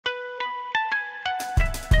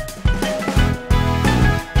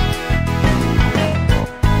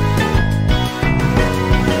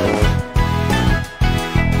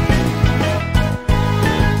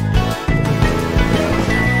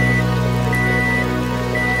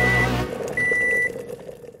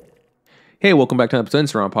Hey, welcome back to an episode of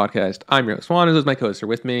Instagram Podcast. I'm your host, Juan. This is my co-host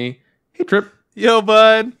with me. Hey, Trip. Yo,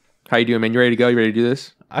 bud. How you doing, man? You ready to go? You ready to do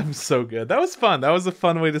this? I'm so good. That was fun. That was a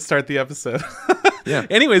fun way to start the episode. Yeah.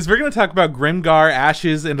 Anyways, we're going to talk about Grimgar,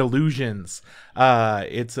 Ashes, and Illusions.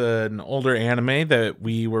 It's an older anime that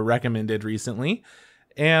we were recommended recently.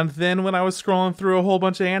 And then when I was scrolling through a whole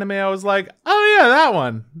bunch of anime, I was like, oh yeah, that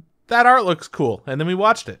one. That art looks cool. And then we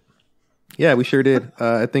watched it. Yeah, we sure did.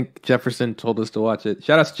 I think Jefferson told us to watch it.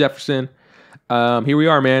 Shout out to Jefferson. Here we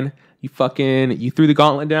are, man. You threw the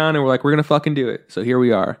gauntlet down and we're like, we're going to fucking do it. So here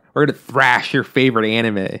we are. We're going to thrash your favorite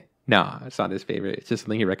anime. No, it's not his favorite. It's just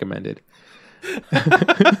something he recommended.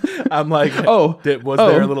 I'm like, was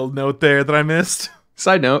there a little note there that I missed?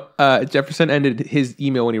 Side note, Jefferson ended his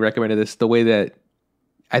email when he recommended this the way that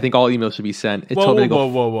I think all emails should be sent. It told me to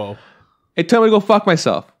go, It told me to go fuck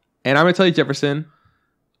myself. And I'm going to tell you, Jefferson,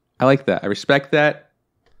 I like that. I respect that.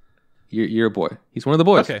 You're a boy. He's one of the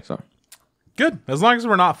boys. Okay. So. Good. As long as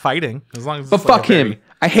we're not fighting. But fuck him.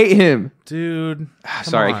 I hate him. Dude.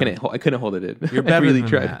 Sorry, I couldn't hold it in. You're better than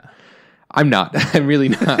tried. That. I'm not. I'm really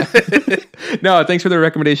not. No, thanks for the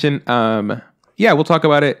recommendation. Yeah, we'll talk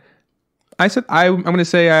about it. I'm going to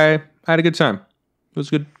say I had a good time. It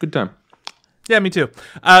was a good time. Yeah, me too.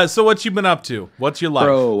 So what you been up to? What's your life?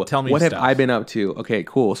 Bro, tell me what stuff. have I been up to? Okay,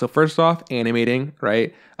 cool. So first off, animating,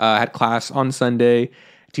 right? I had class on Sunday.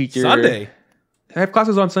 Sunday? I have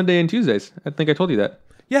classes on Sunday and Tuesdays. I think I told you that.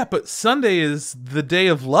 Yeah, but Sunday is the day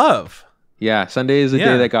of love. Yeah, Sunday is the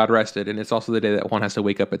day that God rested, and it's also the day that Juan has to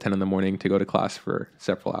wake up at 10 in the morning to go to class for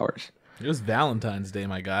several hours. It was Valentine's Day,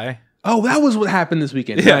 my guy. Oh, that was what happened this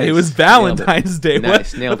weekend. Yeah, nice. It was Valentine's Day.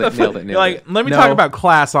 Nice, nailed it. Like, let me talk about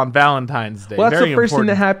class on Valentine's Day. Well, that's Very the first important.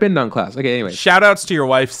 thing that happened on class. Okay, anyway. Shout-outs to your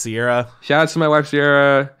wife, Sierra. Shout-outs to my wife,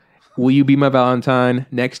 Sierra. Will you be my Valentine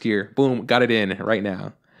next year? Boom, got it in right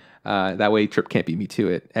now. That way Trip can't beat me to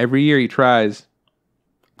it. Every year he tries.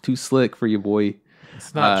 Too slick for you, boy.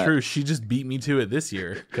 It's not true. She just beat me to it this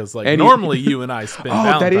year. Because normally you and I spend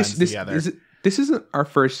Valentine's together. This isn't our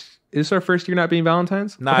first... Is this our first year not being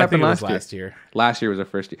Valentine's? No, I think it was last year. Last year was our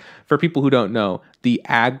first year. For people who don't know, the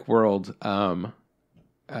ag world... and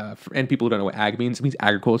people who don't know what ag means, it means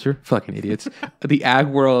agriculture. Fucking idiots. The ag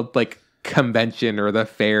world, like, convention or the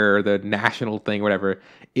fair or the national thing, whatever,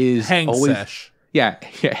 is always... Sesh. Yeah,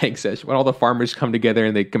 hang sesh. When all the farmers come together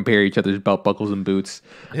and they compare each other's belt buckles and boots,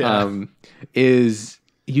 is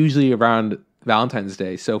usually around Valentine's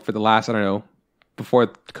Day. So for the last, I don't know, before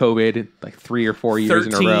COVID, like 3 or 4 years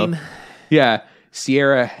 13. in a row. Yeah,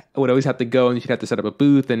 Sierra would always have to go and she'd have to set up a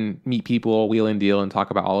booth and meet people, wheel and deal, and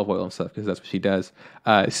talk about olive oil and stuff because that's what she does.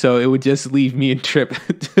 So it would just leave me and Trip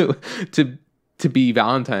to be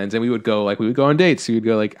Valentine's, and we would go on dates. So we'd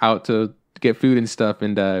go like out to get food and stuff,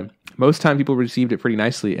 and most time people received it pretty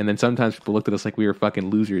nicely, and then sometimes people looked at us like we were fucking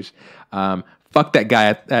losers. Fuck that guy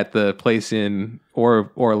at the place in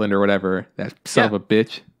Orland or whatever. That son of a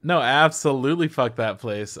bitch. No, absolutely fuck that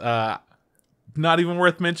place. Not even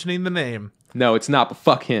worth mentioning the name. No, it's not, but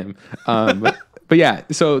fuck him. But yeah,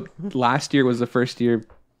 so last year was the first year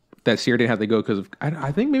that Sierra didn't have to go because of,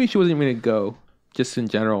 I think maybe she wasn't even going to go, just in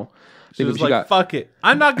general. She was like, fuck it.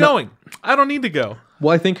 I'm not going. I don't need to go.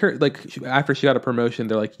 Well, I think her, like, after she got a promotion,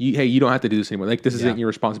 they're like, hey, you don't have to do this anymore. Like, this isn't your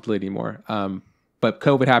responsibility anymore. But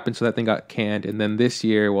COVID happened, so that thing got canned. And then this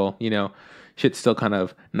year, well, shit's still kind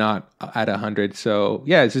of not at 100. So,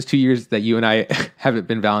 yeah, it's just 2 years that you and I haven't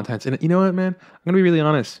been Valentine's. And you know what, man? I'm going to be really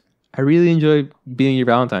honest. I really enjoy being your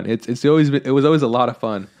Valentine. It was always a lot of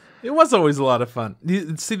fun. It was always a lot of fun.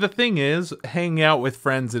 See, the thing is, hanging out with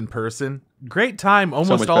friends in person, great time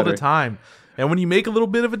almost all the time. And when you make a little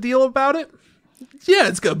bit of a deal about it, yeah,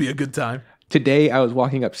 it's gonna be a good time. Today, I was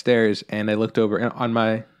walking upstairs and I looked over and on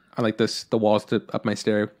the walls up my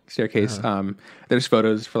staircase. There's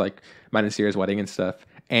photos for like mine and Sierra's wedding and stuff.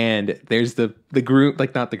 And there's the group,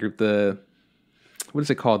 like not the group, what is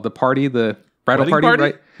it called? The party, the bridal party,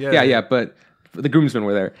 right? Yeah. But the groomsmen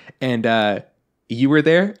were there, and you were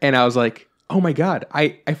there, and I was like, oh my god,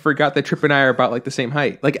 I forgot that Trip and I are about like the same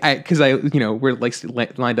height. Like we're like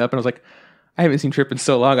lined up, and I was like, I haven't seen Trip in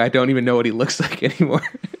so long, I don't even know what he looks like anymore.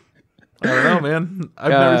 I don't know, man.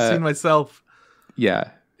 I've never seen myself.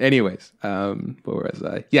 Yeah. Anyways, where was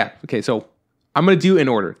I? Yeah. Okay. So I'm gonna do in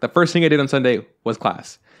order. The first thing I did on Sunday was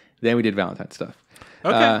class. Then we did Valentine's stuff.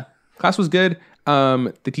 Okay. Class was good.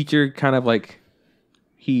 The teacher kind of like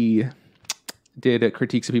he did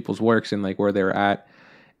critiques of people's works and like where they were at,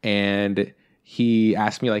 and he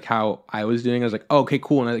asked me like how I was doing. I was like, oh, okay,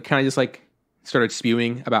 cool. And I kind of just like started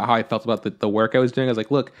spewing about how I felt about the work I was doing. I was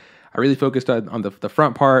like, look, I really focused on the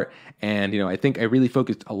front part, and I think I really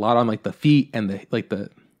focused a lot on like the feet and the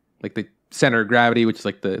center of gravity, which is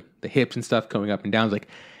like the hips and stuff going up and down. Like,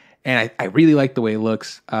 and I really like the way it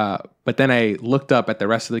looks. But then I looked up at the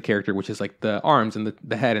rest of the character, which is like the arms and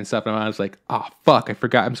the head and stuff. And I was like, oh, fuck, I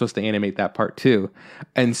forgot I'm supposed to animate that part too.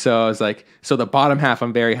 And so I was like, so the bottom half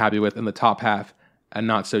I'm very happy with, and the top half I'm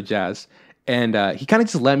not so jazzed. And he kind of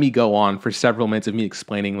just let me go on for several minutes of me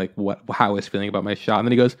explaining like how I was feeling about my shot. And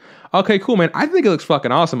then he goes, okay, cool, man. I think it looks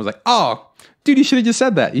fucking awesome. I was like, oh, dude, you should have just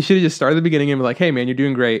said that. You should have just started at the beginning and be like, hey, man, you're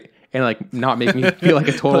doing great. And like not make me feel like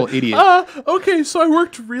a total idiot. Okay, so I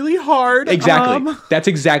worked really hard. Exactly. That's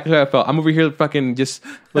exactly how I felt. I'm over here fucking just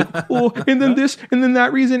like, oh, and then this, and then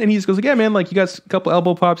that reason. And he just goes like, yeah, man, like you got a couple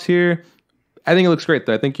elbow pops here. I think it looks great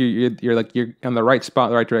though. I think you're like you're on the right spot,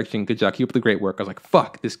 the right direction. Good job. Keep up the great work. I was like,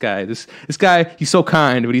 fuck this guy. This guy, he's so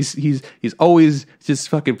kind, but he's always just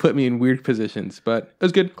fucking put me in weird positions. But it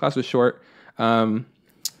was good. Class was short.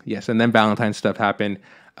 Yes, and then Valentine's stuff happened.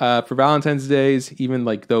 For Valentine's days, even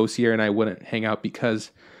like though Sierra and I wouldn't hang out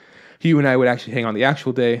because you and I would actually hang on the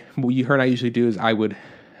actual day. What her and I usually do is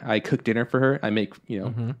I cook dinner for her. I make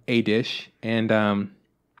a dish, and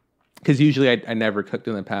because usually I never cooked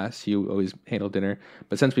in the past. You always handle dinner.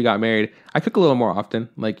 But since we got married, I cook a little more often.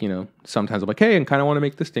 Like, sometimes I'm like, hey, I kind of want to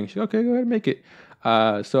make this thing. She's like, okay, go ahead and make it.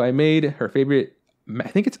 So I made her favorite, I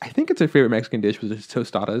think it's her favorite Mexican dish, was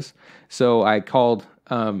tostadas. So I called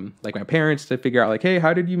like my parents to figure out like, hey,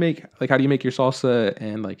 how do you make your salsa,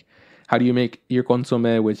 and like how do you make your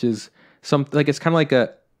consomme, which is something like, it's kind of like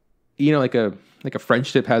a, like a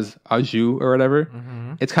French dip has au jus or whatever.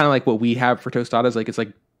 Mm-hmm. It's kind of like what we have for tostadas. Like it's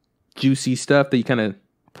like juicy stuff that you kind of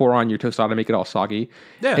pour on your tostada, make it all soggy.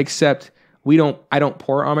 Yeah. Except I don't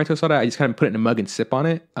pour it on my tostada. I just kind of put it in a mug and sip on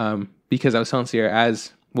it. Because I was telling Sierra,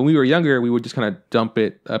 when we were younger, we would just kind of dump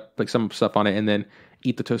it up, like some stuff on it, and then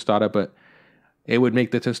eat the tostada. But it would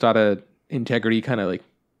make the tostada integrity kind of like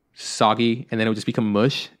soggy, and then it would just become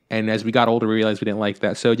mush. And as we got older, we realized we didn't like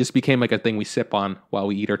that. So it just became like a thing we sip on while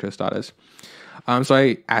we eat our tostadas. So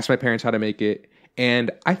I asked my parents how to make it, and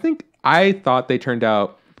I thought they turned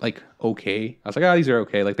out like okay. I was like, these are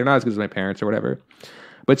okay. Like they're not as good as my parents or whatever.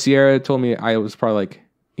 But Sierra told me I was probably like,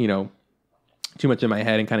 too much in my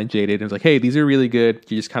head and kind of jaded. And was like, hey, these are really good.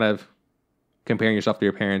 You're just kind of comparing yourself to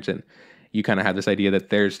your parents, and you kind of have this idea that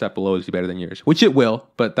their stuff will always be better than yours, which it will,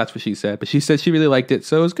 but that's what she said. But she said she really liked it,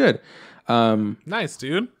 so it was good. Nice,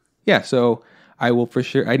 dude. Yeah, so I will for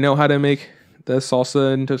sure. I know how to make the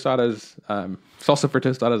salsa and tostadas. Salsa for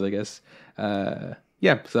tostadas, I guess.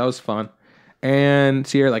 Yeah, so that was fun. And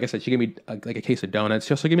Sierra, like I said, she gave me like a case of donuts.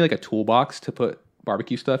 She also gave me like a toolbox to put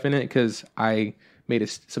barbecue stuff in it, because I made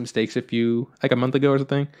some steaks a month ago or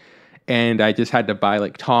something, and I just had to buy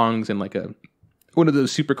like tongs and like one of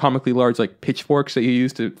those super comically large like pitchforks that you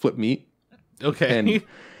use to flip meat. Okay.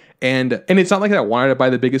 And it's not like I wanted to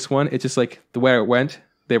buy the biggest one. It's just like the way it went.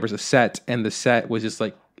 There was a set, and the set was just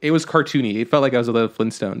like, it was cartoony. It felt like I was a little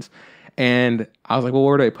Flintstones, and I was like, well,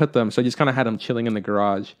 where do I put them? So I just kind of had them chilling in the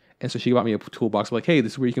garage. And so she bought me a toolbox. Like, hey,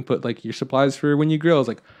 this is where you can put like your supplies for when you grill. I was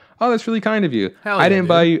like, oh, that's really kind of you. I didn't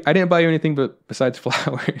buy you anything besides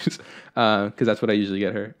flowers, because that's what I usually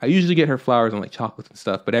get her. I usually get her flowers and like chocolates and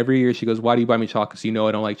stuff. But every year she goes, why do you buy me chocolates? I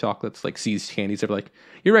don't like chocolates. Like C's candies. They're like,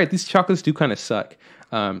 you're right. These chocolates do kind of suck.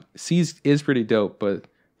 C's is pretty dope, but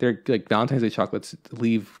they're like Valentine's Day chocolates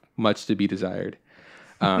leave much to be desired.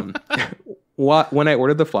 When I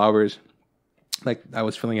ordered the flowers, like I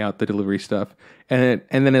was filling out the delivery stuff, and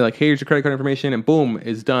then they're like, hey, here's your credit card information, and boom,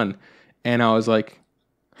 it's done. And I was like,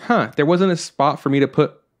 there wasn't a spot for me to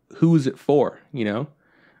put who's it for, I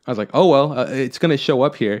was like, oh, well, it's going to show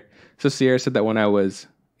up here. So Sierra said that when I was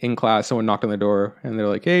in class, someone knocked on the door, and they're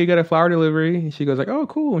like, hey, you got a flower delivery? And she goes like, oh,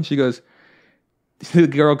 cool. And she goes, the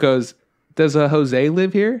girl goes, does Jose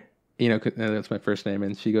live here? That's my first name.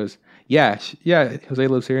 And she goes, yeah, Jose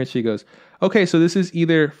lives here. And she goes, okay, so this is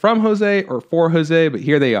either from Jose or for Jose, but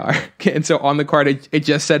here they are. And so on the card, it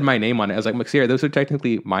just said my name on it. I was like, Sierra, those are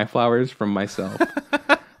technically my flowers from myself.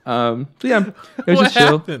 So yeah, it was just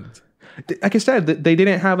chill. Happened? Like I said, they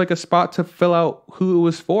didn't have like a spot to fill out who it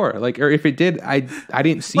was for. Like, or if it did, I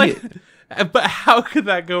didn't see it. But how could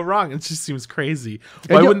that go wrong? It just seems crazy.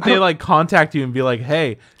 Why wouldn't they like contact you and be like,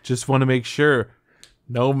 hey, just want to make sure.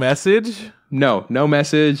 No message? No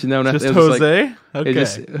message. No, nothing. Just Jose? Like,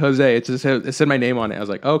 okay. Jose. It said my name on it. I was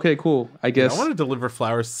like, okay, cool. I guess. I want to deliver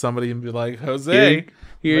flowers to somebody and be like, Jose.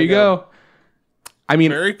 Here you go. I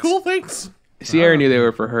mean, very cool. Thanks. Sierra knew they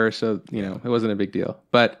were for her, so it wasn't a big deal.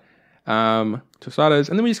 But tostadas,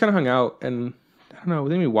 and then we just kind of hung out, and I don't know.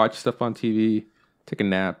 Then we watched stuff on TV, took a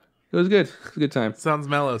nap. It was good. It was a good time. Sounds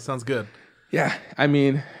mellow. Sounds good. Yeah, I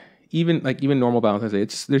mean, even normal Valentine's Day,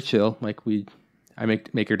 they're chill. Like I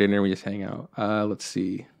make her dinner, and we just hang out. Let's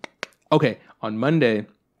see. Okay, on Monday,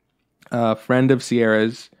 a friend of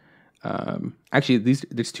Sierra's, actually,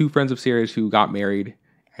 there's two friends of Sierra's who got married,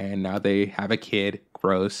 and now they have a kid.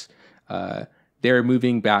 Gross. They're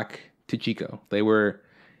moving back to Chico. They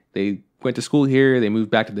went to school here. They moved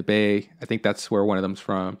back to the Bay. I think that's where one of them's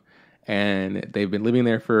from, and they've been living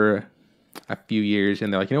there for a few years.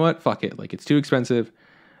 And they're like, you know what? Fuck it. Like, it's too expensive.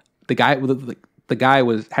 The guy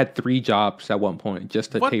had 3 jobs at one point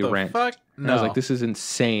just to pay rent. Fuck? And I was like, this is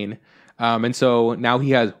insane. And so now he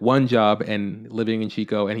has one job and living in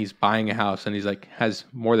Chico, and he's buying a house, and he's like has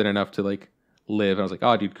more than enough to like live. And I was like,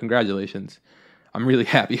 oh, dude, congratulations. I'm really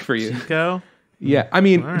happy for you. Chico? Yeah. I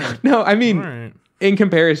mean, right. no, I mean, Right. In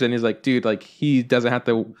comparison, he's like, dude, like he doesn't have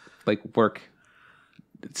to like work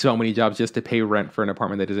so many jobs just to pay rent for an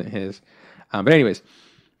apartment that isn't his. But anyways,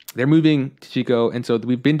 they're moving to Chico. And so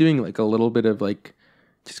we've been doing like a little bit of like,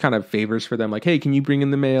 just kind of favors for them. Like, hey, can you bring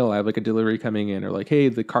in the mail? I have like a delivery coming in. Or like, hey,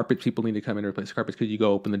 the carpet people need to come in and replace the carpets. Could you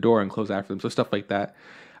go open the door and close after them? So stuff like that.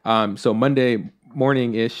 So Monday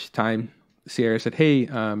morning-ish time, Sierra said, hey,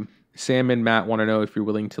 Sam and Matt want to know if you're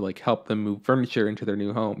willing to like help them move furniture into their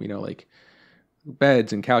new home, you know, like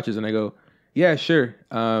beds and couches. And I go, yeah, sure.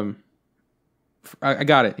 I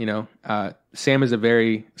got it. You know, Sam is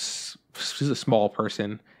she's a small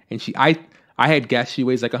person, and I had guessed she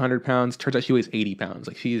weighs like 100 pounds. Turns out she weighs 80 pounds.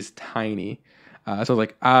 Like she is tiny. So I was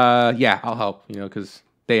like, yeah, I'll help, you know, cause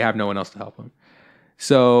they have no one else to help them.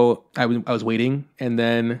 So I was waiting. And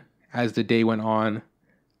then as the day went on,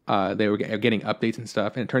 they were getting updates and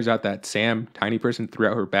stuff. And it turns out that Sam, tiny person, threw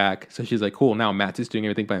out her back. So she's like, cool. Now Matt's just doing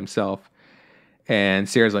everything by himself. And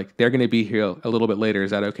Sarah's like, they're going to be here a little bit later.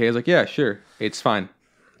 Is that okay? I was like, yeah, sure. It's fine.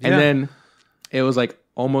 Yeah. And then it was like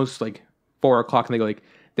almost like 4 o'clock. And they go like,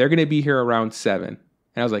 they're going to be here around 7. And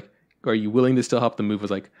I was like, are you willing to still help them move? I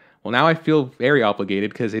was like, well, now I feel very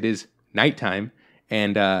obligated because it is nighttime.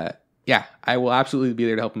 And yeah, I will absolutely be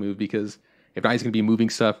there to help him move, because if not, he's going to be moving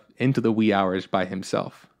stuff into the wee hours by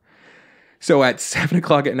himself. So at 7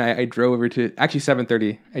 o'clock at night, I drove over to, actually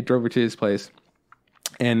 7:30, I drove over to his place.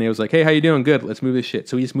 And it was like, hey, how you doing? Good. Let's move this shit.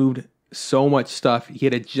 So we just moved so much stuff. He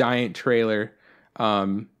had a giant trailer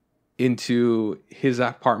into his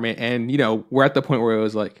apartment. And, you know, we're at the point where it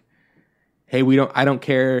was like, hey, I don't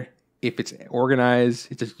care if it's organized.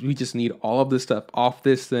 We just need all of this stuff off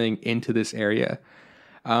this thing into this area.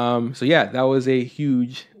 So yeah, that was a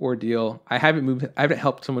huge ordeal. I haven't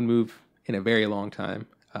helped someone move in a very long time.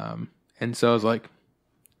 And so I was like,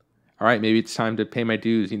 all right, maybe it's time to pay my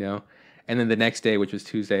dues, you know? And then the next day, which was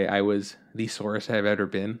Tuesday, I was the sorest I've ever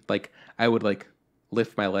been. Like, I would like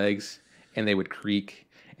lift my legs and they would creak,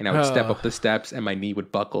 and I would step up the steps and my knee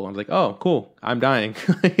would buckle. I was like, oh, cool, I'm dying.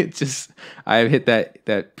 It's just, I've hit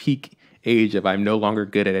that peak age of I'm no longer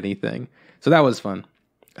good at anything. So that was fun.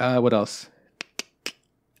 What else?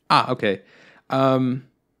 Okay.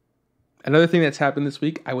 Another thing that's happened this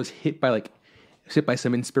week, I was hit by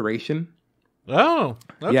some inspiration. Oh,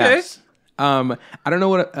 okay. Yes. I don't know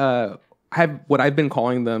what I've been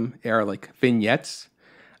calling them are like vignettes.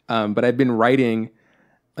 But I've been writing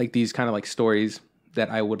like these kind of like stories that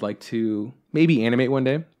I would like to maybe animate one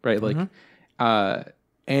day, right? Like,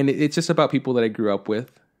 and it's just about people that I grew up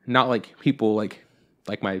with, not like people like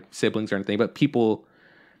my siblings or anything, but people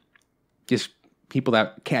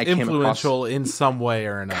that I came across. Influential in some way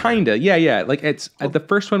or another. Kinda, yeah. Like the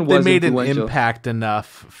first one was they made an impact enough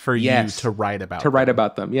for you to write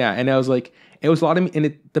about them. Yeah, and I was like, it was a lot of me,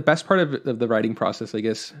 and the best part of the writing process, I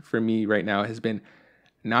guess, for me right now has been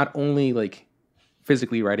not only like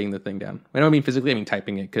physically writing the thing down. I don't mean physically, I mean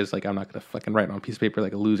typing it, because like I'm not gonna fucking write on a piece of paper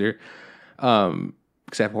like a loser,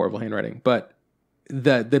 because I have horrible handwriting. But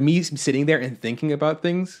the me sitting there and thinking about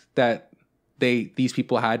things that these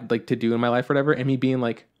people had like to do in my life or whatever, and me being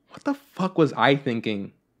like, what the fuck was I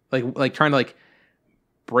thinking? Like trying to like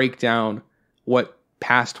break down what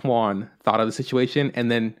past Juan thought of the situation,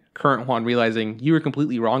 and then current Juan realizing you were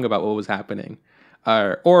completely wrong about what was happening.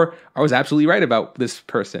 Or I was absolutely right about this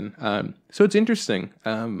person. So it's interesting.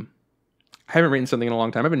 I haven't written something in a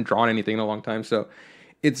long time. I haven't drawn anything in a long time. So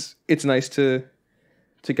it's nice to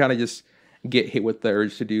kind of just get hit with the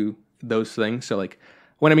urge to do those things. So like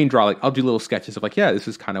when I mean draw, like I'll do little sketches of like, yeah, this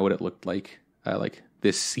is kind of what it looked like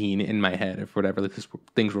this scene in my head or whatever, like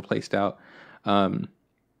things were placed out. So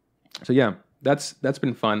yeah. That's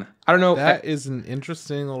been fun. I don't know. That is an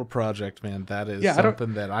interesting little project, man. That is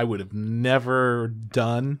something that I would have never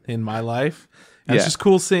done in my life. And it's just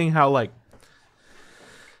cool seeing how, like,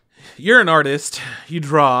 you're an artist, you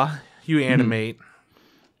draw, you animate,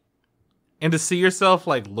 and to see yourself,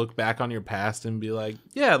 like, look back on your past and be like,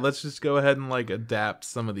 yeah, let's just go ahead and, like, adapt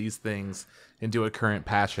some of these things into a current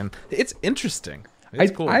passion. It's interesting.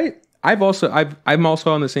 It's cool. I'm also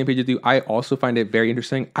on the same page with you. I also find it very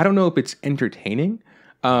interesting. I don't know if it's entertaining.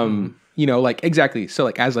 Like exactly. So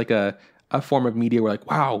like as like a form of media, we're like,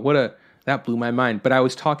 wow, that blew my mind. But I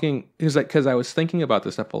was talking, it was like, because I was thinking about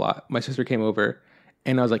this stuff a lot. My sister came over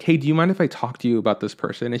and I was like, hey, do you mind if I talk to you about this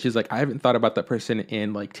person? And she's like, I haven't thought about that person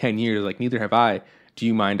in like 10 years. Like neither have I. Do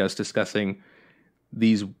you mind us discussing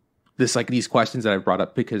these questions that I've brought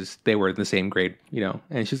up because they were in the same grade,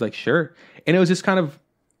 And she's like, sure. And it was just kind of,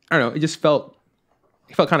 I don't know, it felt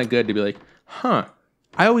kind of good to be like, huh,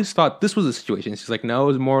 I always thought this was a situation. She's like, no, it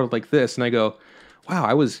was more like this. And I go, wow,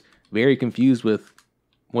 I was very confused with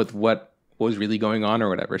what was really going on or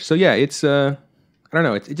whatever. So yeah, it's, I don't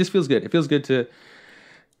know. It just feels good. It feels good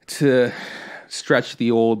to stretch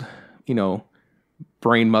the old,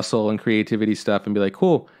 brain muscle and creativity stuff and be like,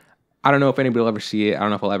 cool. I don't know if anybody will ever see it. I don't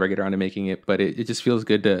know if I'll ever get around to making it, but it just feels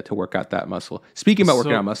good to work out that muscle. Speaking about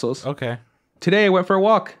working out muscles. Okay. Today I went for a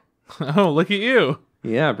walk. Oh, look at you.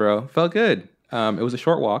 Yeah, bro. Felt good. It was a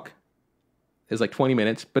short walk. It was like 20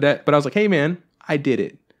 minutes, but I was like, hey man, I did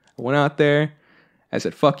it. I went out there. I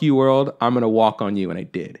said, fuck you world. I'm going to walk on you. And I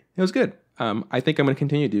did. It was good. I think I'm going to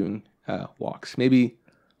continue doing walks, maybe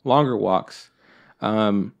longer walks.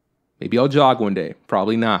 Maybe I'll jog one day.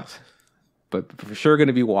 Probably not, but for sure going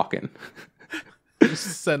to be walking.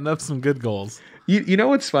 Just setting up some good goals. You know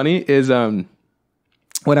what's funny is when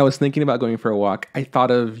I was thinking about going for a walk, I thought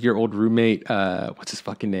of your old roommate. What's his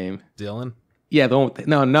fucking name? Dylan? Yeah, the one with,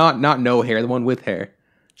 no, not no hair, the one with hair.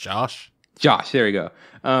 Josh, there we go.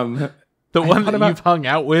 The one that you've hung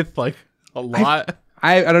out with like a lot.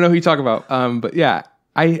 I don't know who you talk about. But yeah,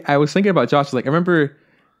 I was thinking about Josh. Like I remember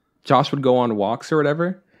Josh would go on walks or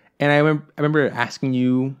whatever. And I remember asking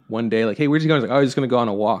you one day, like, hey, where'd you go? I was like, oh, I was just going to go on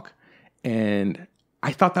a walk. And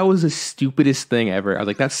I thought that was the stupidest thing ever. I was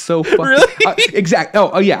like, that's so fucking... Really? Exact.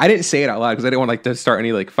 Oh, yeah. I didn't say it out loud because I didn't want like to start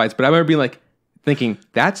any like fights. But I remember being like, thinking,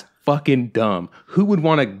 that's fucking dumb. Who would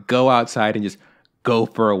want to go outside and just go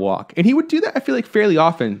for a walk? And he would do that, I feel like, fairly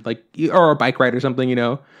often. Like, or a bike ride or something,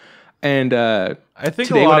 And I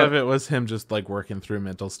think a lot of it was him just like working through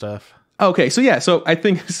mental stuff. Okay, so yeah, so I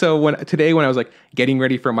think when I was like getting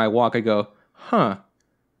ready for my walk, I go, huh,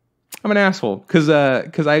 I'm an asshole because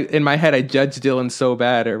I in my head I judged Dylan so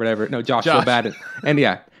bad or whatever. No, Josh. So bad, and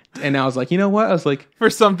yeah, and I was like, you know what? I was like,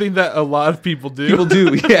 for something that a lot of people do,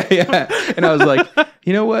 yeah, and I was like,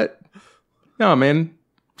 you know what? No, man,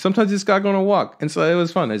 sometimes you just gotta go on a walk, and so it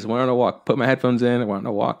was fun. I just went on a walk, put my headphones in, and went on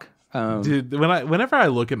a walk. Dude, whenever I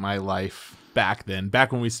look at my life back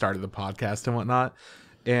when we started the podcast and whatnot.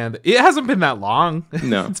 And it hasn't been that long.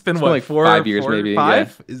 No. It's been like 5 years, maybe.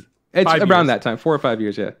 5? Yeah. It's around that time, 4 or 5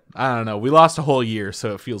 years, yeah. I don't know. We lost a whole year,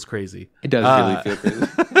 so it feels crazy. It does really feel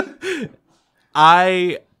crazy.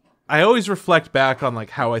 I always reflect back on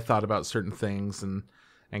like how I thought about certain things and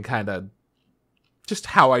kind of just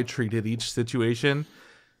how I treated each situation.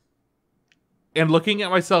 And looking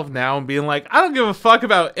at myself now and being like, I don't give a fuck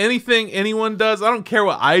about anything anyone does. I don't care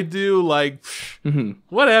what I do. Like,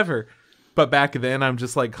 whatever. But back then, I'm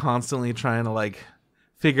just like constantly trying to like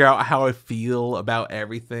figure out how I feel about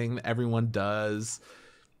everything that everyone does.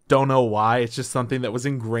 Don't know why. It's just something that was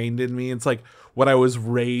ingrained in me. It's like what I was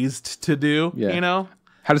raised to do,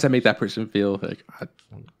 How does that make that person feel? Like,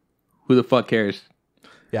 who the fuck cares?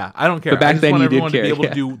 Yeah, I don't care. But back then you did care. To be able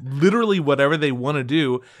to do literally whatever they want to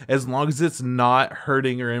do as long as it's not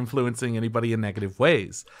hurting or influencing anybody in negative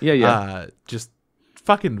ways. Yeah. Just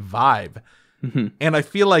fucking vibe. Mm-hmm. And I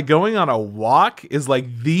feel like going on a walk is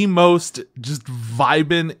like the most just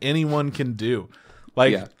vibing anyone can do.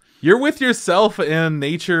 Like you're with yourself in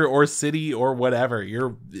nature or city or whatever.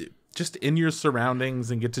 You're just in your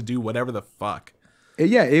surroundings and get to do whatever the fuck.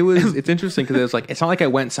 Yeah, it's interesting because it's like, it's not like I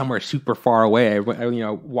went somewhere super far away. I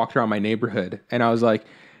walked around my neighborhood and I was like,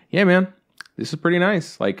 yeah, man, this is pretty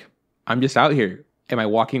nice. Like, I'm just out here. Am I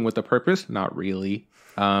walking with a purpose? Not really.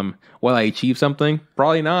 Will I achieve something?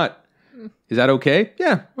 Probably not. Is that okay?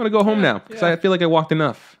 Yeah, I'm going to go home now because I feel like I walked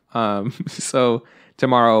enough. So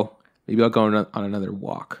tomorrow, maybe I'll go on another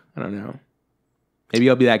walk. I don't know. Maybe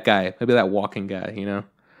I'll be that guy. Maybe that walking guy,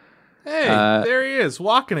 Hey, there he is,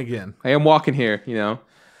 walking again. I am walking here,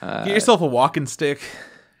 Get yourself a walking stick.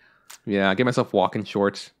 Yeah, get myself walking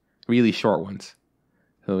shorts. Really short ones.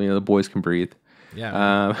 So, the boys can breathe.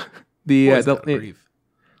 Yeah. The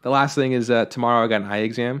last thing is tomorrow I got an eye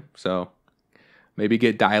exam, so maybe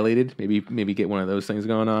get dilated. Maybe get one of those things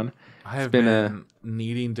going on. I have been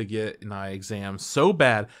needing to get an eye exam so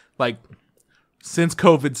bad, like since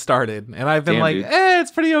COVID started, and I've been it's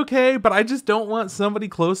pretty okay, but I just don't want somebody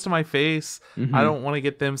close to my face. I don't want to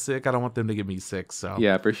get them sick. I don't want them to get me sick. So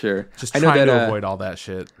yeah, for sure. Just trying to avoid all that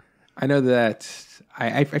shit. I know that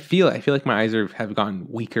I feel like my eyes have gotten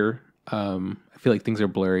weaker. I feel like things are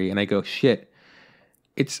blurry, and I go shit.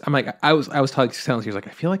 I'm like I was telling Steve, like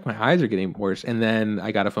I feel like my eyes are getting worse, and then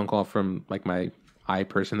I got a phone call from like my eye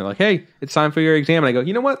person. They're like, "Hey, it's time for your exam," and I go,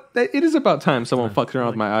 "You know what? It is about time someone fucks around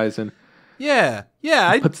with my eyes." And yeah,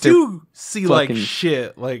 I do see like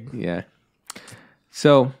shit, like yeah.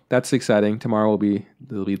 So that's exciting. Tomorrow will be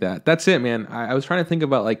that. That's it, man. I was trying to think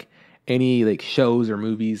about like any like shows or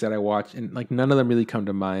movies that I watch, and like none of them really come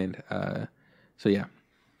to mind. So yeah,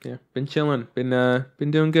 been chilling,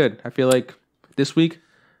 been doing good. I feel like this week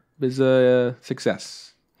is a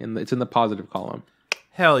success, and it's in the positive column.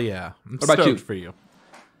 Hell yeah! What about you? For you?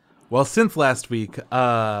 Well, since last week,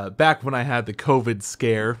 back when I had the COVID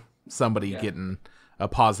scare, somebody getting a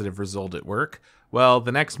positive result at work. Well,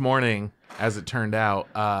 the next morning, as it turned out,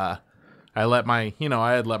 I had let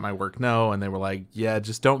my work know, and they were like, "Yeah,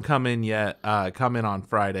 just don't come in yet. Come in on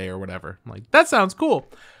Friday or whatever." I'm like, that sounds cool.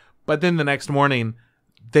 But then the next morning,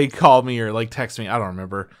 they called me or like text me. I don't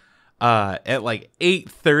remember. At like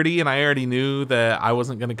 8:30, and I already knew that I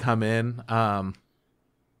wasn't going to come in.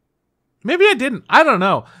 Maybe I didn't. I don't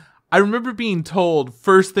know. I remember being told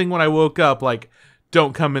first thing when I woke up, like,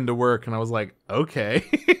 don't come into work. And I was like, okay.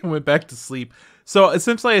 Went back to sleep. So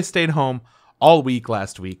essentially I stayed home all week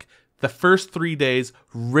last week. The first 3 days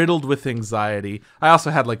riddled with anxiety. I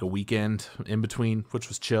also had like a weekend in between, which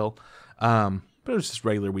was chill. But it was just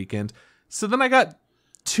regular weekend. So then I got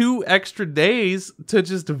 2 extra days to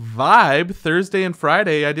just vibe. Thursday and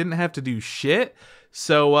Friday, I didn't have to do shit.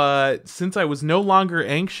 So since I was no longer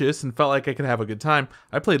anxious and felt like I could have a good time,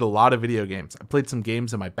 I played a lot of video games. I played some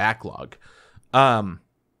games in my backlog. I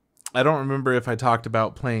don't remember if I talked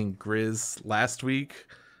about playing Grizz last week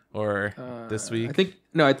or this week. I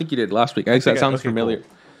think you did last week. That sounds familiar. Cool.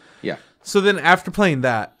 Yeah. So then after playing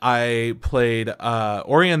that, I played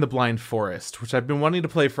Ori and the Blind Forest, which I've been wanting to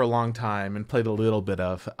play for a long time and played a little bit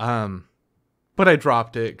of. But I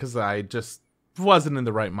dropped it because I just wasn't in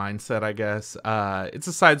the right mindset, I guess. It's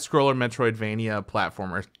a side-scroller Metroidvania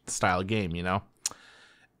platformer style game, you know?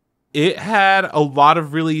 It had a lot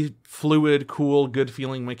of really fluid, cool,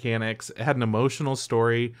 good-feeling mechanics. It had an emotional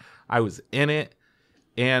story. I was in it.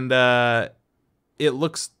 And it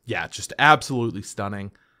looks, just absolutely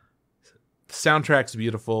stunning. The soundtrack's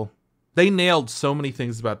beautiful. They nailed so many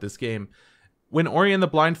things about this game. When Ori and the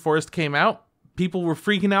Blind Forest came out, people were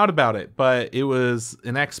freaking out about it, but it was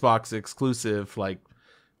an Xbox exclusive, like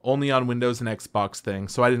only on Windows and Xbox thing.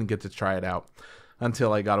 So I didn't get to try it out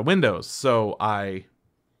until I got a Windows. So I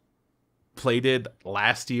played it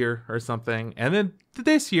last year or something. And then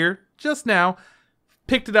this year, just now,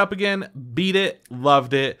 picked it up again, beat it,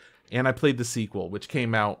 loved it. And I played the sequel, which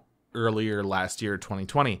came out earlier last year,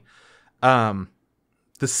 2020.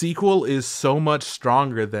 The sequel is so much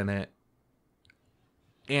stronger than it.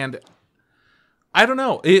 And I don't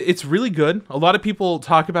know. It's really good. A lot of people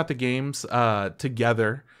talk about the games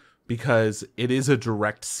together because it is a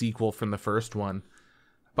direct sequel from the first one.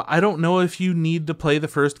 But I don't know if you need to play the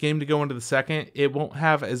first game to go into the second. It won't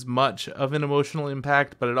have as much of an emotional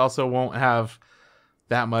impact, but it also won't have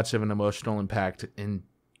that much of an emotional impact in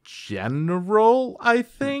general, I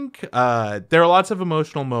think. There are lots of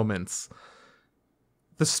emotional moments.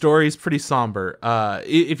 The story's pretty somber.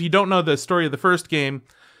 If you don't know the story of the first game,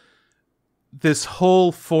 this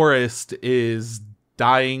whole forest is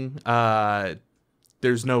dying.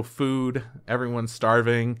 There's no food. Everyone's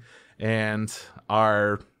starving. And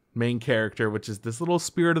our main character, which is this little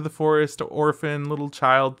spirit of the forest, orphan little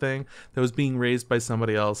child thing that was being raised by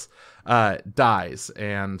somebody else, dies.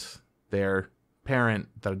 And their parent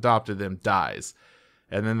that adopted them dies.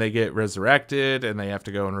 And then they get resurrected, and they have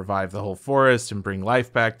to go and revive the whole forest and bring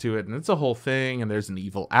life back to it. And it's a whole thing, and there's an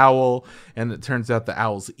evil owl. And it turns out the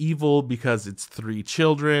owl's evil because its 3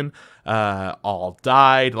 children all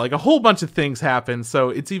died. Like, a whole bunch of things happen. So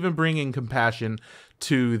it's even bringing compassion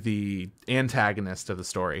to the antagonist of the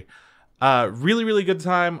story. Really, really good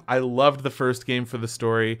time. I loved the first game for the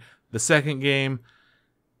story. The second game,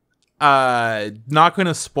 not going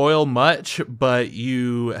to spoil much, but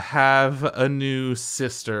you have a new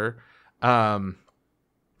sister, and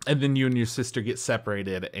then you and your sister get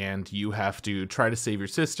separated, and you have to try to save your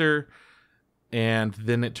sister, and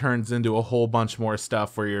then it turns into a whole bunch more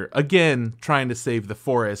stuff where you're, again, trying to save the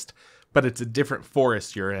forest, but it's a different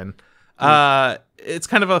forest you're in. It's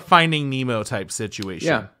kind of a Finding Nemo type situation.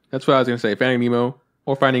 Yeah, that's what I was going to say. Finding Nemo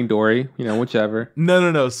or Finding Dory, whichever.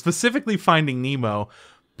 No. Specifically Finding Nemo,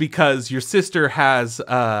 because your sister has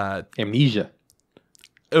amnesia.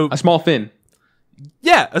 A small fin.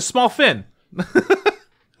 Yeah, a small fin.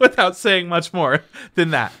 Without saying much more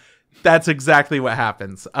than that. That's exactly what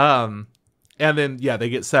happens. And then, yeah, they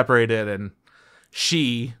get separated, and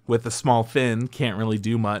she, with a small fin, can't really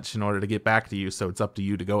do much in order to get back to you, so it's up to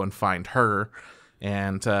you to go and find her.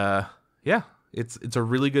 And, yeah, it's a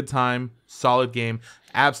really good time, solid game,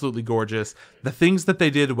 absolutely gorgeous. The things that they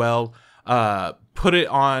did well, put it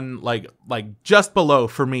on, like just below,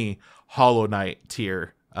 for me, Hollow Knight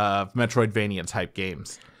tier of Metroidvania type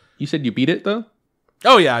games. You said you beat it, though?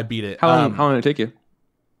 Oh, yeah, I beat it. How long did it take you?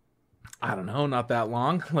 I don't know, not that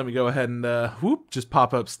long. Let me go ahead and just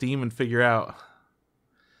pop up Steam and figure out.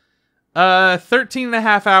 13 and a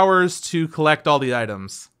half hours to collect all the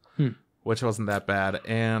items, which wasn't that bad.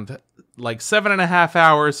 And like 7.5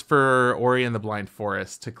 hours for Ori and the Blind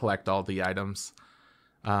Forest to collect all the items.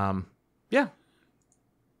 Yeah.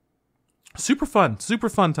 Super fun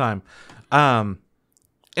time. And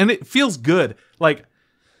it feels good. Like,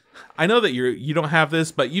 I know that you don't have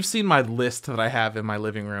this, but you've seen my list that I have in my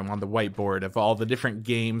living room on the whiteboard of all the different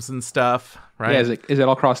games and stuff, right? Yeah, is it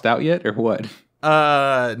all crossed out yet, or what?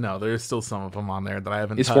 No, there's still some of them on there that I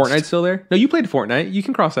haven't touched. Fortnite still there? No, you played Fortnite. You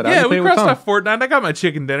can cross that out. Yeah, we crossed out Fortnite. I got my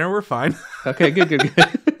chicken dinner. We're fine. Okay, good.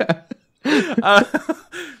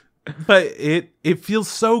 But it feels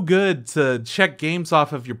so good to check games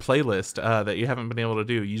off of your playlist that you haven't been able to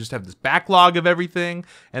do. You just have this backlog of everything,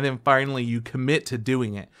 and then finally you commit to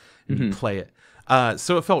doing it and you play it.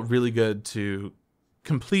 So it felt really good to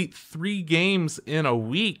complete 3 games in a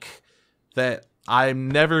week that I'm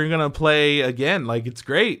never going to play again. Like, it's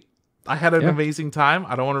great. I had an amazing time.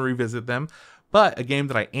 I don't want to revisit them. But a game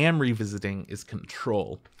that I am revisiting is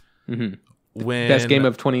Control. Best game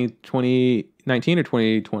of 2019 or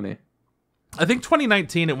 2020? I think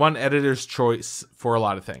 2019, it won Editor's Choice for a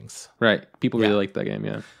lot of things. Right. People really like that game,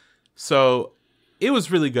 yeah. So it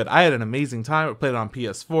was really good. I had an amazing time. I played it on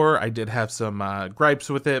PS4. I did have some gripes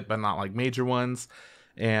with it, but not like major ones.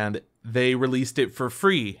 And they released it for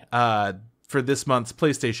free for this month's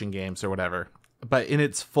PlayStation games or whatever. But in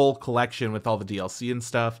its full collection with all the DLC and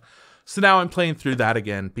stuff. So now I'm playing through that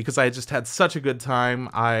again because I just had such a good time.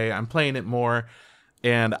 I'm playing it more.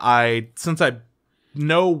 And since I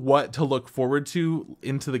know what to look forward to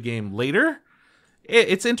into the game later,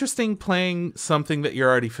 it's interesting playing something that you're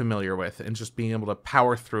already familiar with and just being able to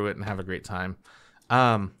power through it and have a great time.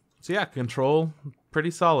 So yeah, Control,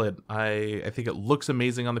 pretty solid. I think it looks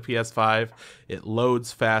amazing on the PS5. It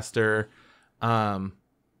loads faster. I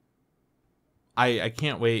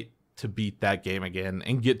can't wait to beat that game again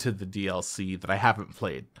and get to the DLC that I haven't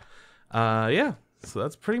played. Yeah, so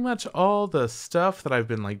that's pretty much all the stuff that I've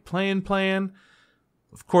been like playing.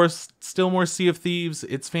 Of course, still more Sea of Thieves.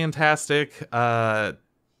 It's fantastic. I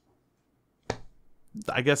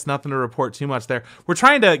guess nothing to report too much there. We're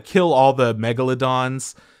trying to kill all the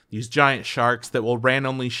megalodons, these giant sharks that will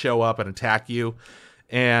randomly show up and attack you.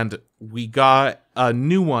 And we got a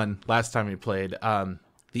new one last time we played.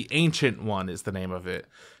 The Ancient One is the name of it.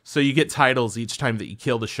 So you get titles each time that you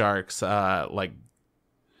kill the sharks. Like,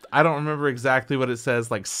 I don't remember exactly what it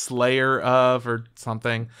says, like Slayer of or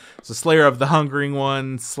something. So Slayer of the Hungering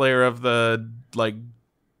One, Slayer of the, like,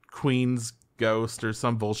 Queen's Ghost or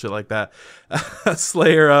some bullshit like that.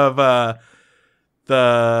 Slayer of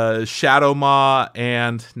the Shadow Maw,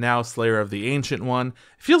 and now Slayer of the Ancient One.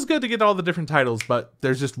 It feels good to get all the different titles, but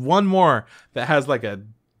there's just one more that has like a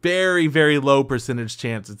very, very low percentage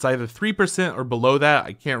chance. It's either 3% or below that.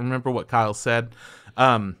 I can't remember what Kyle said.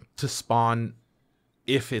 To spawn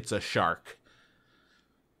if it's a shark.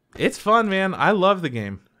 It's fun, man. I love the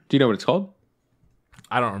game. Do you know what it's called?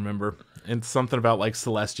 I don't remember. It's something about like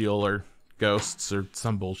celestial or ghosts or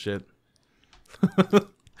some bullshit.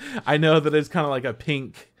 I know that it's kind of like a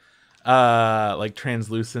pink, like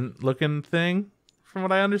translucent looking thing from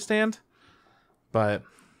what I understand. But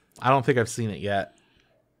I don't think I've seen it yet.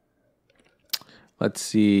 Let's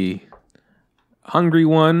see. Hungry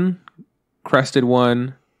One, Crested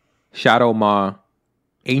One, Shadow Maw,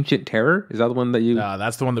 Ancient Terror. Is that the one that you...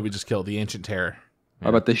 that's the one that we just killed, the Ancient Terror. How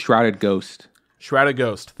about the Shrouded Ghost? Shrouded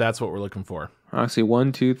Ghost. That's what we're looking for. I see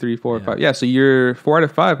 1, 2, 3, 4, 5. Yeah, so you're 4 out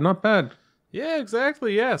of 5. Not bad. Yeah,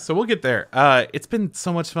 exactly. Yeah, so we'll get there. It's been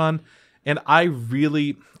so much fun, and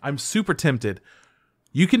I'm super tempted.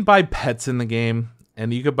 You can buy pets in the game,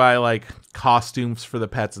 and you could buy like costumes for the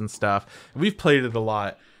pets and stuff. And we've played it a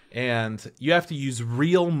lot, and you have to use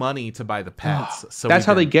real money to buy the pets. So that's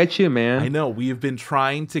how they get you, man. I know. We have been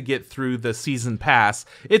trying to get through the season pass.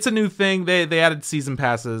 It's a new thing. They added season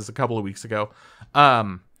passes a couple of weeks ago.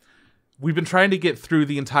 We've been trying to get through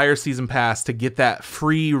the entire season pass to get that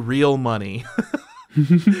free real money.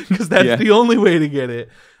 Because that's the only way to get it.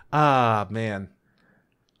 Man.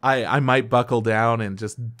 I might buckle down and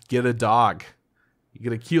just get a dog You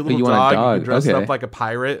get a cute But little you want a dog. You can dog, dress it okay. up like a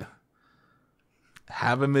pirate.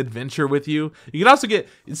 Have him adventure with you. You can also get...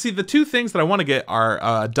 See, the two things that I want to get are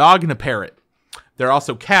a dog and a parrot. They're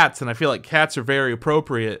also cats, and I feel like cats are very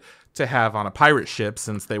appropriate to have on a pirate ship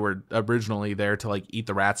since they were originally there to like eat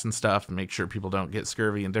the rats and stuff and make sure people don't get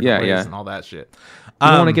scurvy in different ways and all that shit. You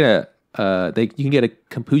want to get you can get a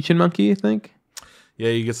capuchin monkey, I think. Yeah,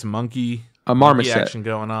 you get some monkey marmoset action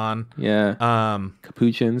going on. Yeah.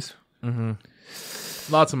 Capuchins.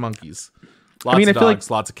 Lots of monkeys. Lots of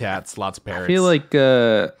dogs, lots of cats, lots of parrots. I feel like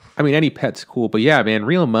any pet's cool, but yeah, man,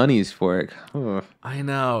 real money's for it. Ugh. I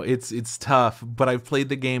know it's tough, but I've played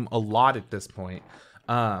the game a lot at this point.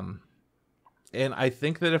 And I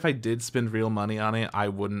think that if I did spend real money on it, I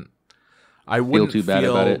wouldn't feel too bad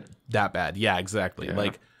about it. That bad. Yeah, exactly. Yeah.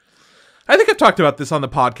 Like, I think I've talked about this on the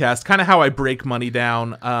podcast, kind of how I break money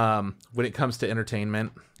down when it comes to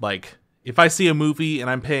entertainment. Like, if I see a movie and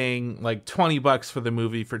I'm paying like $20 for the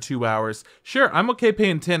movie for 2 hours, sure, I'm okay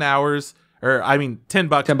paying 10 hours, or I mean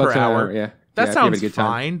 $10 per hour. Yeah, that sounds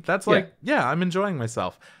fine. That's like, yeah, I'm enjoying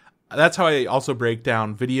myself. That's how I also break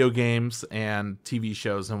down video games and TV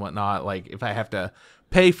shows and whatnot. Like, if I have to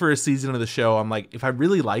pay for a season of the show, I'm like, if I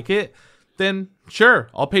really like it, then sure,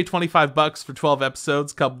 I'll pay $25 for 12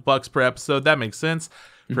 episodes, couple bucks per episode. That makes sense.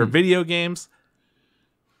 For video games,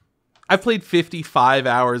 I've played 55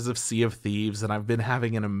 hours of Sea of Thieves, and I've been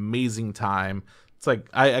having an amazing time. It's like,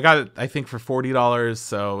 I got it, I think, for $40,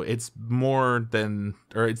 so it's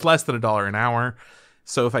it's less than $1 an hour.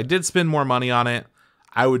 So if I did spend more money on it,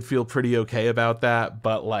 I would feel pretty okay about that,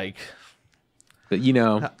 but like... But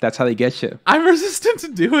that's how they get you. I'm resistant to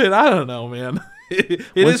do it. I don't know, man.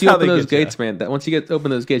 Once you open those gates, man, once you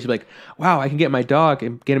open those gates, you're like, wow, I can get my dog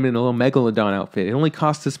and get him in a little megalodon outfit. It only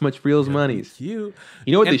costs this much real money. Cute.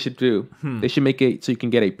 You know what they should do? They should make it so you can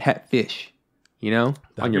get a pet fish, on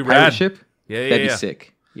your pirate rad. ship. Yeah, That'd be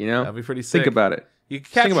sick, That'd be pretty sick. Think about it. You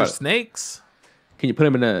can catch your snakes. Can you put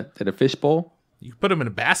them in a fish bowl? You can put them in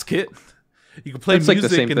a basket. You can play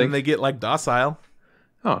music and then they get like docile.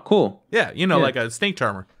 Oh, cool. Yeah, like a snake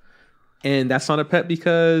charmer. And that's not a pet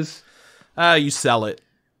because... you sell it.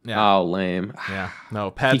 Yeah. Oh, lame. Yeah.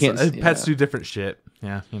 No, pets do different shit.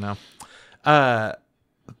 Yeah, But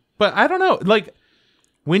I don't know. Like,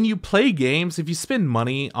 when you play games, if you spend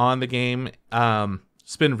money on the game,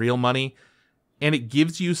 spend real money, and it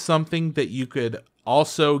gives you something that you could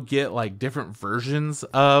also get like different versions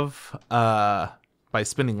of by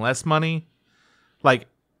spending less money. Like,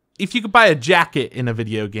 if you could buy a jacket in a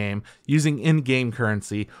video game using in-game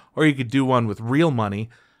currency, or you could do one with real money,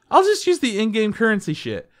 I'll just use the in-game currency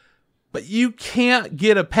shit. But you can't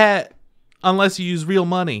get a pet unless you use real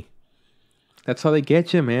money. That's how they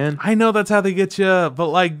get you, man. I know that's how they get you, but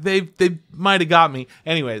like they might have got me.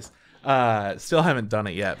 Anyways, still haven't done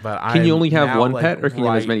it yet. But can you only have one pet, or can you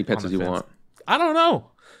have as many pets as you want? I don't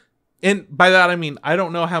know. And by that I mean I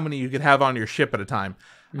don't know how many you could have on your ship at a time.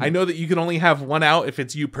 I know that you can only have one out if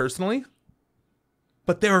it's you personally.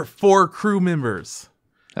 But there are 4 crew members.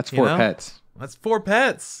 That's 4 pets. That's 4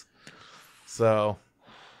 pets. So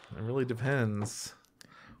it really depends.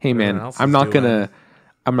 Hey man, I'm not gonna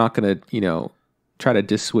try to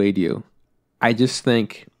dissuade you. I just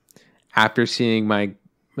think after seeing my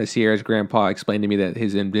Sierra's grandpa explain to me that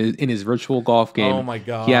in his virtual golf game, oh my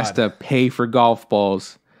God, he has to pay for golf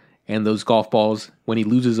balls, and those golf balls, when he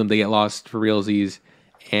loses them, they get lost for realsies.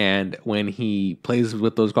 And when he plays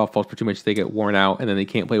with those golf balls for too much, they get worn out, and then they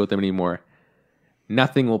can't play with them anymore.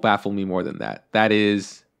 Nothing will baffle me more than that.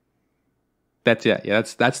 That's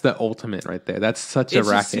the ultimate right there. That's such a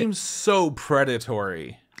racket. It just seems so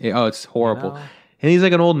predatory. It's horrible. And he's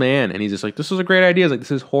like an old man, and he's just like, "This was a great idea." He's like,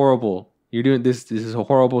 "This is horrible. You're doing this. This is a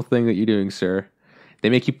horrible thing that you're doing, sir." They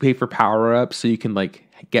make you pay for power ups so you can like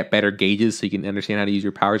get better gauges, so you can understand how to use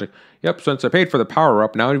your powers. Like, yep, since I paid for the power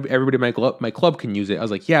up, now everybody in my club can use it. I was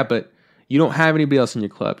like, yeah, but you don't have anybody else in your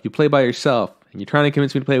club. You play by yourself, and you're trying to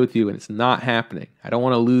convince me to play with you, and it's not happening. I don't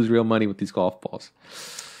want to lose real money with these golf balls.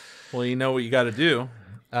 Well, you know what you got to do.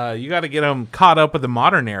 You got to get them caught up with the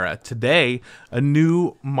modern era. Today, a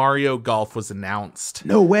new Mario Golf was announced.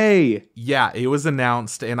 No way. Yeah, it was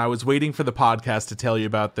announced, and I was waiting for the podcast to tell you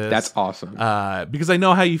about this. That's awesome. Because I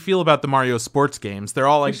know how you feel about the Mario sports games. They're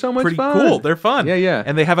all like so much pretty fun. Cool. They're fun. Yeah.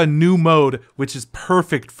 And they have a new mode, which is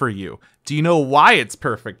perfect for you. Do you know why it's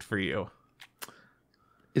perfect for you?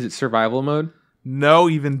 Is it survival mode? No,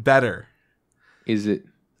 even better. Is it...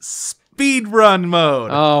 speedrun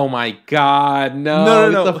mode. Oh my God,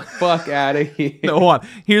 no. Get the fuck out of here. No, hold on.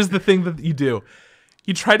 Here's the thing that you do.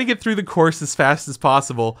 You try to get through the course as fast as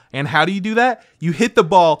possible. And how do you do that? You hit the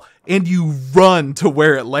ball and you run to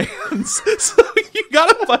where it lands. So you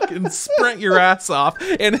gotta fucking sprint your ass off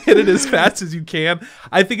and hit it as fast as you can.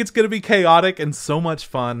 I think it's gonna be chaotic and so much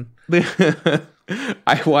fun.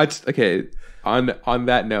 I watched. Okay, on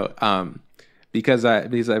that note, because I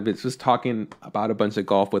was just talking about a bunch of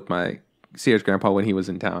golf with my Sears grandpa when he was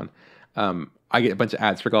in town. I get a bunch of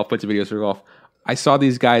ads for golf, bunch of videos for golf. I saw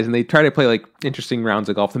these guys and they try to play like interesting rounds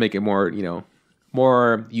of golf to make it more,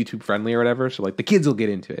 more YouTube friendly or whatever. So like the kids will get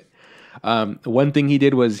into it. One thing he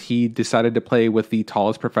did was he decided to play with the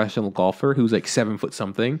tallest professional golfer who's like 7 foot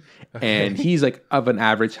something. Okay. And he's like of an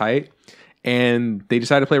average height. And they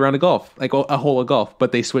decided to play a round of golf, like a hole of golf,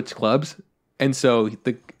 but they switched clubs. And so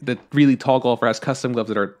the really tall golfer has custom gloves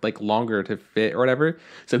that are like longer to fit or whatever.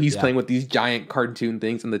 So he's playing with these giant cartoon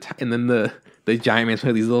things, and then the giant man's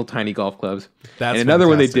playing with these little tiny golf clubs. That's and another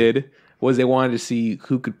fantastic. one they did was they wanted to see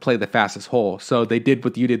who could play the fastest hole. So they did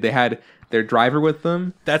what you did. They had their driver with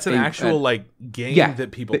them. That's an actual like game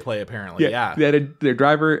that people play apparently. Yeah. They had their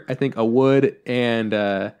driver, I think, a wood and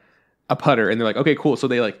a putter, and they're like, okay, cool. So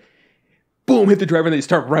they like, boom, hit the driver, and they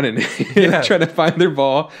start running, trying to find their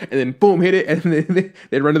ball, and then boom, hit it, and then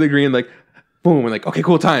they'd run to the green, like, boom, and like, okay,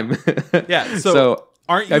 cool, time. Yeah. So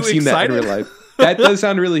aren't you I've seen excited? that in real life. That does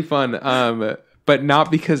sound really fun, but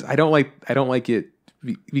not because I don't like it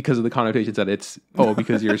because of the connotations that it's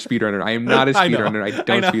because you're a speedrunner. I am not a speedrunner. I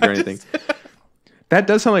don't speedrun anything. That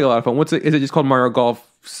does sound like a lot of fun. Is it just called Mario Golf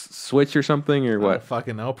Switch or something or what? I don't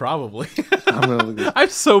fucking know, probably. I'm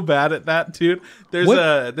so bad at that, dude.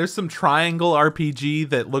 There's some triangle RPG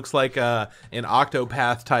that looks like an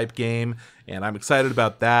Octopath type game, and I'm excited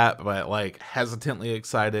about that, but like hesitantly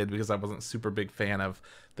excited because I wasn't super big fan of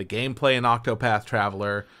the gameplay in Octopath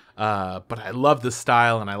Traveler. But I love the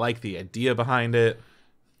style and I like the idea behind it.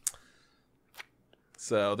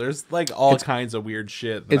 So there's like all kinds of weird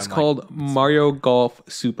shit. It's called Mario Golf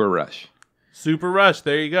Super Rush. Super Rush.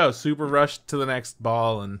 There you go. Super Rush to the next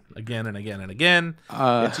ball and again and again and again.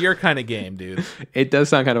 It's your kind of game, dude. It does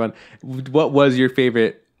sound kind of fun. What was your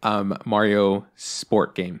favorite Mario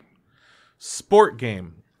sport game? Sport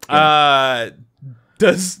game. Yeah.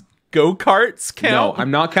 Does go-karts count? No, I'm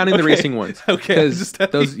not counting the racing ones. Okay.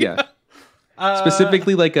 Those, yeah.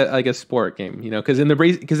 Specifically like a sport game, because in the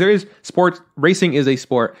race, because there is sports, racing is a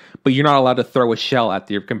sport, but you're not allowed to throw a shell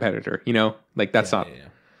at your competitor, like that's not.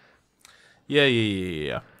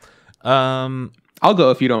 Yeah. I'll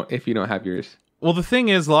go if you don't have yours. Well, the thing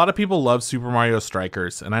is, a lot of people love Super Mario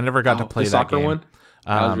Strikers, and I never got to play the that soccer game. one.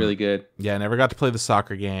 That was really good. Yeah, I never got to play the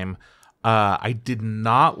soccer game. I did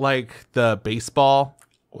not like the baseball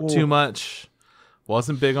too much.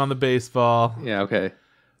 Wasn't big on the baseball. Yeah, okay.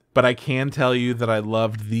 But I can tell you that I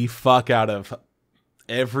loved the fuck out of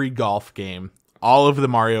every golf game, all of the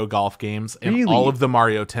Mario golf games, and all of the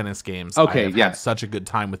Mario tennis games. Okay, I have had such a good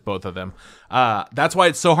time with both of them. That's why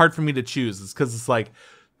it's so hard for me to choose. It's because it's like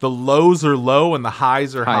the lows are low and the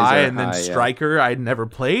highs are high, and then Striker I'd never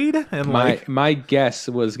played. And my guess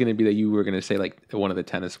was going to be that you were going to say like one of the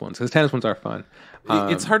tennis ones, because tennis ones are fun.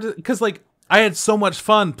 It's hard to, because like I had so much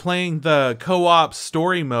fun playing the co-op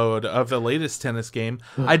story mode of the latest tennis game.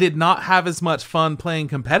 I did not have as much fun playing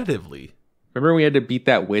competitively. Remember we had to beat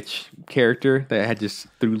that witch character that had just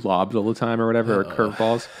threw lobs all the time or whatever, or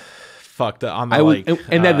curveballs? Fucked up on the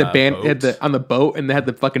and they had the band on the boat, and they had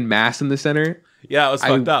the fucking mast in the center. Yeah, it was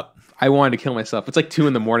fucked up. I wanted to kill myself. It's like 2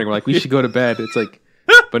 a.m. We're like, we should go to bed. It's like,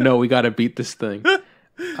 but no, we got to beat this thing.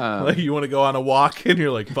 Like you want to go on a walk and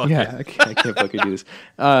you're like, fuck yeah, it. I can't fucking do this.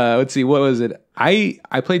 Let's see, what was it? I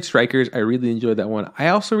played Strikers. I really enjoyed that one. I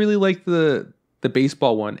also really liked the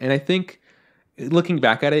baseball one, and I think looking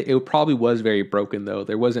back at it, it probably was very broken though.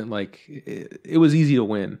 There wasn't like it was easy to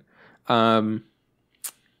win.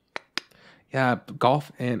 Yeah,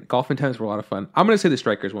 golf and tennis were a lot of fun. I'm gonna say the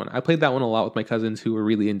Strikers one. I played that one a lot with my cousins who were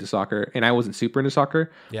really into soccer, and I wasn't super into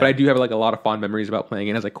soccer, but I do have like a lot of fond memories about playing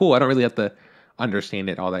it. And I was like, cool. I don't really have to understand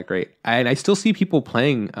it all that great, and I still see people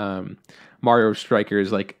playing Mario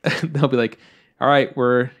Strikers. Like they'll be like, all right,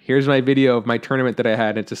 here's my video of my tournament that I had.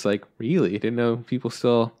 And it's just like, really? Didn't know people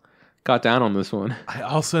still got down on this one. I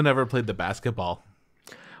also never played the basketball.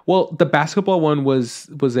 Well, the basketball one was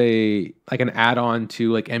a like an add-on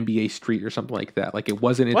to like NBA Street or something like that. Like it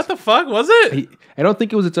wasn't. What the fuck was it? I don't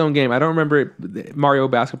think it was its own game. I don't remember Mario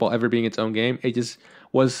Basketball ever being its own game. It just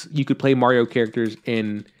was. You could play Mario characters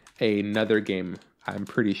in another game. I'm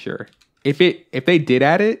pretty sure. If they did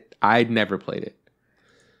add it, I'd never played it.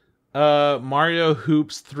 Mario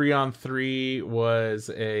Hoops 3-on-3 was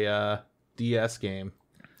a DS game.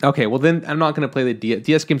 Okay, well then I'm not gonna play the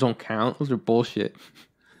DS games. Don't count. Those are bullshit.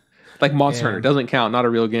 Like Monster Hunter doesn't count. Not a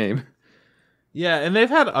real game. Yeah, and they've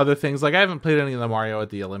had other things. Like I haven't played any of the Mario at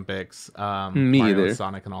the Olympics. Me Mario either. and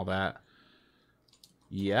Sonic and all that.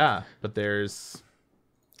 Yeah, but there's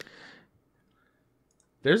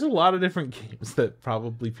a lot of different games that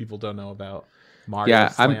probably people don't know about. Mario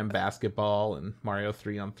Slam Basketball and Mario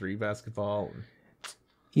 3-on-3 Basketball.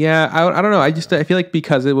 Yeah, I don't know. I feel like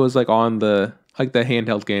because it was like on the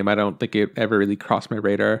handheld game, I don't think it ever really crossed my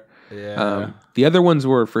radar. Yeah. The other ones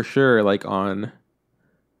were for sure like on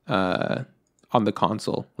the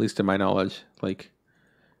console, at least to my knowledge. Like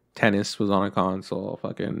tennis was on a console,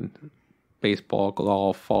 fucking baseball,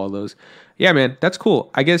 golf, all of those. Yeah, man, that's cool.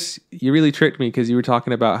 I guess you really tricked me because you were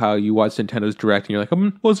talking about how you watched Nintendo's Direct and you're like,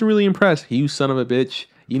 I wasn't really impressed. You son of a bitch.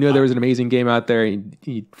 You know there was an amazing game out there and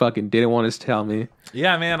you fucking didn't want to tell me.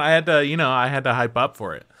 Yeah, man, I had to hype up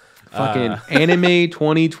for it. Fucking Anime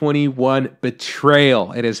 2021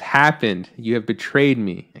 betrayal. It has happened. You have betrayed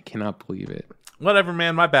me. I cannot believe it. Whatever,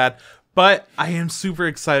 man, my bad. But I am super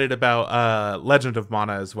excited about Legend of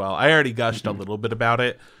Mana as well. I already gushed a little bit about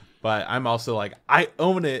it. But I'm also like, I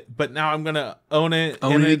own it, but now I'm going to own it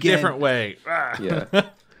in a different way. Yeah.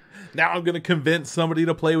 Now I'm going to convince somebody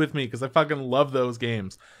to play with me because I fucking love those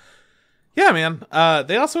games. Yeah, man.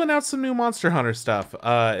 They also announced some new Monster Hunter stuff.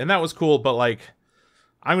 And that was cool, but like,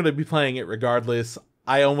 I'm going to be playing it regardless.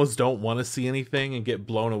 I almost don't want to see anything and get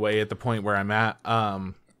blown away at the point where I'm at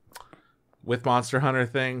with Monster Hunter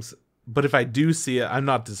things. But if I do see it, I'm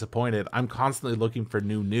not disappointed. I'm constantly looking for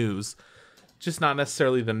new news. Just not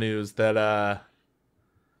necessarily the news that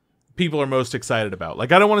people are most excited about.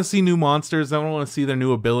 Like, I don't want to see new monsters. I don't want to see their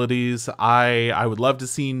new abilities. I would love to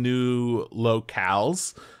see new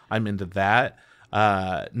locales. I'm into that.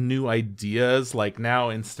 New ideas. Like now,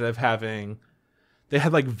 instead of having... They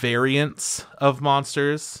had like variants of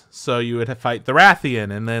monsters. So you would fight the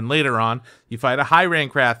Rathian. And then later on, you fight a high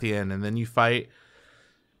rank Rathian. And then you fight...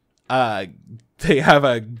 they have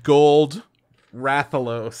a gold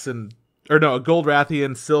Rathalos and... Or no, a gold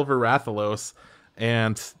Rathian, silver Rathalos,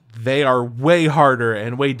 and they are way harder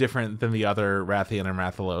and way different than the other Rathian and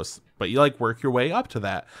Rathalos. But you like work your way up to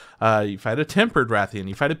that. You fight a tempered Rathian,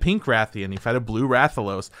 you fight a pink Rathian, you fight a blue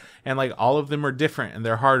Rathalos, and like all of them are different and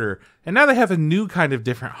they're harder. And now they have a new kind of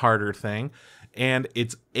different harder thing, and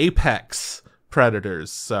it's Apex Predators,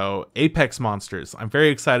 so Apex monsters. I'm very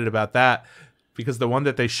excited about that because the one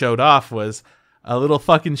that they showed off was a little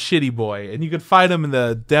fucking shitty boy, and you could fight him in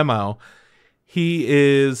the demo. He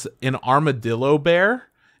is an armadillo bear,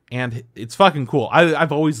 and it's fucking cool.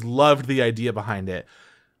 I've always loved the idea behind it,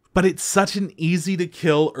 but it's such an easy to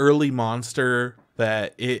kill early monster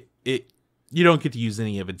that it you don't get to use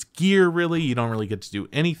any of its gear really. You don't really get to do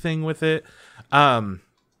anything with it. Now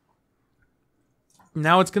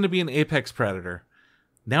it's going to be an Apex Predator.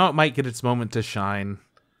 Now it might get its moment to shine.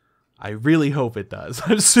 I really hope it does.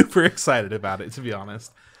 I'm super excited about it, to be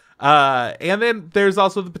honest. And then there's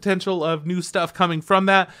also the potential of new stuff coming from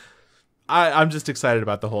that. I'm just excited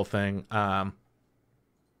about the whole thing.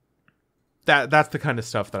 That's the kind of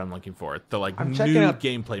stuff that I'm looking for. The like new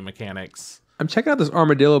gameplay mechanics. I'm checking out this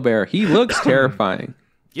armadillo bear. He looks terrifying.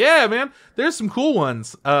 Yeah, man. There's some cool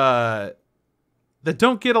ones that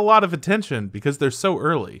don't get a lot of attention because they're so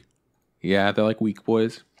early. Yeah, they're like weak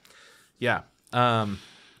boys. Yeah.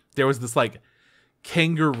 There was this like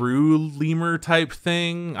kangaroo lemur type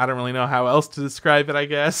thing. I don't really know how else to describe it, I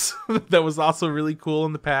guess. That was also really cool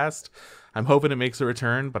in the past. I'm hoping it makes a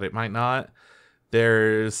return, but it might not.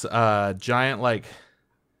 There's a giant like...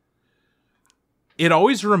 It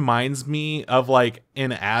always reminds me of like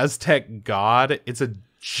an Aztec god. It's a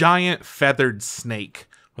giant feathered snake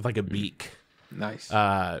with like a beak. Nice.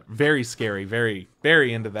 Very scary. Very,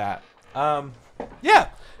 very into that. Yeah.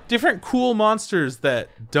 Different cool monsters that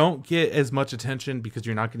don't get as much attention because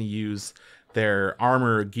you're not going to use their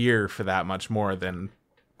armor or gear for that much more than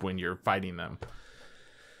when you're fighting them.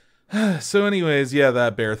 So anyways, yeah,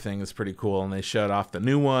 that bear thing is pretty cool, and they showed off the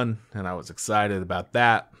new one, and I was excited about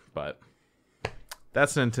that, but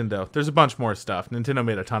that's Nintendo. There's a bunch more stuff. Nintendo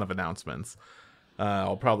made a ton of announcements.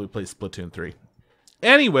 I'll probably play Splatoon 3.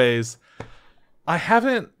 Anyways, I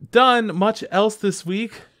haven't done much else this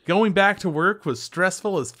week. Going back to work was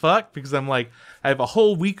stressful as fuck because I'm like, I have a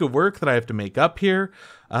whole week of work that I have to make up here.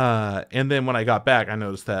 And then when I got back, I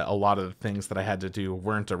noticed that a lot of the things that I had to do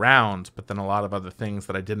weren't around, but then a lot of other things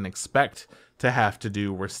that I didn't expect to have to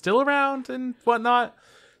do were still around and whatnot.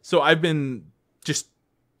 So I've been just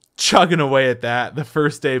chugging away at that. The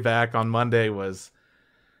first day back on Monday was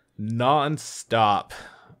nonstop.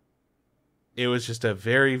 It was just a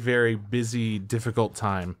very, very busy, difficult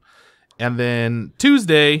time. And then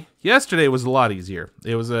yesterday was a lot easier.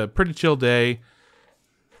 It was a pretty chill day.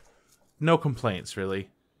 No complaints, really.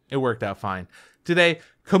 It worked out fine. Today,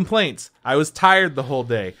 complaints. I was tired the whole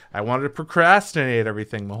day. I wanted to procrastinate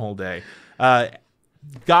everything the whole day.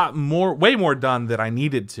 got way more done than I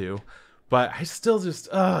needed to, but I still just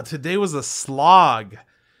today was a slog.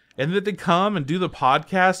 And then to come and do the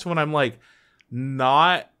podcast when I'm like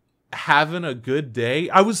not having a good day.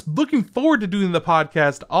 I was looking forward to doing the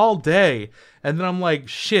podcast all day, and then I'm like,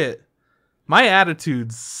 shit, my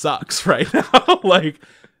attitude sucks right now. Like,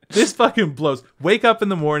 this fucking blows. Wake up in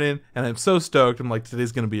the morning and I'm so stoked. I'm like,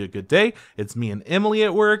 today's gonna be a good day. It's me and Emily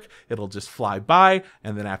at work. It'll just fly by,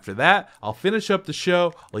 and then after that I'll finish up the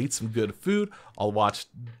show. I'll eat some good food. I'll watch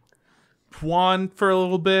Juan for a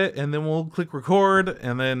little bit, and then we'll click record,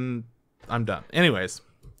 and then I'm done. Anyways,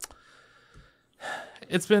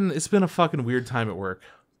 it's been a fucking weird time at work,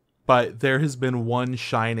 but there has been one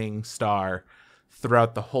shining star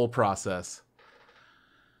throughout the whole process.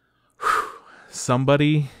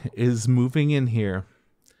 Somebody is moving in here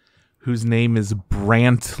whose name is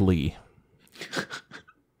Brantley.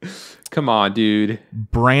 Come on, dude.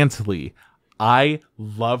 Brantley. I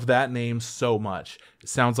love that name so much. It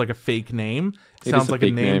sounds like a fake name. It sounds like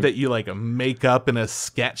a name that you like make up in a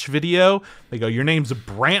sketch video. They go, your name's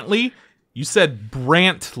Brantley? You said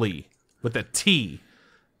Brantley with a T.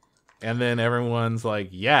 And then everyone's like,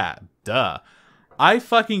 yeah, duh. I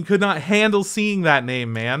fucking could not handle seeing that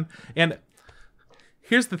name, man. And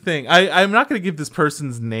here's the thing. I'm not going to give this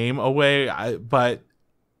person's name away, but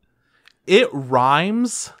it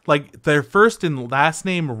rhymes. Like, their first and last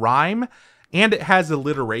name rhyme, and it has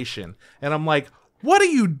alliteration. And I'm like, what are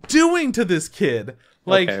you doing to this kid?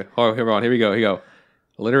 Like, okay, here we go.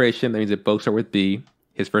 Alliteration, that means it both start with B.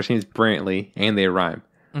 His first name is Brantley, and they rhyme.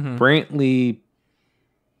 Mm-hmm. Brantley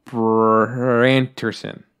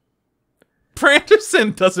Branterson.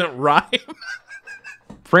 Branterson doesn't rhyme.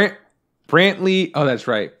 Brantley. Oh, that's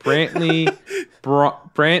right. Brantley.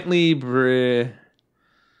 Brantley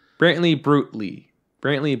Brutely.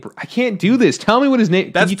 I can't do this. Tell me what his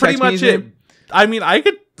name. That's pretty much it. I mean, I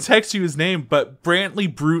could text you his name, but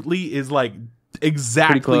Brantley Brutely is like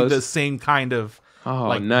exactly the same kind of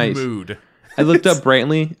nice mood. I looked up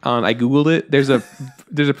Brantley. I googled it. There's a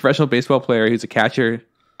professional baseball player who's a catcher.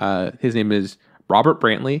 His name is Robert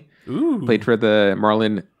Brantley. Ooh. Played for the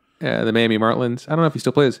Miami Marlins. I don't know if he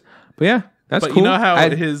still plays, but yeah, that's cool. You know how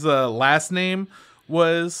his last name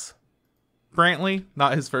was Brantley,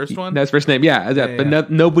 not his first one? That's first name, yeah.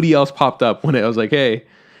 But nobody else popped up when I was like, hey,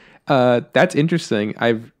 that's interesting.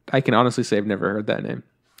 I can honestly say I've never heard that name.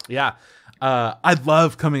 Yeah. I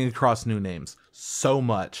love coming across new names so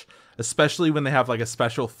much, especially when they have like a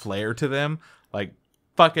special flair to them. Like,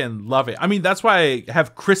 fucking love it. I mean, that's why I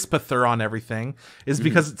have Crispather on everything, is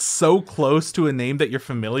because it's so close to a name that you're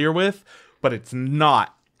familiar with, but it's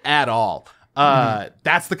not at all.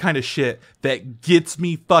 That's the kind of shit that gets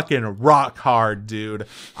me fucking rock hard, dude.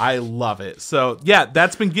 I love it. So yeah,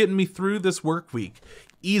 that's been getting me through this work week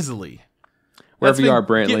easily. Wherever you are,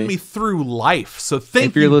 Brantley, getting me through life. So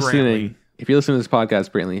thank you, Brantley. If you're listening to this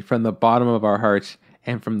podcast, Brantley, from the bottom of our hearts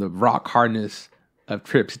and from the rock hardness of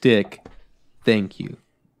Tripp's dick, thank you.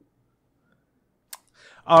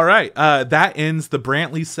 All right, that ends the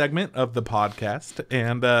Brantley segment of the podcast,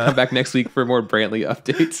 and come back next week for more Brantley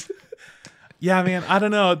updates. Yeah, man, I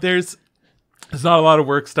don't know. There's not a lot of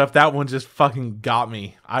work stuff. That one just fucking got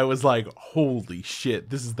me. I was like, holy shit,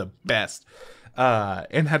 this is the best.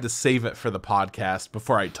 And had to save it for the podcast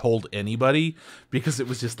before I told anybody, because it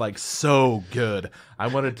was just like so good. I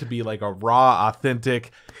wanted it to be like a raw,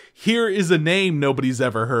 authentic, here is a name nobody's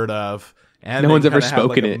ever heard of. And no one's ever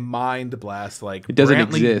spoken like it. Mind blast, like it doesn't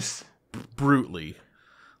Brantley exist. Brutally,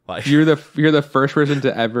 like you're the first person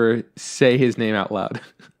to ever say his name out loud.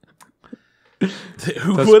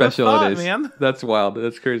 Who would have thought, man? That's wild.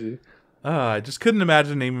 That's crazy. I just couldn't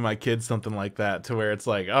imagine naming my kid something like that, to where it's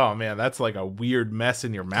like, oh man, that's like a weird mess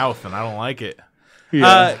in your mouth, and I don't like it.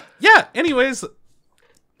 Yeah. Anyways,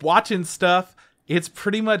 watching stuff. It's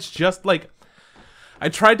pretty much just like, I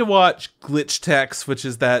tried to watch Glitch Text, which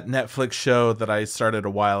is that Netflix show that I started a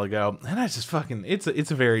while ago, and I just fucking, it's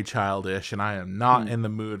very childish, and I am not in the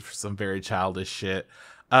mood for some very childish shit.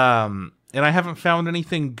 And I haven't found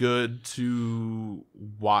anything good to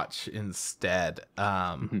watch instead.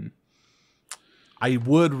 I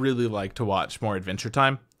would really like to watch more Adventure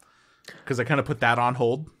Time, because I kind of put that on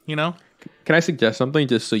hold, you know? Can I suggest something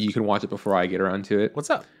just so you can watch it before I get around to it? What's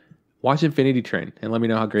up? Watch Infinity Train and let me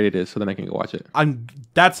know how great it is, so then I can go watch it.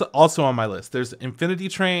 That's also on my list. There's Infinity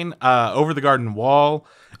Train, Over the Garden Wall.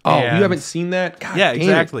 Oh, you haven't seen that? God, yeah,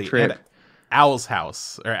 exactly. Trip. And Owl's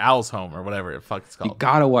House, or Owl's Home, or whatever the fuck it's called. You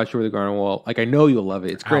gotta watch Over the Garden Wall. Like, I know you'll love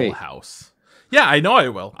it. It's great. Owl House. Yeah, I know I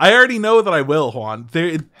will. I already know that I will, Juan.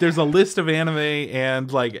 There's a list of anime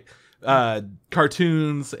and like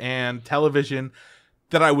cartoons and television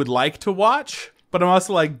that I would like to watch, but I'm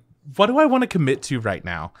also like, what do I want to commit to right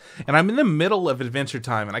now? And I'm in the middle of Adventure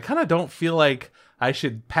Time, and I kind of don't feel like I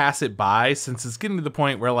should pass it by, since it's getting to the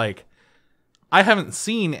point where, like, I haven't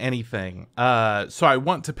seen anything. So I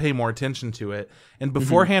want to pay more attention to it. And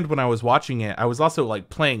beforehand, when I was watching it, I was also, like,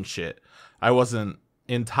 playing shit. I wasn't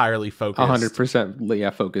entirely focused. 100%,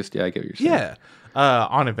 yeah, focused. Yeah, I get what you're saying. Yeah,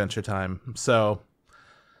 on Adventure Time. So,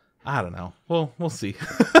 I don't know. We'll see.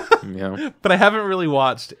 Yeah. But I haven't really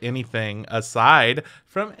watched anything aside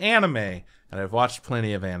from anime. And I've watched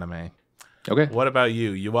plenty of anime. Okay. What about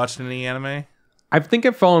you? You watched any anime? I think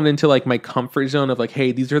I've fallen into like my comfort zone of like,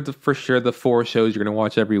 hey, these are for sure the 4 shows you're going to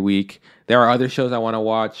watch every week. There are other shows I want to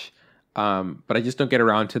watch, but I just don't get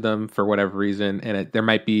around to them for whatever reason. And it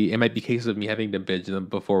might be cases of me having to binge them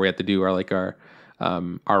before we have to do our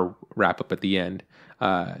wrap up at the end.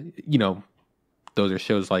 Those are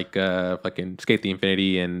shows like fucking Skate the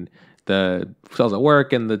Infinity and the Cells at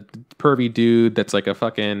Work and the pervy dude that's like a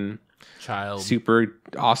fucking child, super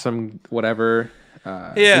awesome whatever.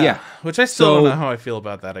 Which I still don't know how I feel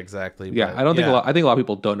about that exactly. Yeah, I think a lot of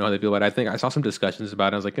people don't know how they feel about it. I think I saw some discussions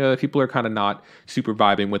about it. I was like, people are kind of not super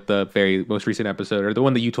vibing with the very most recent episode, or the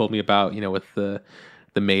one that you told me about, with the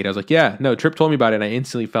maid. I was like, yeah, no, Trip told me about it, and I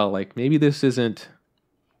instantly felt like maybe this isn't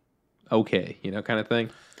okay, kind of thing.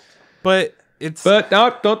 But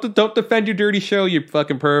no, don't defend your dirty show, you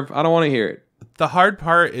fucking perv. I don't want to hear it. The hard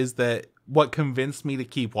part is that what convinced me to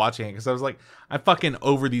keep watching it, because I was like, I'm fucking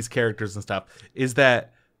over these characters and stuff, is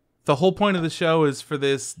that the whole point of the show is for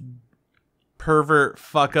this pervert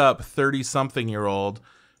fuck up 30-something-year-old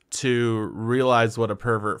to realize what a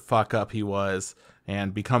pervert fuck up he was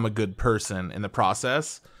and become a good person in the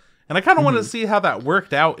process. And I kind of wanted to see how that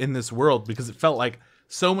worked out in this world, because it felt like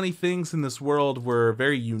so many things in this world were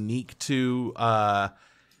very unique to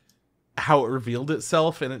how it revealed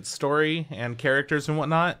itself in its story and characters and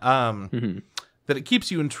whatnot, that it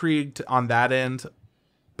keeps you intrigued on that end.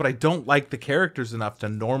 But I don't like the characters enough to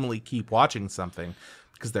normally keep watching something,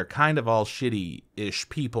 because they're kind of all shitty-ish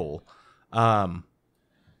people. But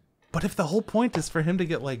if the whole point is for him to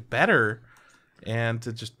get like better and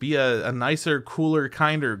to just be a nicer, cooler,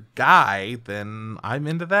 kinder guy, then I'm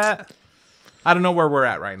into that. I don't know where we're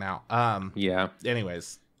at right now. Yeah.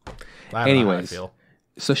 Anyways, I don't know how I feel.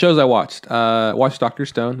 So shows I watched. Watched Dr.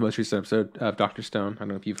 Stone, most recent episode of Dr. Stone. I don't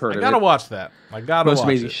know if you've heard of it. I gotta watch that.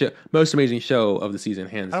 Most amazing show of the season,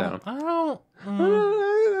 hands down.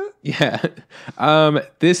 Yeah.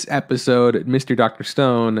 This episode, Mr. Dr.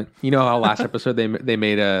 Stone, you know how last episode they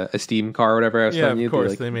made a steam car or whatever? Of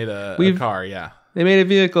course. They made a car, yeah. They made a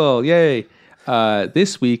vehicle, yay.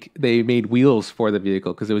 This week, they made wheels for the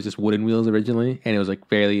vehicle, because it was just wooden wheels originally, and it was like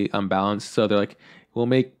fairly unbalanced. So they're like, we'll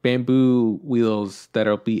make bamboo wheels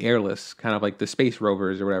that'll be airless, kind of like the space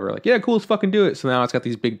rovers or whatever. Like, yeah, cool, let's fucking do it. So now it's got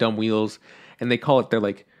these big dumb wheels, and they call it their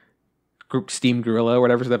like steam gorilla or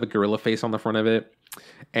whatever. So they have a gorilla face on the front of it,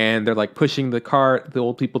 and they're like pushing the car. The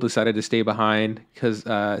old people decided to stay behind because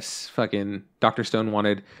fucking Dr. Stone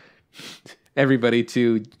wanted everybody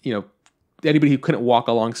to, anybody who couldn't walk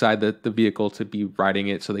alongside the vehicle to be riding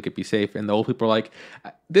it so they could be safe. And the old people were like,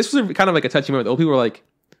 this was kind of like a touching moment. The old people were like,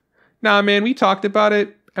 nah, man, we talked about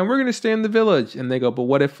it, and we're going to stay in the village. And they go, but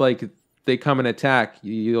what if, like, they come and attack?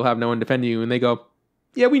 You'll have no one defending you. And they go,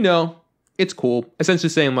 yeah, we know. It's cool. Essentially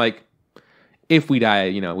saying, like, if we die,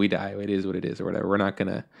 we die. It is what it is or whatever. We're not going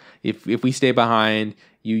to... If we stay behind,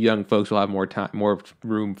 you young folks will have more time, more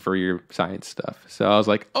room for your science stuff. So I was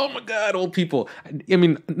like, oh, my God, old people. I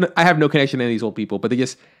mean, I have no connection to any of these old people, but they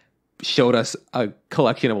just showed us a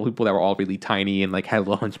collection of people that were all really tiny and like had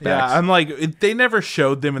little hunchbacks. Yeah, I'm like, they never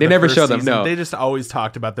showed them. They never showed them. No, they just always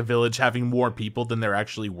talked about the village having more people than there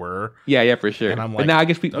actually were. Yeah, for sure. And I'm like, but now I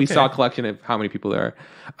guess we saw a collection of how many people there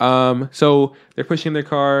are. So they're pushing their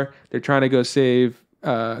car. They're trying to go save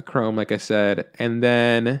Chrome, like I said, and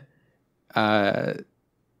then I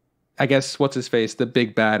guess what's his face, the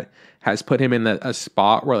big bad, has put him in a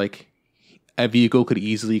spot where like a vehicle could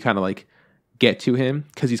easily kind of like get to him,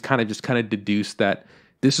 because he's kind of deduced that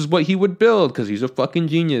this is what he would build because he's a fucking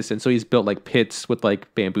genius. And so he's built like pits with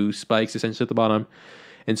like bamboo spikes essentially at the bottom.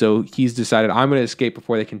 And so he's decided, I'm going to escape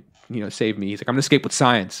before they can, save me. He's like, I'm going to escape with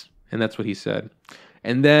science. And that's what he said.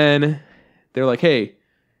 And then they're like, hey,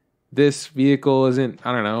 this vehicle isn't,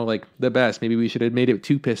 I don't know, like the best. Maybe we should have made it with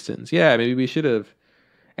 2 pistons. Yeah, maybe we should have.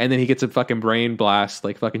 And then he gets a fucking brain blast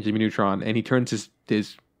like fucking Jimmy Neutron, and he turns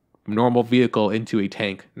his normal vehicle into a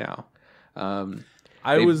tank now.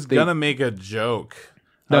 I was gonna make a joke.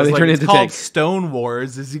 No, they turn it into called tank. Stone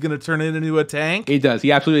Wars. Is he gonna turn it into a tank? He does.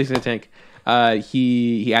 He absolutely is in a tank.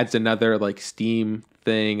 He adds another like steam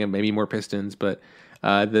thing and maybe more pistons, but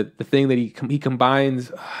The thing that he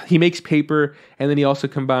combines, he makes paper, and then he also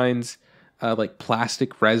combines like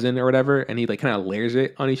plastic resin or whatever, and he like kind of layers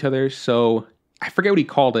it on each other. So I forget what he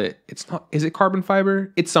called it. It's not. Is it carbon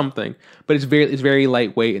fiber? It's something, but it's very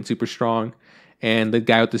lightweight and super strong. And the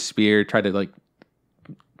guy with the spear tried to like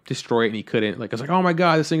destroy it, and he couldn't. Like I was like, oh my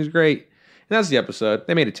god, this thing's great. And that's the episode.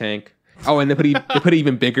 They made a tank. Oh, and they put an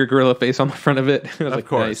even bigger gorilla face on the front of it. I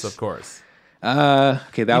was Of course.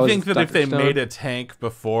 Okay, that was. You think that Dr. if they Stone. made a tank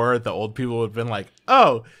before, the old people would have been like,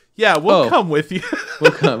 "Oh, yeah, we'll come with you.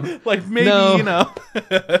 We'll come." Like maybe No.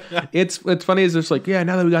 It's funny is just like, yeah,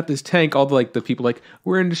 now that we got this tank, all the people like,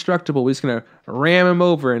 we're indestructible. We're just gonna ram him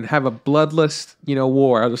over and have a bloodless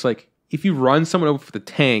war. I was just like, if you run someone over with the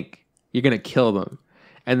tank, you're gonna kill them.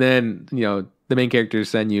 And then the main character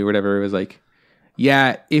Senyu or whatever was like,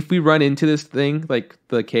 yeah, if we run into this thing like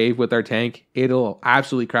the cave with our tank, it'll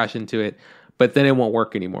absolutely crash into it. But then it won't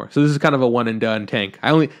work anymore. So this is kind of a one and done tank.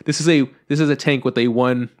 This is a tank with a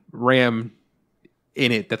one ram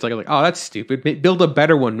in it. That's like oh, that's stupid. Build a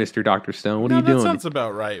better one, Mr. Dr. Stone. What are you doing? That sounds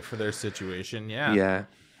about right for their situation. Yeah. Yeah.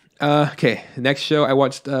 Okay. Next show I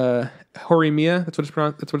watched Horimiya. That's what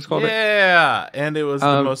it's called. Yeah, and it was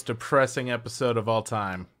the most depressing episode of all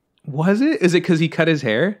time. Was it? Is it because he cut his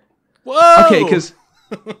hair? Whoa.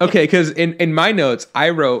 Okay, because in my notes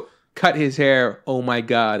I wrote, cut his hair. Oh my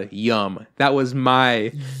god, yum. That was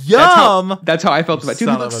my yum. That's how I felt about it. Dude,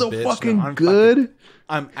 he looks so fucking good.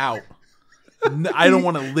 I'm out. I don't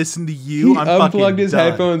want to listen to you. He unplugged his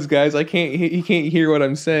headphones, guys. He can't hear what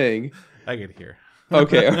I'm saying. I can hear.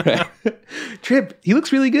 Okay, all right. Trip, he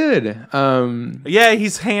looks really good. Yeah,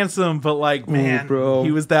 he's handsome, but like, man, bro,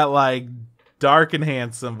 he was that like dark and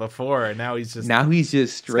handsome before, and now he's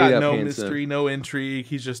just straight up no handsome. mystery, no intrigue.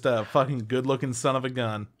 He's just a fucking good looking son of a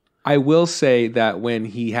gun. I will say that when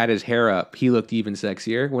he had his hair up, he looked even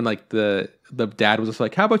sexier. When like the dad was just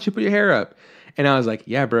like, "How about you put your hair up?" And I was like,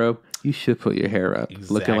 "Yeah, bro, you should put your hair up."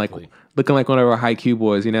 Exactly. Looking like one of our high Q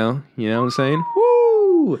boys, you know what I'm saying?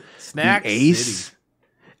 Woo! Snack Ace. City.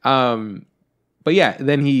 But yeah,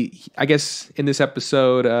 then I guess in this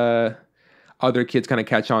episode, other kids kind of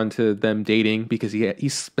catch on to them dating because he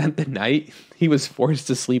spent the night. He was forced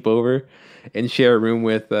to sleep over and share a room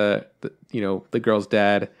with the girl's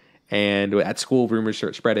dad. And at school, rumors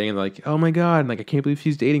start spreading, and like, oh my god, like I can't believe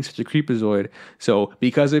she's dating such a creepazoid. So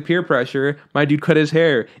because of peer pressure, my dude cut his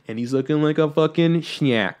hair, and he's looking like a fucking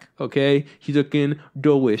schnack. Okay, he's looking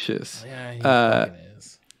delicious. Yeah, he fucking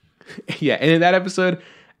is. Yeah, and in that episode,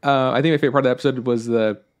 I think my favorite part of the episode was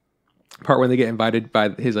the part when they get invited by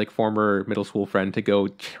his like former middle school friend to go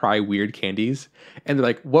try weird candies, and they're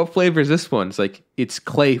like, "What flavor is this one?" It's like, it's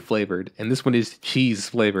clay flavored, and this one is cheese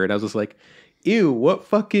flavored. I was just like, ew, what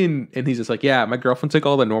fucking... And he's just like, yeah, my girlfriend took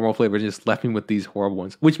all the normal flavors and just left me with these horrible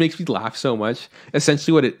ones, which makes me laugh so much.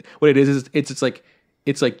 Essentially what it is it's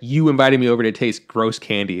like you invited me over to taste gross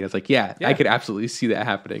candy. I was like, yeah. I could absolutely see that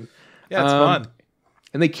happening. Yeah, it's fun.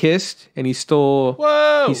 And they kissed, and he stole...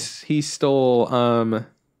 Whoa! He stole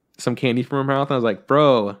some candy from her mouth, and I was like,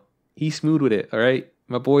 bro, he's smooth with it, all right?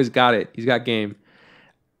 My boy's got it. He's got game.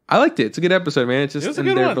 I liked it. It's a good episode, man. It was a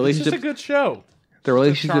good one. It's just a good show. The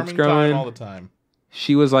relationship's growing all the time.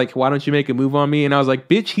 She was like, why don't you make a move on me? And I was like,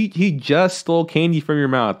 bitch, he just stole candy from your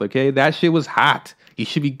mouth, okay? That shit was hot. You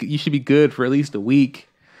should be good for at least a week.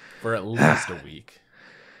 For at least a week.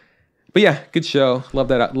 But yeah, good show. Love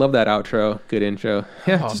that outro. Good intro.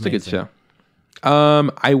 Yeah, just amazing. A good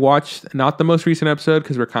show. I watched not the most recent episode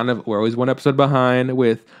because we're always one episode behind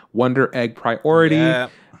with Wonder Egg Priority. Yeah.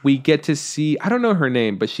 We get to see, I don't know her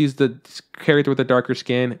name, but she's the character with the darker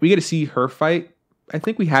skin. We get to see her fight. I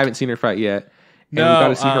think we haven't seen her fight yet. And we got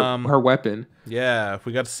to see her weapon. Yeah,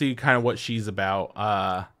 we got to see kind of what she's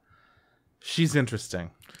about. She's interesting.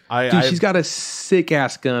 She's got a sick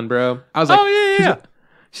ass gun, bro. I was like, oh yeah.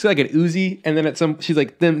 She's like an Uzi, and then she's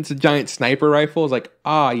like, then it's a giant sniper rifle. It's like,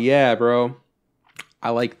 yeah, bro.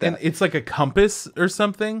 I like that. And it's like a compass or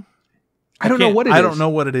something. I don't know what it is. I don't know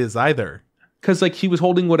what it is either. Because like she was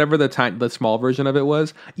holding whatever the small version of it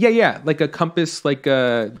was. Yeah, like a compass, like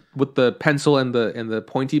with the pencil and the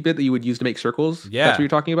pointy bit that you would use to make circles. Yeah, that's what you're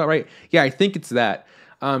talking about, right? Yeah, I think it's that.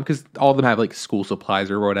 Because all of them have like school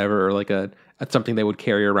supplies or whatever, or like something they would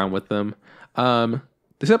carry around with them.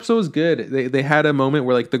 This episode was good. They had a moment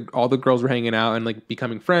where like all the girls were hanging out and like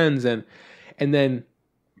becoming friends, and then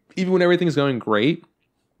even when everything's going great,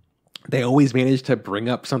 they always manage to bring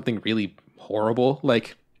up something really horrible,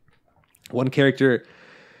 like. One character,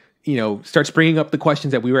 starts bringing up the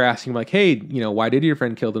questions that we were asking, like, hey, why did your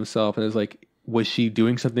friend kill himself? And it was like, was she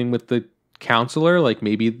doing something with the counselor, like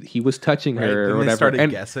maybe he was touching her or Then whatever. they started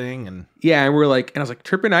And guessing, and yeah, and we're like, and I was like,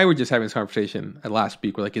 Trip and I were just having this conversation last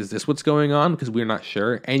week. We're like, is this what's going on? Because we're not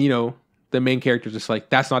sure. And the main character's just like,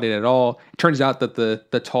 that's not it at all. It turns out that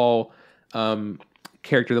the tall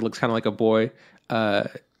character that looks kind of like a boy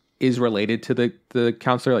is related to the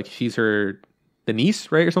counselor. Like she's the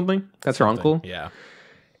niece, right, or something. That's her uncle. Yeah.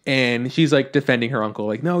 And she's like defending her uncle,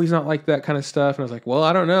 like, no, he's not like that kind of stuff. And I was like, well,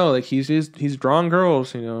 I don't know. Like he's drawing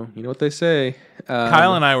girls, you know what they say.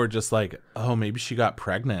 Kyle and I were just like, oh, maybe she got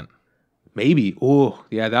pregnant. Maybe. Oh,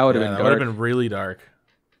 yeah, that would have been dark. That would have been really dark.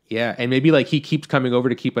 Yeah, and maybe like he keeps coming over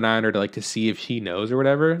to keep an eye on her to see if she knows or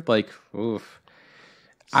whatever. Like, oof.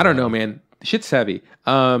 So, I don't know, man. Shit's heavy.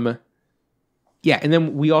 Yeah, and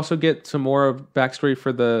then we also get some more backstory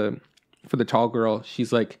for the tall girl.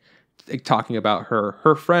 She's like talking about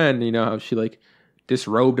her friend, how she like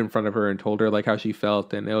disrobed in front of her and told her like how she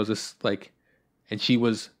felt, and it was just like, and she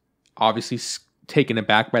was obviously taken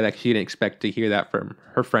aback by that. She didn't expect to hear that from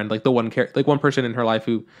her friend, like the one person in her life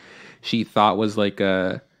who she thought was like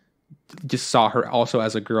just saw her also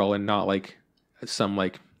as a girl and not like some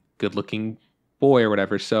like good looking boy or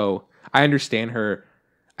whatever. So I understand her.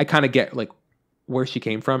 I kind of get like where she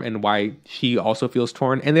came from and why she also feels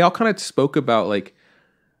torn. And they all kind of spoke about like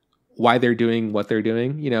why they're doing what they're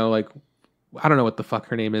doing. Like I don't know what the fuck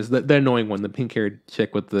her name is. The annoying one, the pink haired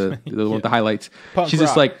chick with the one with the highlights. Punk She's rock.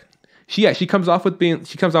 just like she comes off with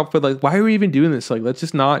like, why are we even doing this? Like, let's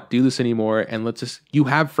just not do this anymore. And you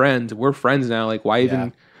have friends. We're friends now. Like, why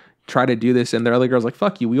even try to do this? And the other girl's like,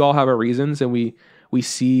 fuck you. We all have our reasons. And we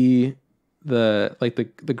see the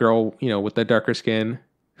girl, with the darker skin,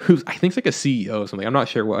 who's I think's like a CEO or something. I'm not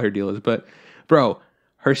sure what her deal is, but bro,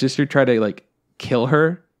 her sister tried to like kill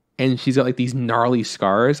her, and she's got like these gnarly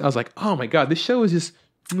scars. I was like, oh my god, this show is just,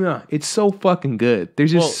 it's so fucking good.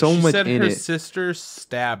 There's just so much in it. Her sister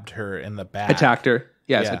stabbed her in the back, attacked her.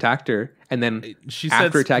 Yes, attacked her, and then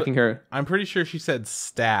after attacking her, I'm pretty sure she said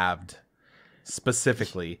stabbed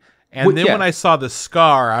specifically. And then when I saw the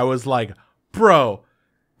scar, I was like, bro,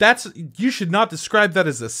 you should not describe that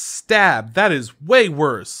as a stab. That is way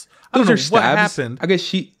worse. I don't know what happened. I guess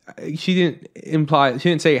she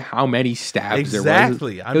didn't say how many stabs there was.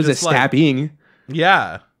 Exactly. It was a stabbing.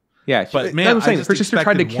 Yeah. Yeah. But man, I'm saying her sister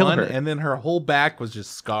tried to kill her, and then her whole back was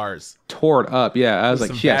just scars. Tore up. Yeah. I was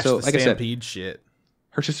like, yeah. So like I said, shit.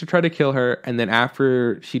 Her sister tried to kill her, and then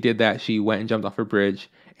after she did that, she went and jumped off a bridge.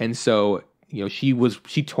 And so, she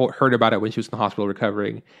heard about it when she was in the hospital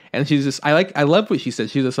recovering. And she's just, I love what she said.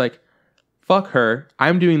 She's just like, fuck her.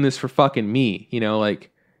 I'm doing this for fucking me, and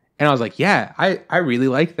I was like, yeah, I really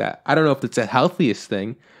like that. I don't know if it's the healthiest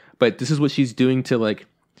thing, but this is what she's doing to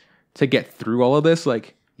get through all of this.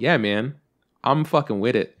 Like, yeah, man, I'm fucking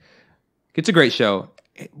with it. It's a great show.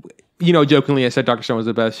 Jokingly, I said Dr. Stone was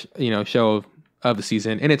the best, show of the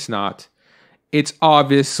season, and it's not. It's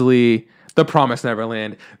obviously the Promised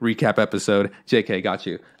Neverland recap episode. JK, got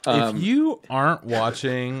you. If you aren't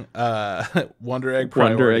watching Wonder Egg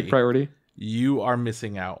Priority, you are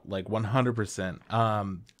missing out, like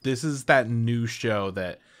 100%. This is that new show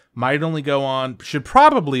that should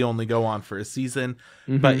probably only go on for a season,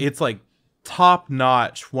 but it's like top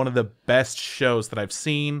notch, one of the best shows that I've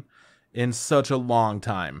seen in such a long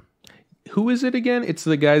time. Who is it again? It's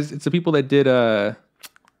the people that did the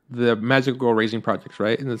Magical Girl Raising Projects,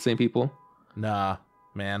 right? Isn't it the same people? Nah,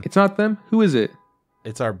 man. It's not them? Who is it?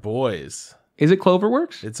 It's our boys. Is it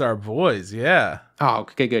Cloverworks? It's our boys, yeah. Oh,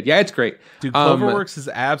 okay, good. Yeah, it's great. Dude, Cloverworks is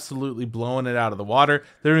absolutely blowing it out of the water.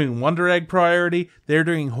 They're doing Wonder Egg Priority. They're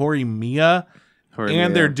doing Horimiya.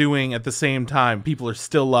 And they're doing, at the same time, people are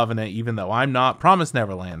still loving it, even though I'm not, Promised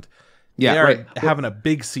Neverland. Yeah, they are right. having a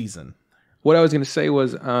big season. What I was going to say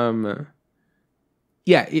was,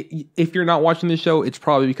 if you're not watching this show, it's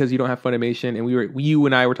probably because you don't have Funimation. And you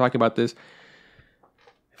and I were talking about this.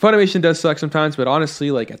 Funimation does suck sometimes, but honestly,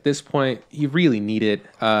 like at this point, you really need it.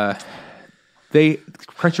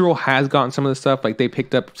 Crunchyroll has gotten some of the stuff. Like they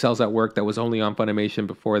picked up Cells at Work that was only on Funimation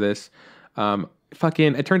before this.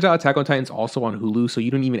 It turns out Attack on Titan's also on Hulu, so you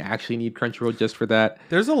don't even actually need Crunchyroll just for that.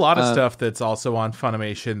 There's a lot of stuff that's also on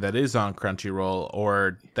Funimation that is on Crunchyroll,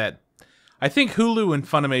 or that I think Hulu and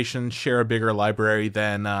Funimation share a bigger library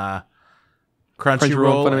than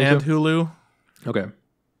Crunchyroll and Hulu. Okay.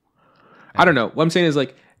 I don't know. What I'm saying is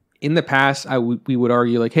like, in the past, we would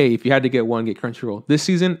argue like, hey, if you had to get one, get Crunchyroll. This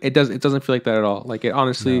season, it doesn't feel like that at all. Like,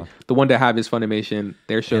 honestly, the one to have is Funimation.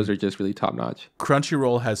 Their shows are just really top notch.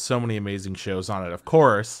 Crunchyroll has so many amazing shows on it, of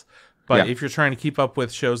course. But if you're trying to keep up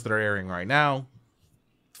with shows that are airing right now,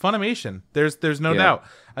 Funimation. There's no doubt.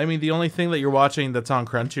 I mean, the only thing that you're watching that's on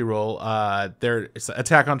Crunchyroll, there's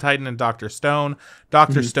Attack on Titan and Dr. Stone.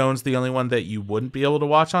 Dr. Stone's the only one that you wouldn't be able to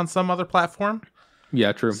watch on some other platform.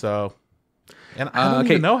 Yeah, true. So, and I don't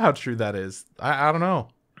even know how true that is. I don't know.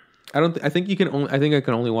 I think you can only. I think I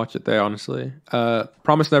can only watch it there, honestly.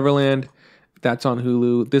 Promised Neverland, that's on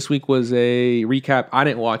Hulu. This week was a recap. I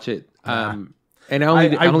didn't watch it. And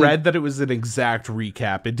I read that it was an exact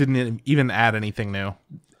recap. It didn't even add anything new.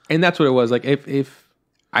 And that's what it was. Like if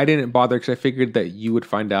I didn't bother because I figured that you would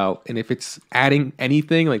find out. And if it's adding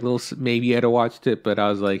anything, like maybe I'd have watched it. But I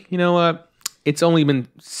was like, you know what? It's only been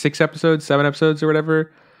 7 episodes or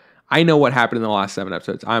whatever. I know what happened in the last 7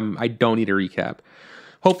 episodes. I don't need a recap.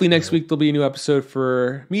 Hopefully next week there'll be a new episode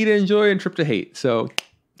for me to enjoy and Trip to hate. So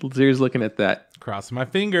here's looking at that. Crossing my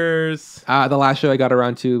fingers. The last show I got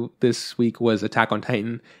around to this week was Attack on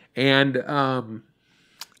Titan. And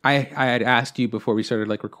I had asked you before we started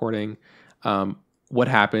recording what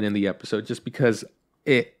happened in the episode, just because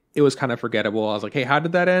it was kind of forgettable. I was like, hey, how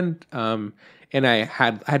did that end? And I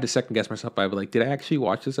had to second guess myself by did I actually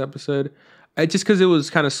watch this episode? Just because it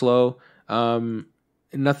was kind of slow.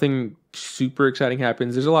 Nothing super exciting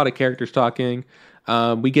happens. There's a lot of characters talking.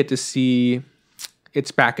 We get to see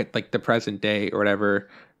it's back at the present day or whatever,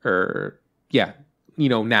 or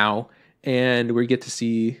now, and we get to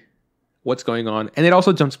see what's going on. And it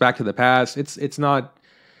also jumps back to the past. It's not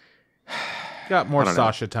got more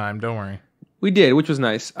Sasha time. Don't worry. We did, which was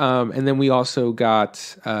nice. And then we also got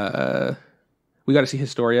to see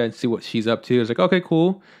Historia and see what she's up to. I was like, okay,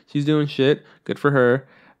 cool. She's doing shit. Good for her.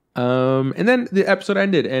 And then the episode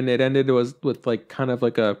ended, and it ended with kind of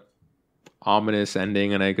a ominous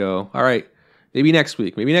ending. And I go, all right, maybe next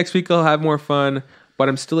week I'll have more fun, but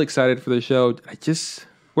I'm still excited for the show.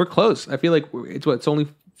 We're close. I feel like it's only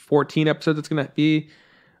 14 episodes it's going to be.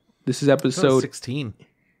 This is episode 16.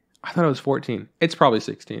 I thought it was 14. It's probably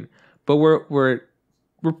 16, but we're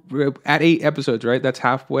at 8 episodes, right? That's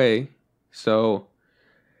halfway. So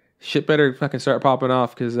shit better fucking start popping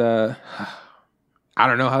off, because I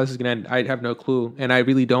don't know how this is going to end. I have no clue. And I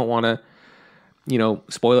really don't want to,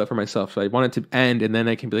 spoil it for myself. So I want it to end, and then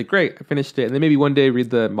I can be like, great, I finished it. And then maybe one day read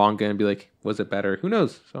the manga and be like, was it better? Who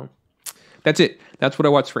knows? So that's it. That's what I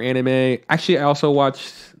watched for anime. Actually, I also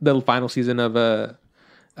watched the final season of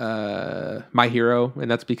My Hero. And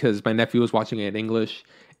that's because my nephew was watching it in English,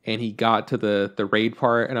 and he got to the raid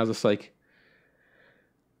part. And I was just like,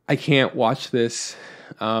 I can't watch this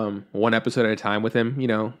one episode at a time with him,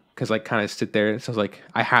 because kind of sit there. So I was like,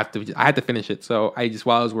 I had to finish it. So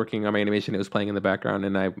while I was working on my animation, it was playing in the background,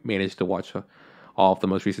 and I managed to watch all of the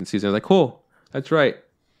most recent seasons. I was like, cool, that's right.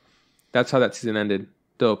 That's how that season ended.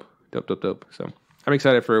 Dope. So I'm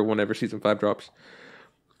excited for whenever season 5 drops.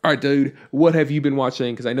 All right, dude, what have you been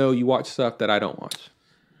watching? Because I know you watch stuff that I don't watch.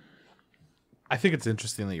 I think it's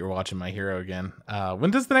interesting that you're watching My Hero again.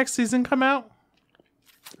 When does the next season come out?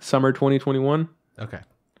 Summer 2021. Okay.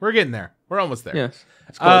 We're getting there. We're almost there. Yes.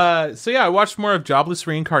 So I watched more of Jobless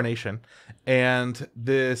Reincarnation, and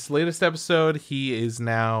this latest episode, he is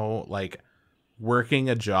now working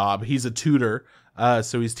a job. He's a tutor.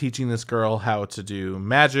 So he's teaching this girl how to do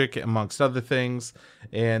magic, amongst other things.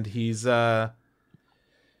 And he's just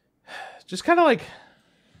kind of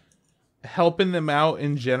helping them out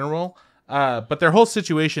in general. But their whole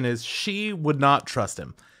situation is she would not trust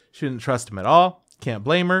him. She didn't trust him at all. Can't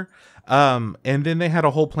blame her. And then they had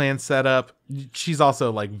a whole plan set up. She's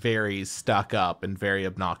also very stuck up and very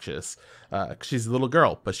obnoxious. She's a little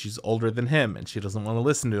girl, but she's older than him, and she doesn't want to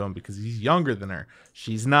listen to him because he's younger than her.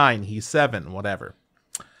 She's 9, he's 7, whatever.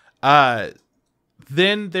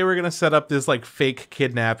 Then they were going to set up this fake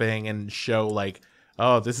kidnapping and show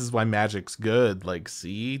oh, this is why magic's good.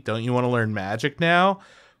 See, don't you want to learn magic now?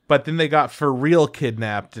 But then they got for real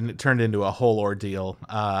kidnapped, and it turned into a whole ordeal.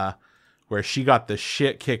 Where she got the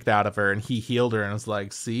shit kicked out of her, and he healed her and was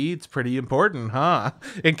like, see, it's pretty important, huh?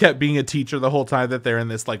 And kept being a teacher the whole time that they're in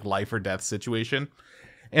this life or death situation.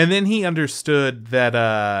 And then he understood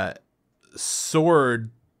that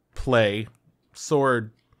sword fighting,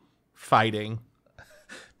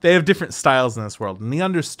 they have different styles in this world. And he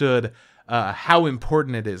understood how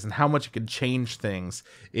important it is and how much it could change things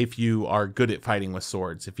if you are good at fighting with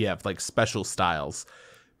swords, if you have special styles.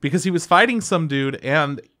 Because he was fighting some dude,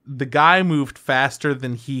 and the guy moved faster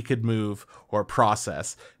than he could move or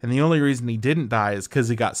process. And the only reason he didn't die is because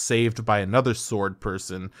he got saved by another sword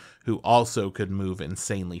person who also could move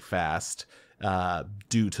insanely fast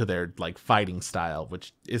due to their fighting style,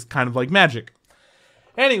 which is kind of like magic.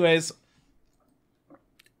 Anyways,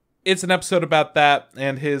 it's an episode about that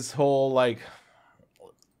and his whole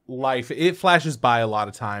life, it flashes by a lot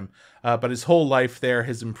of time, but his whole life there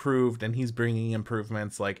has improved, and he's bringing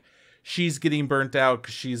improvements. Like, she's getting burnt out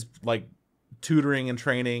because she's like tutoring and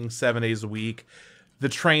training 7 days a week. The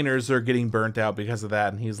trainers are getting burnt out because of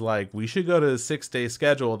that, and he's like, we should go to a 6-day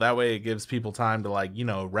schedule. That way it gives people time to, like, you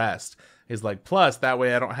know, rest. He's like, plus that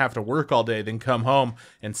way I don't have to work all day, then come home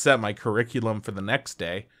and set my curriculum for the next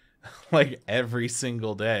day. Like, every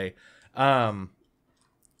single day.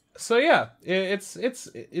 So yeah,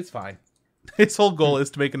 it's fine. His whole goal is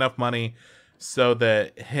to make enough money so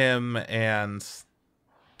that him and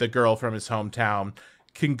the girl from his hometown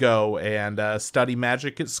can go and study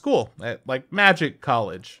magic at school, at like magic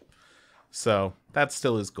college. So that's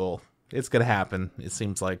still his goal. It's gonna happen. It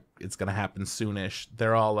seems like it's gonna happen soonish.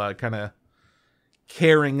 They're all kind of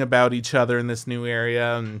caring about each other in this new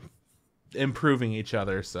area and improving each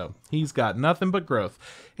other. So he's got nothing but growth,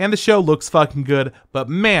 and the show looks fucking good. But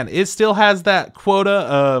man, it still has that quota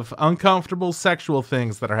of uncomfortable sexual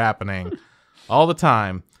things that are happening all the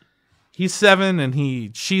time. He's 7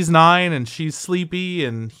 and she's 9 and she's sleepy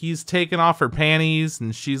and he's taking off her panties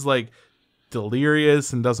and she's like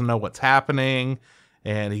delirious and doesn't know what's happening,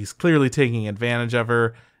 and he's clearly taking advantage of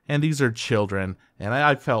her, and these are children, and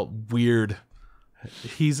I felt weird.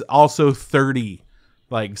 He's also 30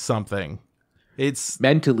 like something. It's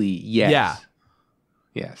mentally, yes. Yeah.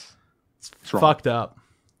 Yes. It's fucked up.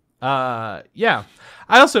 Yeah.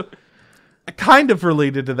 I also kind of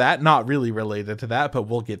related to that, not really related to that, but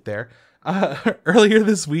we'll get there. Earlier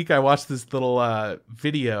this week I watched this little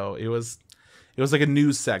video. It was like a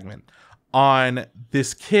news segment on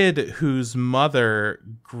this kid whose mother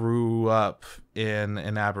grew up in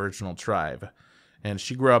an Aboriginal tribe, and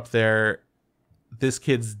she grew up there. This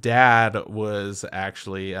kid's dad was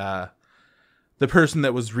actually the person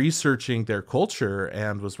that was researching their culture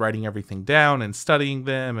and was writing everything down and studying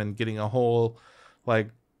them and getting a whole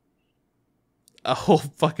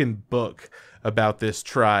fucking book about this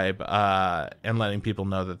tribe and letting people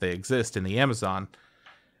know that they exist in the Amazon.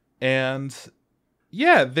 And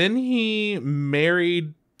yeah, then he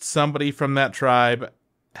married somebody from that tribe,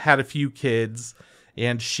 had a few kids,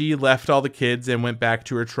 and she left all the kids and went back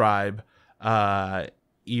to her tribe,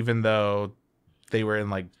 even though they were in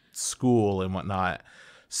like school and whatnot.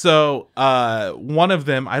 So one of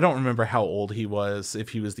them, I don't remember how old he was, if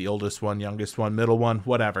he was the oldest one, youngest one, middle one,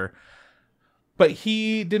 whatever. But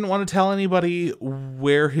he didn't want to tell anybody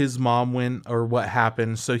where his mom went or what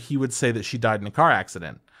happened, so he would say that she died in a car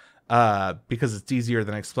accident, because it's easier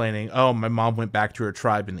than explaining, oh, my mom went back to her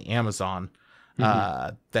tribe in the Amazon,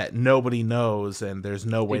 that nobody knows and there's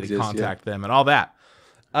no way to contact them and all that.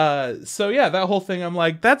 So yeah, that whole thing, I'm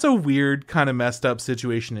like, that's a weird kind of messed up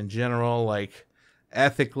situation in general. Like,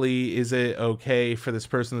 ethically, is it okay for this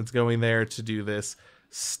person that's going there to do this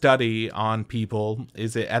study on people?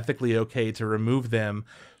 Is it ethically okay to remove them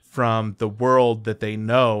from the world that they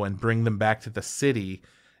know and bring them back to the city?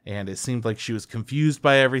 And it seemed like she was confused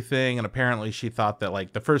by everything, and apparently she thought that,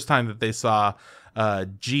 like, the first time that they saw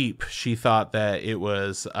Jeep, she thought that it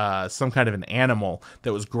was some kind of an animal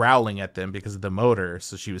that was growling at them because of the motor,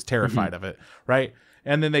 so she was terrified of it, right?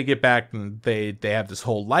 And then they get back and they have this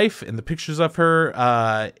whole life, and the pictures of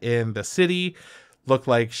her in the city look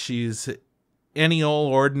like she's any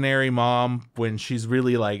old ordinary mom when she's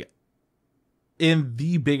really like in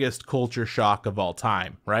the biggest culture shock of all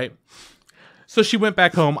time, right? So she went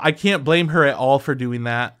back home. I can't blame her at all for doing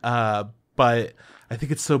that, but I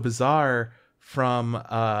think it's so bizarre from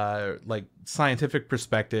like scientific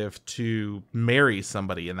perspective to marry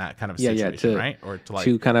somebody in that kind of situation, right? Or to like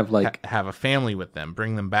to kind of like have a family with them,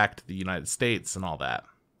 bring them back to the United States and all that.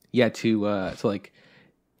 Yeah, to like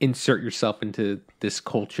insert yourself into this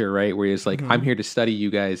culture, right? Where it's like, I'm here to study you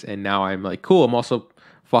guys, and now I'm like, cool, I'm also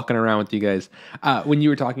fucking around with you guys. When you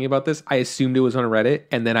were talking about this, I assumed it was on Reddit,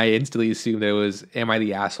 and then I instantly assumed it was, am I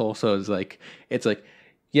the asshole? So it's like,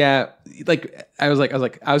 yeah, like I was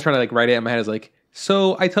trying to like write it in my head. I was like,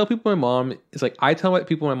 so I tell people my mom, it's like, I tell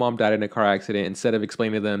people my mom died in a car accident instead of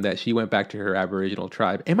explaining to them that she went back to her Aboriginal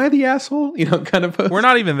tribe. Am I the asshole? You know, kind of. We're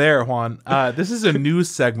not even there, Juan. This is a news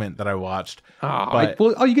segment that I watched. I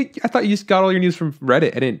thought you just got all your news from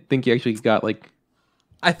Reddit. I didn't think you actually got like.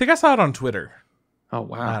 I think I saw it on Twitter. Oh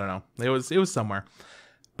wow! I don't know. It was somewhere.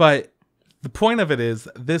 But the point of it is,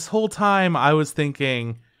 this whole time I was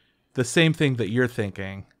thinking the same thing that you're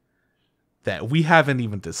thinking, that we haven't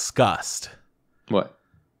even discussed. What?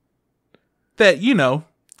 That, you know,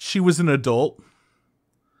 she was an adult.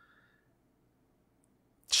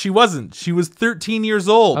 She wasn't. She was 13 years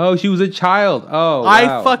old. Oh, she was a child. Oh,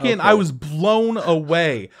 wow. I was blown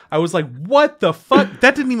away. I was like, what the fuck?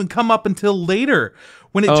 That didn't even come up until later,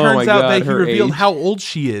 when it Oh turns my out God, that he her revealed age. how old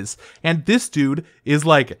she is. And this dude is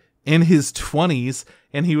like in his 20s,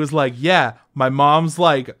 and he was like, yeah, my mom's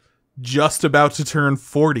like just about to turn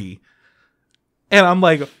 40. And I'm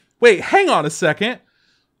like, wait, hang on a second.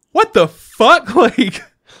 What the fuck? Like,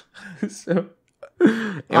 So,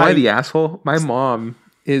 am I the asshole? My mom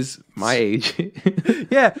is my age.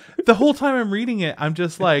 yeah, the whole time I'm reading it, I'm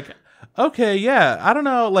just like, okay, yeah, I don't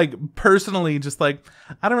know, like, personally, just like,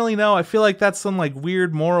 I don't really know. I feel like that's some like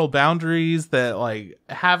weird moral boundaries that like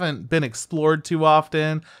haven't been explored too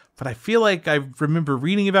often. But I feel like I remember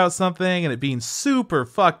reading about something and it being super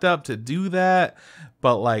fucked up to do that.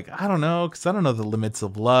 But like, I don't know, because I don't know the limits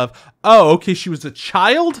of love. Oh, okay, she was a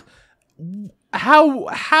child?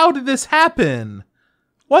 How did this happen?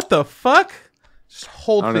 What the fuck? This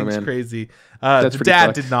whole thing's crazy. The dad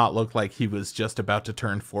fucked. did not look like he was just about to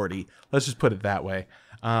turn 40. Let's just put it that way.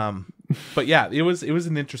 But yeah, it was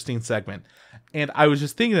an interesting segment. And I was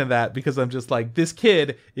just thinking of that because I'm just like, this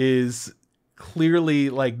kid is clearly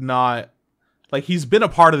like not, like, he's been a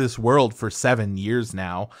part of this world for 7 years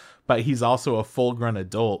now, but he's also a full-grown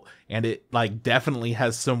adult, and it like definitely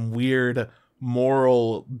has some weird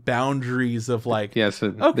moral boundaries of like, Yeah, so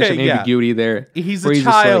okay, there's some ambiguity there. he's where a just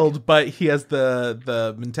like- child, but he has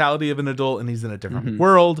the mentality of an adult, and he's in a different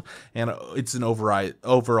world, and it's an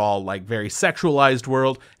overall like very sexualized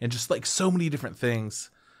world, and just like so many different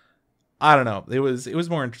things. I don't know. It was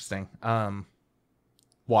more interesting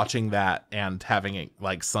watching that and having it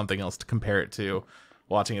like something else to compare it to,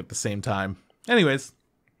 watching it at the same time. Anyways,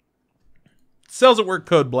 Cells at Work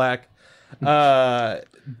Code Black.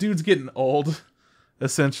 Dude's getting old,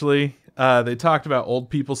 essentially. They talked about old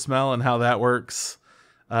people smell and how that works,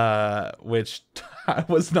 which I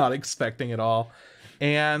was not expecting at all.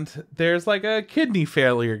 And there's like a kidney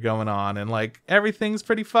failure going on, and like everything's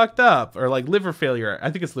pretty fucked up, or like liver failure. I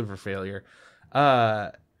think it's liver failure.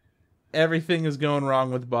 Everything is going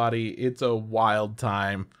wrong with the body. It's a wild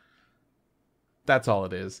time. That's all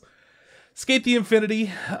it is. Skate the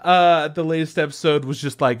Infinity. The latest episode was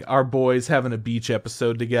just like our boys having a beach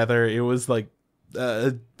episode together. It was like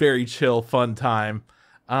a very chill, fun time.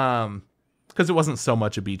 Because it wasn't so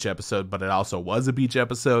much a beach episode, but it also was a beach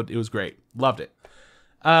episode. It was great. Loved it.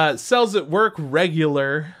 Cells at Work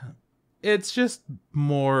regular. It's just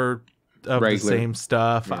more of the same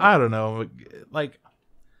stuff. Yeah. I don't know. Like,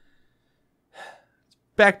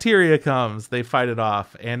 bacteria comes, they fight it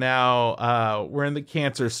off, and now we're in the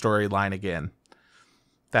cancer storyline again.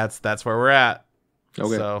 That's where we're at.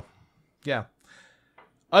 Okay. So, yeah.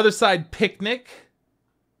 Other side picnic.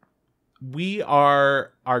 We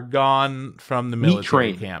are gone from the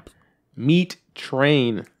military camp. Meat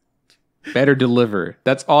train. Better deliver.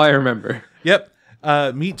 That's all I remember. Yep.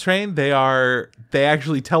 Meat train. They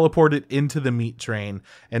actually teleported into the meat train,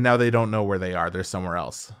 and now they don't know where they are. They're somewhere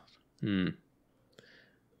else.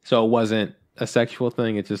 So it wasn't a sexual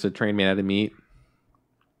thing. It's just a train made out of meat.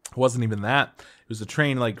 It wasn't even that. It was a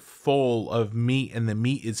train like full of meat, and the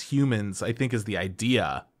meat is humans, I think is the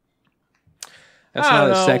idea. That's not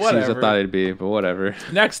as sexy as I thought it'd be, but whatever.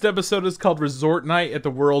 Next episode is called Resort Night at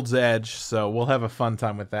the World's Edge, so we'll have a fun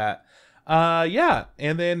time with that. Yeah,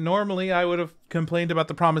 and then normally I would have complained about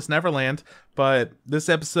the Promised Neverland, but this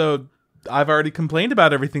episode, I've already complained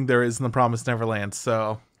about everything there is in the Promised Neverland,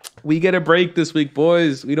 so... We get a break this week,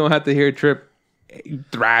 boys. We don't have to hear Trip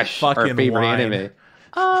thrash fucking our favorite whine. anime.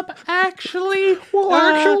 Actually,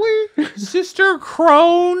 Sister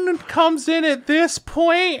Crone comes in at this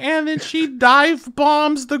point, and then she dive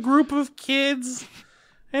bombs the group of kids,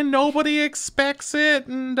 and nobody expects it,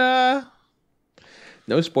 and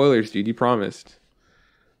no spoilers, dude. You promised.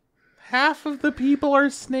 Half of the people are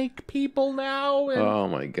snake people now. And... Oh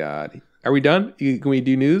my god. Are we done? Can we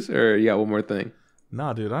do news, or you got one more thing?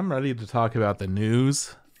 Nah, dude, I'm ready to talk about the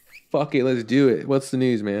news. Fuck it, let's do it. What's the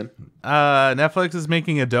news, man? Netflix is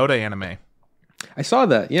making a Dota anime. I saw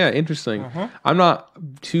that. Yeah, interesting. I'm not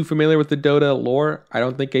too familiar with the Dota lore. I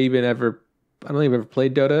don't think I've ever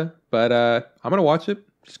played Dota, but I'm gonna watch it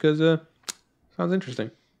just because sounds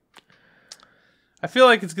interesting. I feel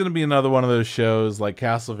like it's gonna be another one of those shows like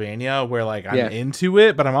Castlevania where like I'm into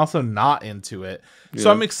it, but I'm also not into it. Yeah.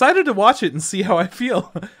 So I'm excited to watch it and see how I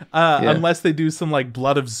feel. Unless they do some like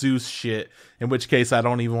Blood of Zeus shit, in which case I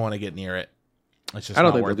don't even want to get near it. It's just I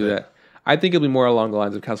don't think they'll do that. I think it'll be more along the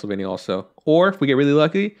lines of Castlevania also. Or if we get really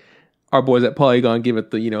lucky, our boys at Polygon give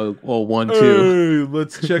it the 1-2. Hey,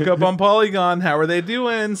 let's check up on Polygon. How are they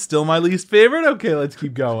doing? Still my least favorite? Okay, let's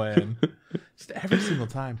keep going. Just every single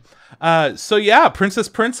time. So yeah, Princess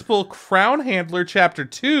Principal Crown Handler Chapter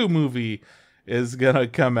 2 movie is gonna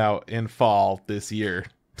come out in fall this year.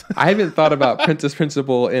 I haven't thought about Princess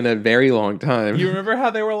Principal in a very long time. You remember how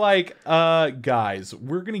they were like, guys,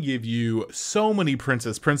 we're going to give you so many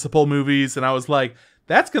Princess Principal movies. And I was like,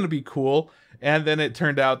 that's going to be cool. And then it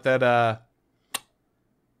turned out that,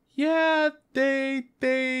 yeah,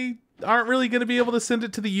 they aren't really going to be able to send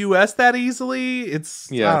it to the US that easily. I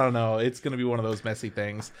don't know. It's going to be one of those messy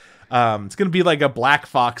things. It's going to be like a Black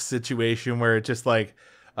Fox situation where it's just like,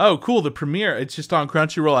 oh, cool, the premiere. It's just on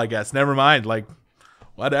Crunchyroll, I guess. Never mind. Like,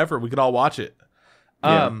 whatever. We could all watch it.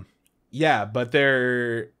 Yeah, but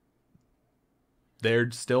they're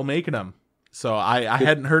still making them. So I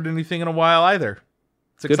hadn't heard anything in a while either.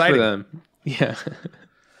 It's exciting. Good for them. Yeah.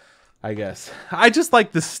 I guess. I just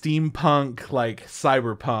like the steampunk, like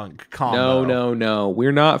cyberpunk combo. No.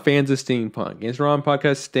 We're not fans of steampunk. Answer on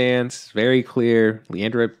podcast stance, very clear.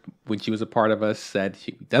 Leandra, when she was a part of us, said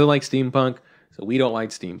she doesn't like steampunk, so we don't like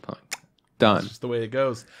steampunk. Done. That's just the way it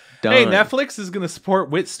goes. Done. Hey, Netflix is going to support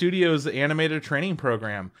Wit Studio's animator training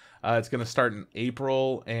program. It's going to start in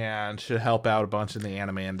April and should help out a bunch in the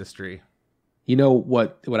anime industry. You know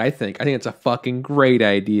what I think? I think it's a fucking great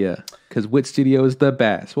idea because Wit Studio is the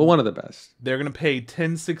best. Well, one of the best. They're going to pay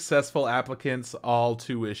 10 successful applicants all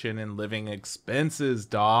tuition and living expenses,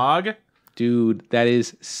 dog. Dude, that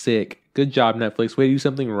is sick. Good job, Netflix. Way to do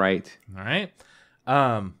something right. All right.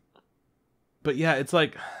 But yeah, it's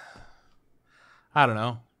like, I don't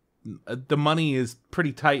know. The money is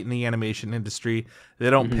pretty tight in the animation industry.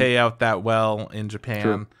 They don't pay out that well in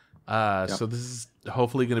Japan. So this is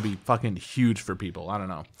hopefully going to be fucking huge for people. I don't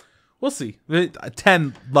know. We'll see.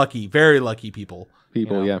 10 lucky, very lucky people.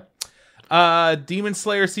 Yeah. Demon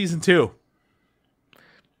Slayer Season 2.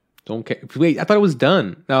 Don't care. Wait, I thought it was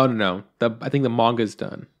done. No. I think the manga's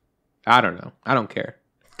done. I don't know. I don't care.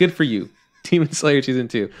 Good for you. Demon Slayer Season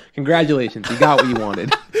 2. Congratulations. You got what you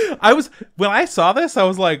wanted. When I saw this, I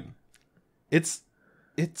was like, it's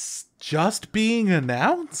just being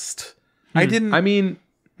announced. You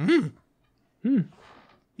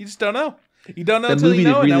just don't know. You don't know the until movie you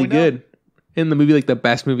know. Is really good. In the movie, like the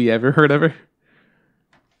best movie ever heard of.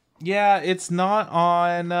 Yeah, it's not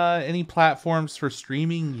on any platforms for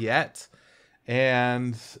streaming yet,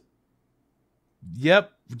 and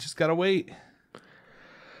yep, we just gotta wait.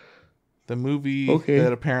 The movie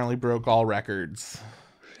that apparently broke all records.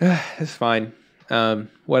 It's fine.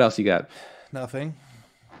 What else you got? Nothing.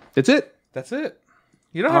 That's it.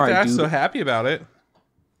 You don't have to act so happy about it.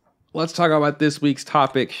 Let's talk about this week's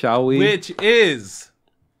topic, shall we? Which is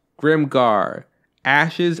Grimgar,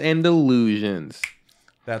 Ashes and Illusions.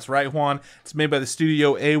 That's right, Juan. It's made by the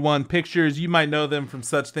studio A1 Pictures. You might know them from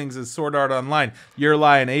such things as Sword Art Online, Your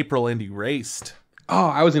Lie in April, and Erased. Oh,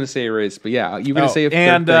 I was going to say Erased, but yeah, you were going to say a third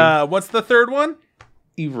and thing. What's the third one?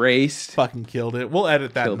 Erased. Fucking killed it. We'll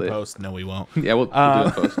edit that in post. No, we won't. Yeah, we'll do it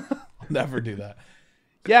in post. Never do that.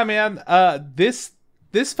 Yeah, man. This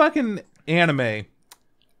fucking anime,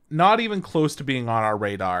 not even close to being on our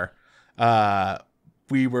radar.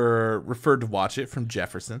 We were referred to watch it from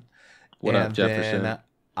Jefferson. What up, Jefferson? Then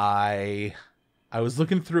I was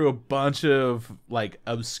looking through a bunch of like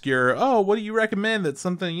obscure, what do you recommend that's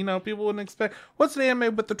something, people wouldn't expect? What's an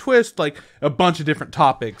anime with the twist? Like a bunch of different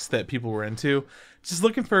topics that people were into. Just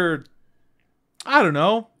looking for, I don't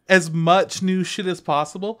know, as much new shit as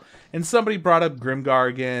possible. And somebody brought up Grimgar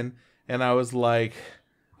again, and I was like,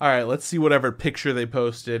 all right, let's see whatever picture they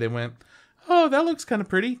posted, and went, oh, that looks kind of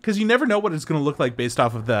pretty. Because you never know what it's going to look like based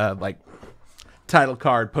off of the like title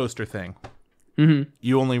card poster thing. Mm-hmm.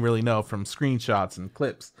 You only really know from screenshots and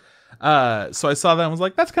clips. So I saw that and was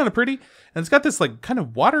like, that's kind of pretty. And it's got this like kind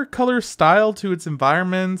of watercolor style to its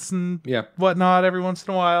environments and whatnot every once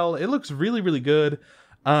in a while. It looks really, really good.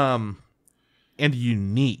 And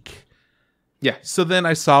unique. Yeah. So then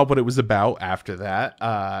I saw what it was about after that.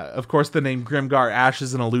 Of course, the name Grimgar,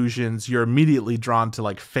 Ashes and Illusions, you're immediately drawn to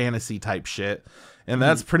like fantasy type shit. And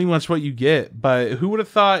that's pretty much what you get. But who would have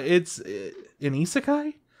thought it's an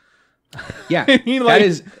isekai? Yeah. I mean, like,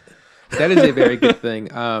 that is a very good thing.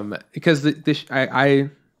 Because I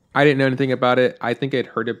didn't know anything about it. I think I'd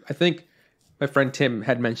heard it. I think my friend Tim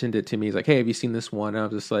had mentioned it to me. He's like, hey, have you seen this one? And I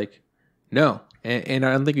was just like, no. And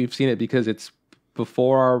I don't think we've seen it because it's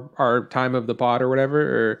before our time of the pod or whatever,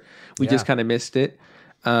 or we just kind of missed it.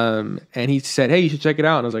 And he said, hey, you should check it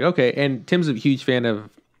out. And I was like, okay. And Tim's a huge fan of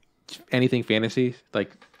anything fantasy,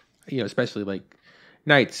 like, especially like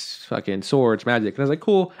knights, fucking swords, magic. And I was like,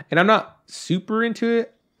 cool. And I'm not super into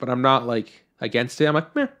it, but I'm not like against it. I'm like,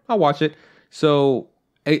 I'll watch it. So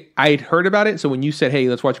I'd heard about it. So when you said, hey,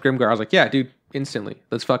 let's watch Grimgar, I was like, yeah, dude, instantly.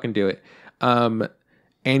 Let's fucking do it.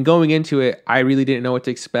 And going into it, I really didn't know what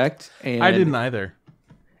to expect. And I didn't either.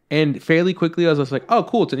 And fairly quickly, I was just like, oh,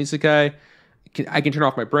 cool, it's an isekai. I can turn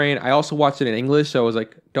off my brain. I also watched it in English, so I was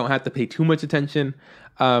like, don't have to pay too much attention.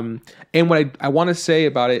 And what I want to say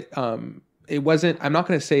about it, it wasn't. I'm not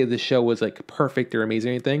going to say the show was like perfect or amazing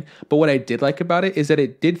or anything, but what I did like about it is that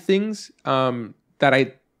it did things that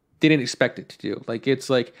I didn't expect it to do. Like it's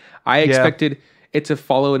like I expected it to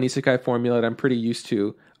follow an isekai formula that I'm pretty used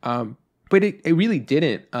to. But it really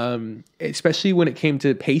didn't, especially when it came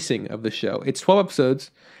to pacing of the show. It's 12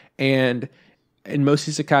 episodes, and in most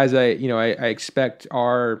isekais, I expect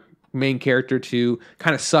our main character to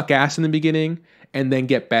kind of suck ass in the beginning and then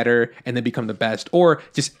get better and then become the best, or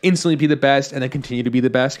just instantly be the best and then continue to be the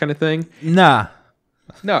best kind of thing. Nah.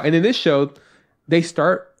 No, and in this show, they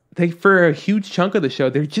for a huge chunk of the show,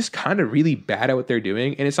 they're just kind of really bad at what they're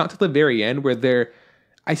doing, and it's not till the very end where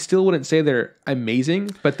I still wouldn't say they're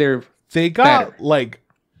amazing, but they got better.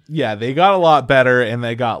 They got a lot better, and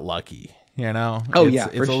they got lucky, you know?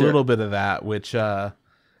 It's a little bit of that, which I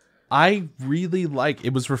really like.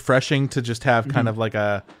 It was refreshing to just have kind of like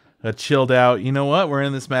a chilled out, you know what? We're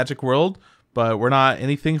in this magic world, but we're not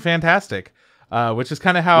anything fantastic, which is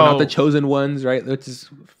kind of how... We're not the chosen ones, right? Which is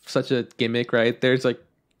such a gimmick, right? There's like...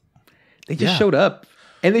 They just showed up.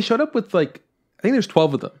 And they showed up with like... I think there's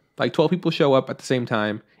 12 of them. Like 12 people show up at the same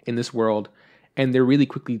time in this world, and they're really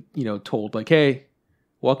quickly, told like, hey,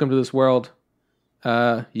 welcome to this world.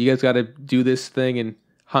 You guys got to do this thing and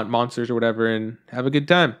hunt monsters or whatever and have a good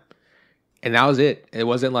time. And that was it. It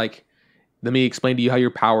wasn't like, let me explain to you how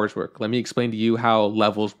your powers work. Let me explain to you how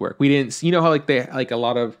levels work. We didn't, how like they, like a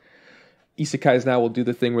lot of isekais now will do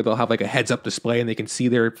the thing where they'll have like a heads up display and they can see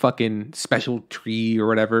their fucking special tree or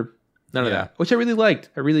whatever. None of that, which I really liked.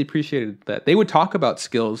 I really appreciated that. They would talk about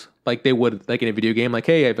skills like they would like in a video game, like,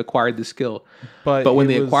 hey, I've acquired this skill. But when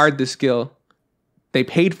they acquired this skill, they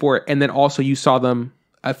paid for it. And then also you saw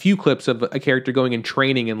a few clips of a character going and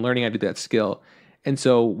training and learning how to do that skill. And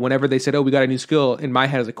so whenever they said, oh, we got a new skill, in my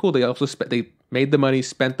head, I was like, cool. They also they made the money,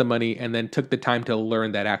 spent the money, and then took the time to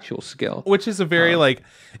learn that actual skill. Which is a very like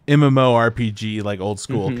MMORPG, like old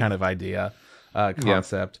school kind of idea,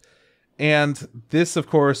 concept. Yeah. And this, of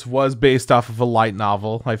course, was based off of a light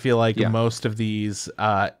novel. I feel like most of these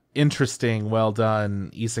interesting,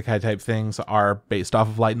 well-done isekai type things are based off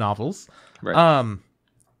of light novels. Right.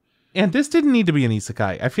 And this didn't need to be an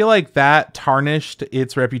isekai. I feel like that tarnished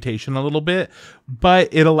its reputation a little bit, but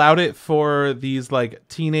it allowed it for these like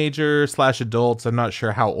teenager/adults. I'm not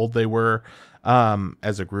sure how old they were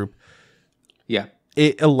as a group. Yeah.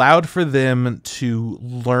 It allowed for them to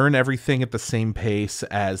learn everything at the same pace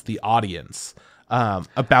as the audience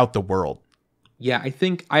about the world. Yeah, I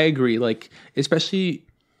think I agree. Like, especially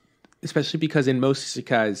because in most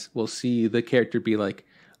isekais, we'll see the character be like,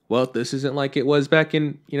 well, this isn't like it was back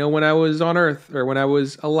in, when I was on Earth or when I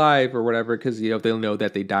was alive or whatever, because, they'll know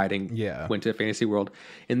that they died and went to a fantasy world.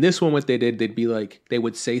 In this one, what they did, they'd be like, they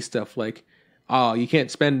would say stuff like, oh, you can't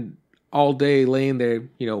spend all day laying there,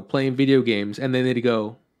 playing video games. And then they'd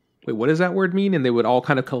go, wait, what does that word mean? And they would all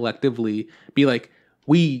kind of collectively be like,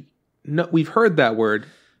 we've heard that word.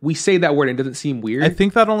 We say that word and it doesn't seem weird. I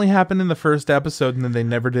think that only happened in the first episode, and then they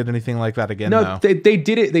never did anything like that again. No, they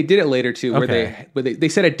did it. They did it later too, where they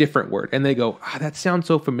said a different word, and they go, that sounds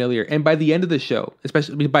so familiar. And by the end of the show,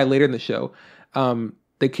 especially by later in the show,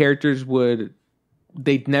 the characters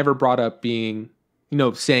they'd never brought up being,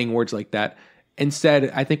 saying words like that. Instead,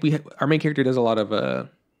 I think our main character does a lot of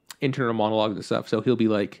internal monologues and stuff. So he'll be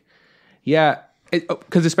like,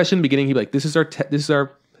 because especially in the beginning, he'd be like, this is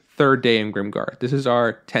our third day in Grimgar. This is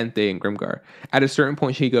our 10th day in Grimgar. At a certain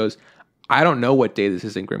point, she goes, I don't know what day this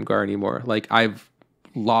is in Grimgar anymore. Like, I've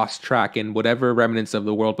lost track, and whatever remnants of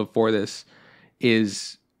the world before this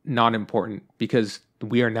is not important because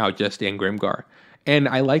we are now just in Grimgar. And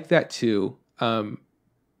I like that too,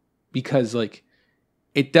 because like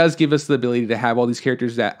it does give us the ability to have all these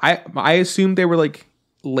characters that I assumed they were like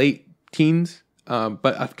late teens, but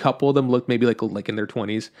a couple of them looked maybe like in their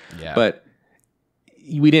 20s. Yeah. But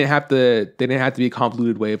they didn't have to be a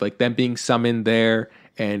convoluted way of like them being summoned there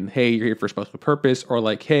and, hey, you're here for a special purpose, or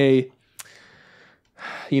like, hey,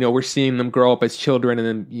 we're seeing them grow up as children,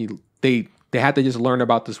 and then they had to just learn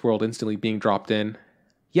about this world instantly being dropped in.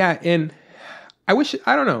 Yeah, and I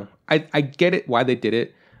don't know. I get it why they did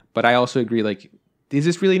it, but I also agree, like, is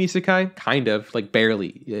this really an isekai? Kind of, like,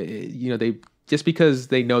 barely. They just because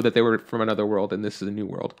they know that they were from another world and this is a new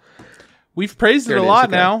world. We've praised it a lot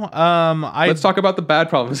now. Let's talk about the bad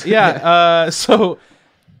problems. Yeah. So,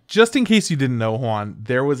 just in case you didn't know, Juan,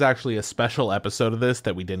 there was actually a special episode of this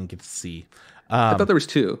that we didn't get to see. I thought there was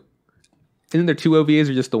two. Isn't there two OVAs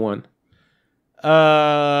or just the one?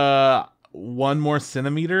 One more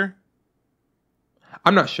centimeter.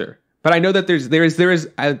 I'm not sure. But I know that there is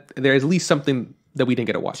at least something that we didn't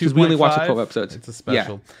get to watch because we only watched the 12 episodes. It's a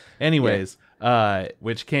special. Yeah. Anyways,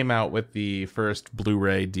 which came out with the first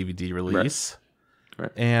Blu-ray DVD release.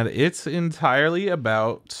 Right. And it's entirely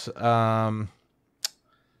about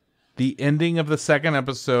the ending of the second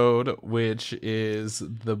episode, which is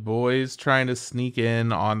the boys trying to sneak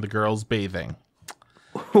in on the girls bathing.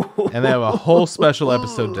 And they have a whole special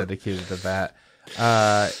episode dedicated to that.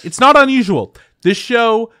 It's not unusual. This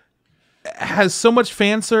show has so much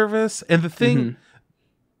fan service, and the thing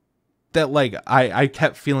that like I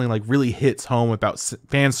kept feeling like really hits home about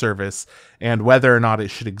fan service and whether or not it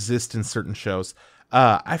should exist in certain shows.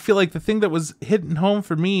 I feel like the thing that was hitting home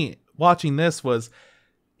for me watching this was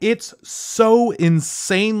it's so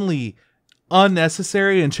insanely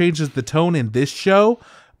unnecessary and changes the tone in this show.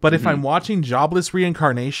 But if I'm watching Jobless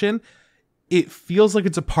Reincarnation, it feels like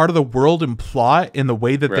it's a part of the world and plot in the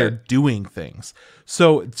way that they're doing things.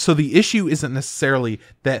 So the issue isn't necessarily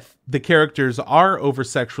that the characters are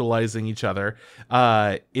over-sexualizing each other.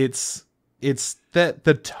 It's that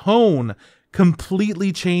the tone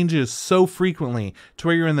completely changes so frequently to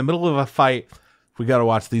where you're in the middle of a fight. We got to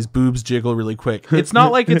watch these boobs jiggle really quick. It's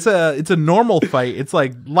not like it's a normal fight. It's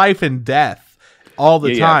like life and death all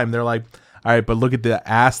the time. Yeah. They're like, all right, but look at the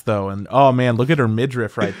ass, though. And, oh, man, look at her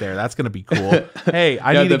midriff right there. That's going to be cool. Hey,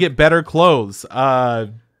 I need to get better clothes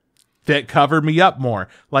that cover me up more.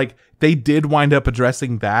 Like, they did wind up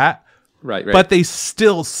addressing that. Right. But they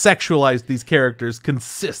still sexualized these characters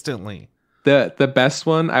consistently. The best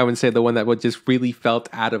one, I would say the one that would just really felt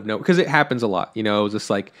out of nowhere. Because it happens a lot. You know, it was just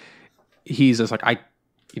like, he's just like,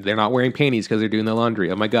 they're not wearing panties because they're doing the laundry.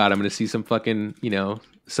 Oh, my God, I'm going to see some fucking,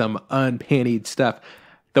 some unpantied stuff.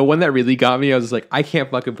 The one that really got me, I was like, I can't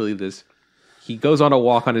fucking believe this. He goes on a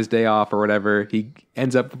walk on his day off or whatever. He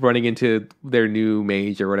ends up running into their new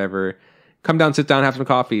mage or whatever. Come down, sit down, have some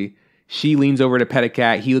coffee. She leans over to pet a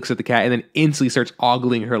cat. He looks at the cat and then instantly starts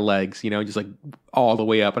ogling her legs, just like all the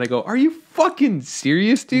way up. And I go, are you fucking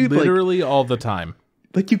serious, dude? Literally all the time.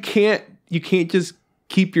 Like you can't just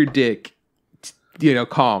keep your dick,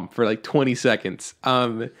 calm for like 20 seconds.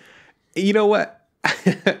 You know what?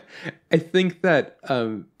 I think that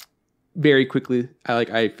very quickly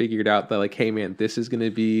I figured out that like, hey man, this is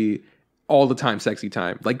gonna be all the time sexy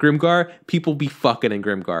time. Like Grimgar, people be fucking in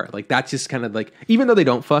Grimgar. Like that's just kind of like, even though they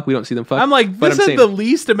don't fuck, we don't see them fuck. I'm like, this is the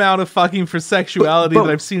least amount of fucking for sexuality that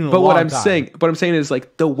I've seen in a long time. What I'm saying is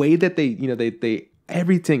like the way that they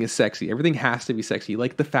everything is sexy. Everything has to be sexy.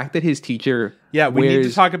 Like the fact that his teacher we need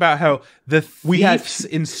to talk about how the thief's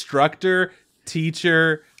instructor,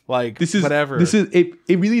 teacher, like whatever. It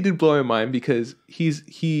really did blow my mind because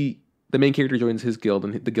the main character joins his guild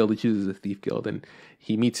and the guild he chooses is a thief guild and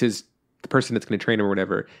he meets the person that's going to train him or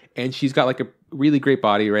whatever. And she's got like a really great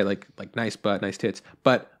body, right? Like nice butt, nice tits.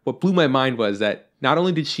 But what blew my mind was that not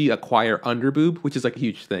only did she acquire under boob, which is like a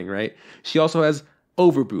huge thing, right? She also has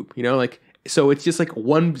over boob, so it's just like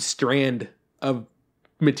one strand of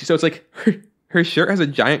material. So it's like her shirt has a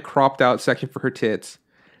giant cropped out section for her tits.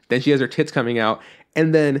 Then she has her tits coming out.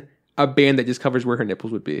 And then a band that just covers where her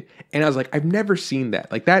nipples would be. And I was like, I've never seen that.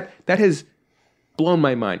 Like that has blown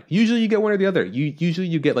my mind. Usually you get one or the other. Usually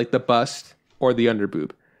you get like the bust or the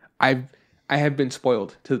underboob. I have been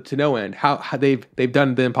spoiled to no end. How they've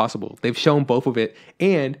done the impossible. They've shown both of it.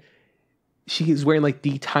 And she is wearing like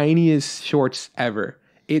the tiniest shorts ever.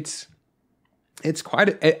 It's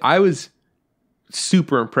quite I was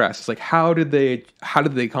super impressed. It's like, how did they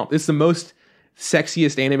accomplish? It's the most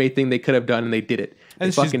sexiest anime thing they could have done, and they did it.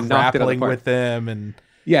 And she's grappling with them, and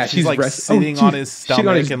she's like sitting on his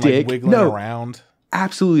stomach and like wiggling around.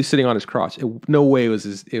 Absolutely sitting on his crotch. No way was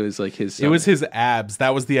his. It was like his. It was his abs.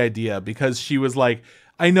 That was the idea because she was like,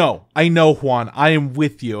 I know, Juan, I am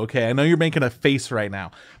with you. Okay, I know you're making a face right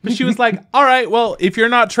now, but she was like, all right, well, if you're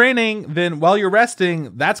not training, then while you're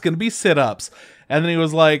resting, that's gonna be sit-ups. And then he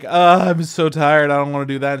was like, I'm so tired, I don't want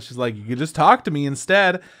to do that. And she's like, you could just talk to me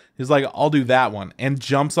instead. He's like, I'll do that one, and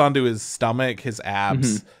jumps onto his stomach. His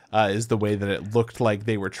abs is the way that it looked like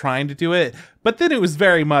they were trying to do it. But then it was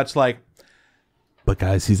very much like, but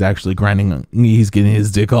guys, he's actually grinding. He's getting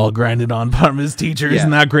his dick all grinded on from his teacher. Yeah.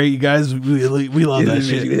 Isn't that great, you guys? We love that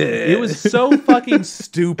shit. It was so fucking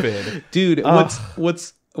stupid, dude.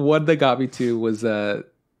 What that got me to was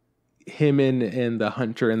him and the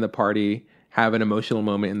hunter in the party have an emotional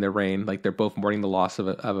moment in the rain. Like they're both mourning the loss of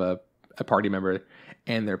a party member.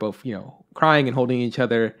 And they're both, crying and holding each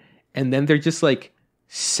other. And then they're just like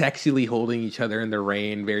sexily holding each other in the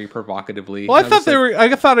rain, very provocatively. Well, I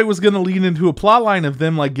thought it was going to lead into a plot line of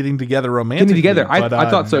them like getting together romantically. I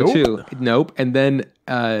thought so too. Nope. And then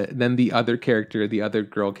the other character, the other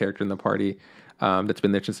girl character in the party, that's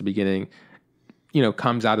been there since the beginning,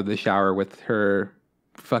 comes out of the shower with her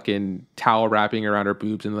fucking towel wrapping around her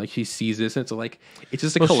boobs, and like she sees this, and it's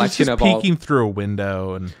just a collection of all peeking through a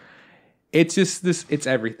window, and it's just this. It's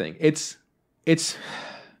everything. It's.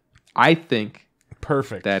 I think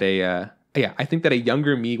perfect that I think that a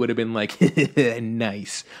younger me would have been like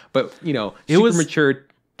nice, but it was mature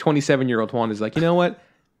 27-year-old Juan is like, you know what?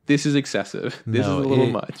 This is excessive. This is a little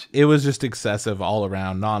much. It was just excessive all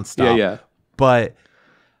around, nonstop. Yeah. But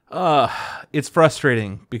it's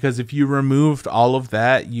frustrating because if you removed all of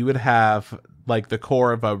that, you would have like the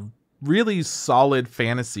core of a really solid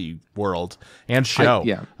fantasy world and show.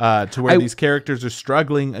 To where these characters are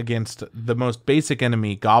struggling against the most basic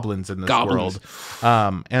enemy, goblins in this world.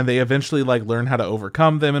 And they eventually like learn how to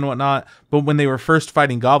overcome them and whatnot. But when they were first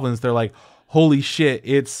fighting goblins, they're like, holy shit,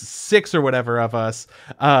 it's 6 or whatever of us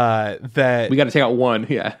that we got to take out one.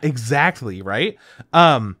 Yeah, exactly. Right.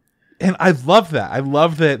 And I love that. I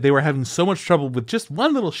love that they were having so much trouble with just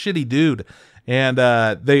one little shitty dude, and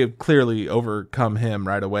they clearly overcome him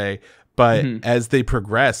right away. But as they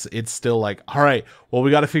progress, it's still like, all right, well,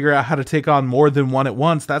 we got to figure out how to take on more than one at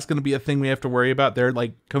once. That's going to be a thing we have to worry about. They're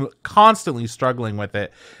like constantly struggling with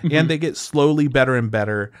it, and they get slowly better and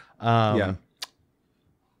better.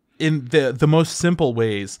 In the most simple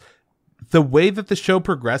ways. The way that the show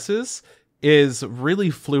progresses is really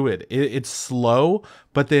fluid. It's slow,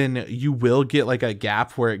 but then you will get like a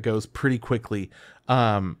gap where it goes pretty quickly.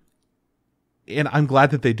 And I'm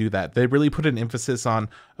glad that they do that. They really put an emphasis on,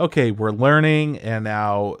 okay, we're learning, and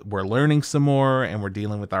now we're learning some more, and we're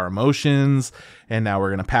dealing with our emotions, and now we're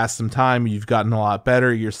going to pass some time. You've gotten a lot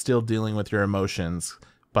better. You're still dealing with your emotions,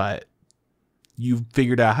 but you've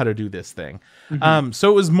figured out how to do this thing. So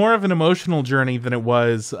it was more of an emotional journey than it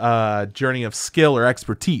was a journey of skill or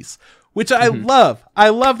expertise, which I love. I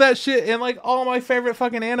love that shit. And like all my favorite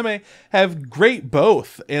fucking anime have great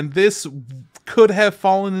both. And this could have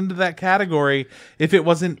fallen into that category if it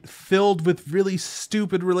wasn't filled with really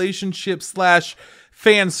stupid relationship /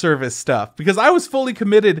 fan service stuff, because I was fully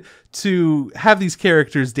committed to have these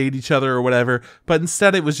characters date each other or whatever. But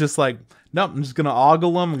instead it was just like, nope, I'm just going to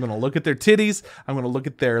ogle them. I'm going to look at their titties. I'm going to look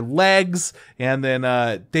at their legs. And then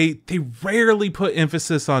they rarely put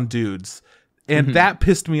emphasis on dudes. And that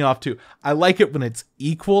pissed me off too. I like it when it's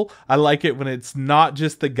equal. I like it when it's not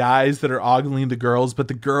just the guys that are ogling the girls, but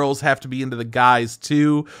the girls have to be into the guys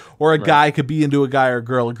too. Or a guy could be into a guy or a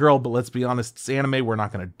girl. But let's be honest, it's anime. We're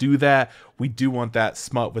not going to do that. We do want that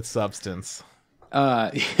smut with substance.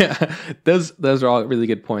 Yeah, those are all really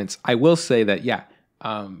good points. I will say that,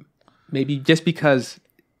 maybe just because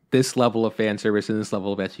this level of fan service and this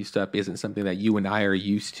level of ecchi stuff isn't something that you and I are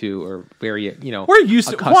used to, or very, we're used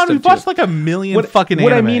to. Juan, we've watched like a million fucking anime.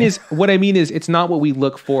 What I mean is, it's not what we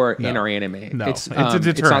look for in our anime. No, it's a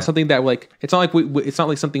deterrent. It's not something that it's not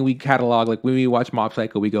like something we catalog. Like when we watch Mob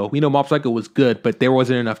Psycho, we go, we know Mob Psycho was good, but there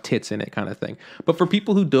wasn't enough tits in it, kind of thing. But for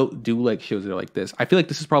people who do like shows that are like this, I feel like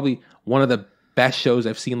this is probably one of the best shows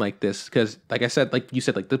I've seen like this, because like I said, like you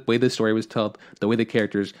said, like the way the story was told, the way the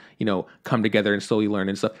characters come together and slowly learn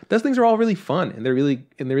and stuff, those things are all really fun, and they're really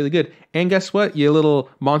good. And guess what, you little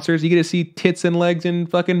monsters, you get to see tits and legs and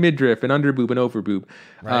fucking midriff and underboob and overboob.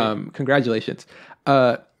 Right. Congratulations.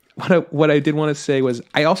 What I did want to say was,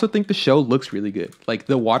 I also think the show looks really good. Like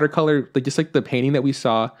the watercolor, like just like the painting that we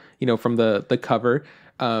saw from the cover,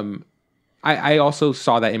 I also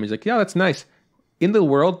saw that image, like, yeah, that's nice. In the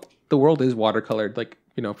world is watercolored, like,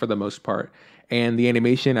 for the most part. And the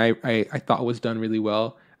animation I thought was done really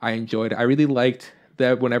well. I enjoyed it. I really liked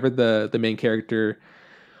that whenever the main character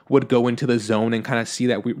would go into the zone and kind of see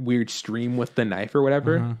that weird stream with the knife or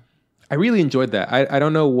whatever. I really enjoyed that. I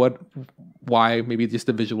don't know why, maybe just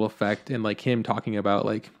the visual effect and like him talking about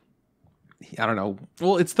like, I don't know.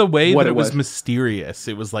 Well, it's the way that it was mysterious.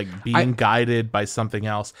 It was like being guided by something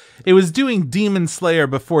else. It was doing Demon Slayer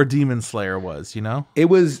before Demon Slayer was,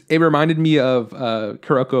 It reminded me of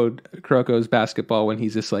Kuroko's basketball, when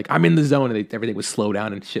he's just like, I'm in the zone, and everything would slow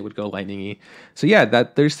down and shit would go lightning-y. So yeah,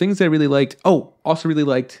 there's things I really liked. Oh, also really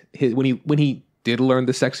liked when he did learn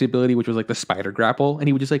the sexy ability, which was like the spider grapple, and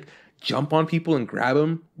he would just like jump on people and grab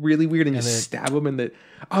them really weird and just stab them. And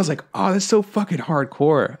I was like, oh, that's so fucking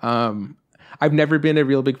hardcore. I've never been a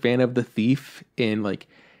real big fan of the thief in like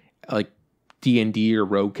D&D or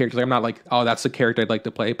rogue characters. Like, I'm not like, oh, that's the character I'd like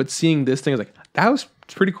to play. But seeing this thing, I was like, that was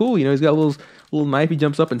pretty cool. He's got a little knife. He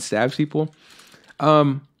jumps up and stabs people.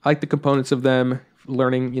 I like the components of them,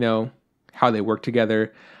 learning, how they work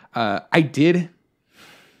together. I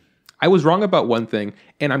was wrong about one thing,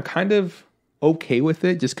 and I'm kind of okay with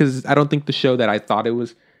it, just because I don't think the show that I thought it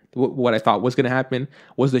was, what I thought was going to happen,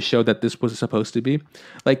 was the show that this was supposed to be.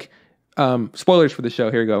 Like, spoilers for the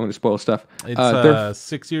show. Here we go. I'm going to spoil stuff. It's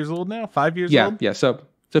 6 years old now, 5 years old. Yeah. So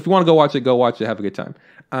if you want to go watch it, go watch it. Have a good time.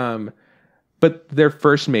 But their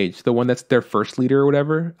first mage, the one that's their first leader or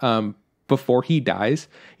whatever, before he dies,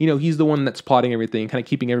 he's the one that's plotting everything, kind of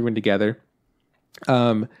keeping everyone together.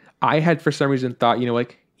 I had for some reason thought, you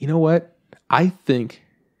know what? I think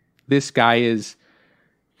this guy is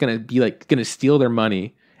gonna steal their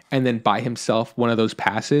money and then buy himself one of those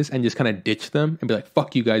passes and just kind of ditch them and be like,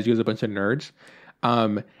 fuck you guys, you guys are a bunch of nerds.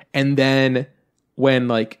 And then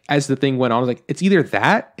when as the thing went on, I was like, it's either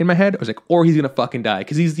that in my head, I was like, or he's gonna fucking die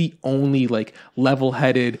because he's the only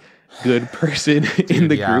level-headed good person in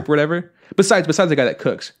the group or whatever. Besides the guy that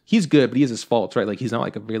cooks, he's good, but he has his faults, right? He's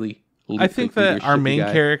not a really. I think that our main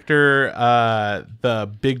character,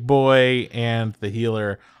 the big boy, and the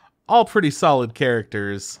healer, all pretty solid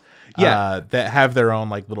characters. That have their own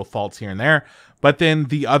little faults here and there. But then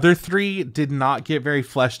the other three did not get very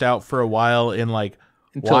fleshed out for a while in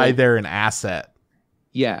why they're an asset.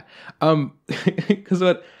 Yeah, because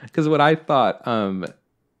what I thought,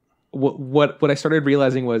 what I started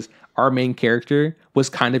realizing was our main character was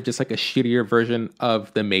kind of just a shittier version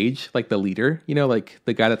of the mage, the leader,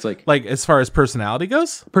 the guy that's as far as personality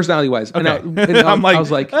goes, personality wise. Okay. I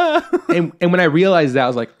was like, and when I realized that, I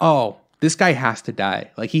was like, oh, this guy has to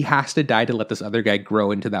die. He has to die to let this other guy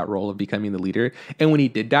grow into that role of becoming the leader. And when he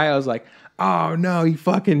did die, I was like, oh no, he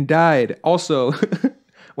fucking died. Also,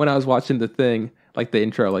 when I was watching the thing, the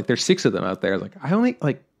intro, there's 6 of them out there. I was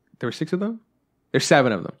like, there were 6 of them? There's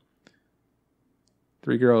 7 of them.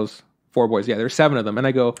 3 girls, 4 boys. Yeah, there's 7 of them. And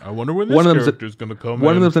I go, I wonder when this character's going to come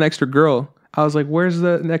One of them's an extra girl. I was like, where's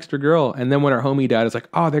the extra girl? And then when our homie died, it's like,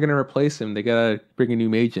 oh, they're going to replace him. They got to bring a new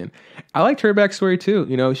mage in. I liked her backstory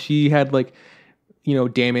too. She had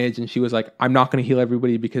damage and she was like, I'm not going to heal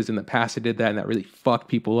everybody because in the past I did that and that really fucked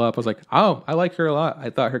people up. I was like, oh, I like her a lot. I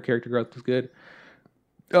thought her character growth was good.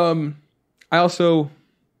 I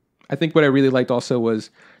think what I really liked also was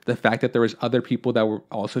the fact that there was other people that were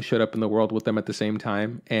also showed up in the world with them at the same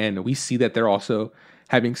time. And we see that they're also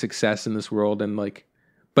having success in this world. And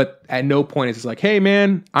but at no point is it hey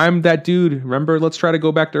man, I'm that dude. Remember, let's try to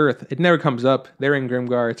go back to Earth. It never comes up. They're in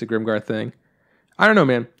Grimgar. It's a Grimgar thing. I don't know,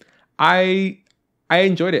 man. I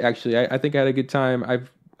enjoyed it actually. I think I had a good time.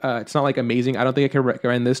 It's not amazing. I don't think I can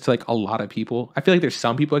recommend this to a lot of people. I feel there's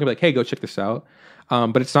some people I can be hey, go check this out.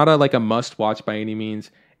 But it's not a must watch by any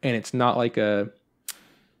means. And it's not a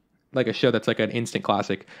show that's an instant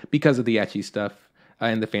classic because of the ecchi stuff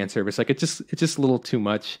and the fan service. It's just a little too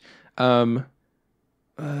much. What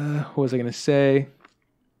was I gonna say?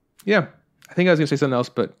 Yeah, I think I was gonna say something else,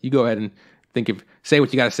 but you go ahead and say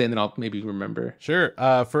what you gotta say, and then I'll maybe remember. Sure.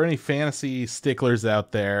 For any fantasy sticklers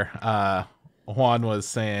out there, Juan was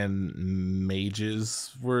saying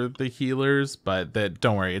mages were the healers, but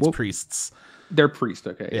don't worry, it's priests. They're priests,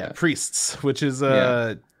 okay. Yeah, priests, which is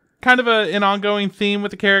kind of an ongoing theme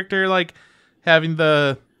with the character, having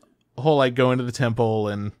the whole going to the temple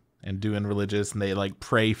and doing religious, and they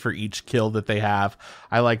pray for each kill that they have.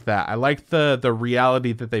 I like that. I like the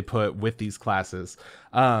reality that they put with these classes,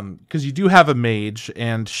 because you do have a mage,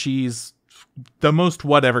 and she's the most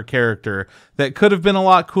whatever character that could have been a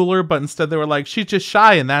lot cooler, but instead they were she's just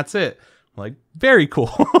shy and that's it. Very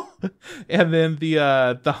cool. And then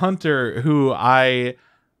the hunter, who I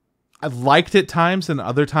liked at times and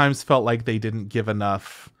other times felt like they didn't give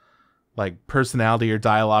enough personality or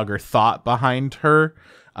dialogue or thought behind her.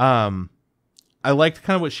 I liked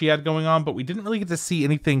kind of what she had going on, but we didn't really get to see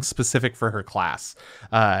anything specific for her class.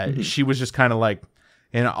 She was just kind of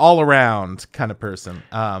an all around kind of person.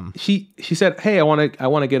 She said, hey, I want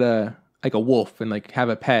to get a wolf and have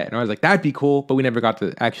a pet. And I was like, that'd be cool. But we never got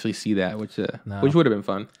to actually see that, which would have been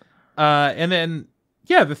fun. And then,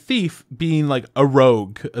 the thief being a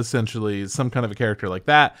rogue, essentially, some kind of a character like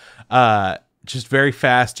that. Just very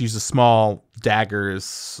fast, uses small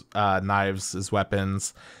daggers, knives as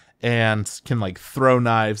weapons, and can throw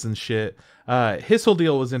knives and shit. His whole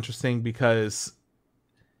deal was interesting because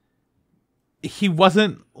he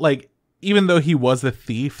wasn't even though he was a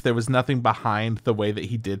thief, there was nothing behind the way that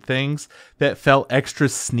he did things that felt extra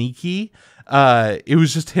sneaky. It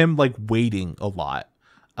was just him waiting a lot.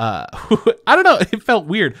 I don't know. It felt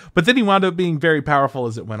weird, but then he wound up being very powerful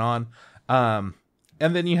as it went on.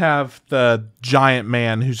 And then you have the giant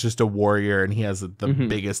man who's just a warrior, and he has the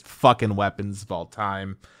biggest fucking weapons of all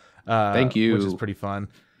time. Thank you. Which is pretty fun.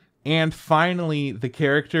 And finally, the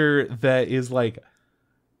character that is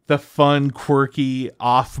the fun, quirky,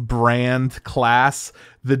 off-brand class,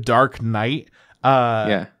 the Dark Knight.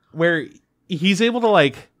 Where he's able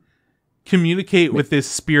to communicate with this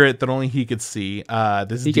spirit that only he could see.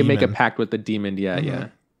 This he can make a pact with the demon. Yeah.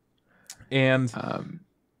 And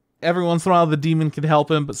every once in a while the demon could help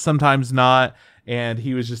him, but sometimes not. And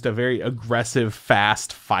he was just a very aggressive,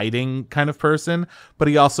 fast fighting kind of person. But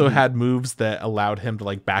he also had moves that allowed him to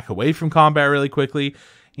like back away from combat really quickly.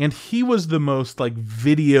 And he was the most like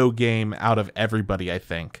video game out of everybody, I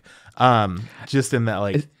think. Just in that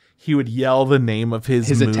like he would yell the name of his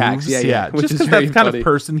moves. Attacks. Yeah. Just because that's the kind of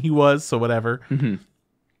person he was. So whatever.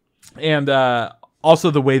 And also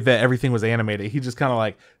the way that everything was animated, he just kind of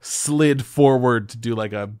like slid forward to do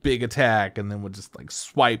like a big attack and then would just like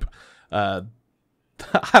swipe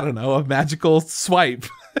I don't know, a magical swipe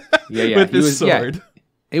with his sword. Yeah.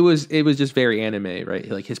 It was just very anime, right?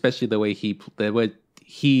 Like especially the way he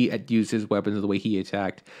used his weapons, the way he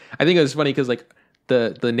attacked. I think it was funny because like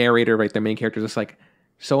the narrator, right, the main character, is just like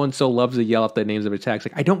so and so loves to yell out the names of attacks.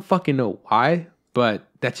 Like I don't fucking know why, but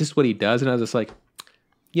that's just what he does. And I was just like,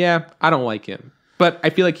 yeah, I don't like him. But I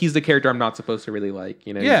feel like he's the character I'm not supposed to really like.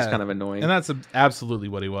 You know, he's just kind of annoying. And that's absolutely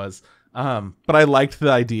what he was. But I liked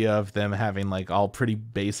the idea of them having like all pretty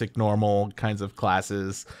basic, normal kinds of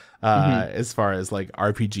classes as far as like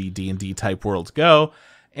RPG, D&D type worlds go.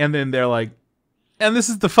 And then they're like, and this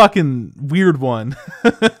is the fucking weird one.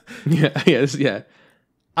 Yeah.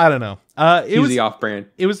 I don't know. It was the off-brand.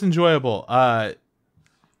 It was enjoyable.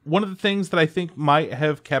 One of the things that I think might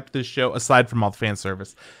have kept this show, aside from all the fan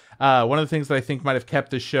service, one of the things that I think might have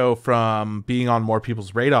kept this show from being on more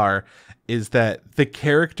people's radar is that the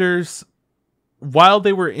characters, while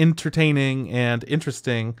they were entertaining and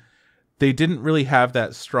interesting, they didn't really have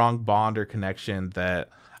that strong bond or connection that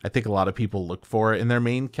I think a lot of people look for in their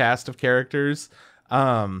main cast of characters.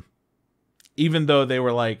 Even though they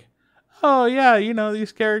were like, oh yeah, you know,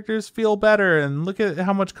 these characters feel better and look at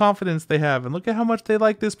how much confidence they have and look at how much they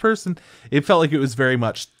like this person. It felt like it was very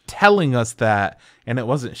much telling us that, and it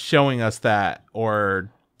wasn't showing us that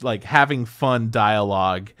or like having fun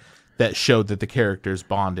dialogue that showed that the characters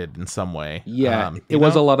bonded in some way. Yeah, it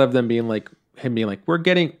was a lot of them being like, him being like, we're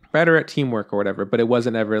getting better at teamwork or whatever, but it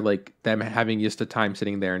wasn't ever like them having just a time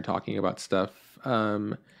sitting there and talking about stuff.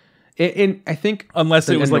 And I think unless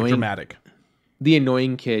it was like dramatic. The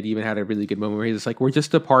annoying kid even had a really good moment where he's just like, we're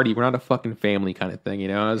just a party, we're not a fucking family kind of thing, you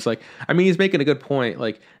know? I was like, I mean, he's making a good point.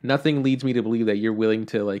 Like, nothing leads me to believe that you're willing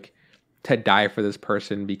to like to die for this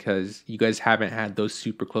person because you guys haven't had those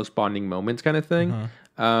super close bonding moments kind of thing.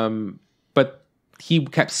 But he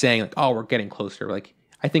kept saying like, oh, we're getting closer. Like,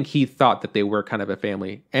 I think he thought that they were kind of a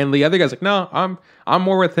family. And the other guy's like, no, I'm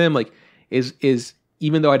more with him. Like, is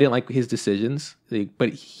even though I didn't like his decisions, but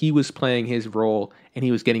he was playing his role and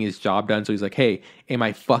he was getting his job done. So he's like, hey, am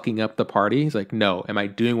I fucking up the party? He's like, no. Am I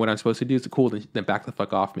doing what I'm supposed to do? It's cool. Then back the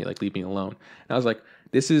fuck off me. Like, leave me alone. And I was like,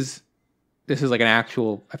 this is like an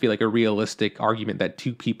actual, I feel like a realistic argument that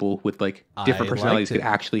two people with like different personalities could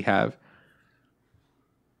actually have.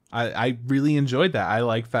 I really enjoyed that. I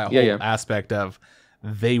liked that whole aspect of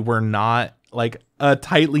they were not like a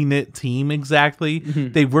tightly knit team exactly.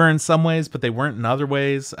 They were in some ways, but they weren't in other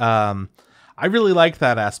ways. I really liked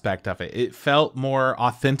that aspect of it. It felt more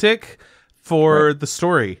authentic for the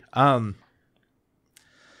story. The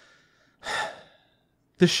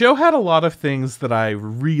show had a lot of things that I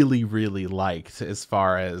really, really liked as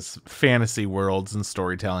far as fantasy worlds and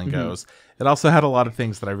storytelling goes. It also had a lot of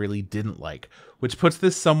things that I really didn't like, which puts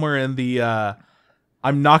this somewhere in the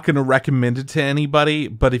I'm not going to recommend it to anybody,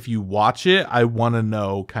 but if you watch it, I want to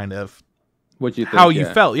know kind of what you think, how you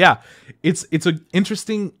felt. Yeah, it's an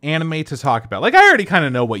interesting anime to talk about. Like, I already kind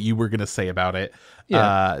of know what you were going to say about it,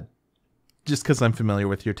 just because I'm familiar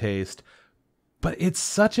with your taste. But it's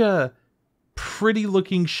such a pretty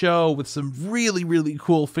looking show with some really, really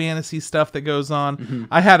cool fantasy stuff that goes on.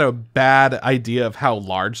 I had a bad idea of how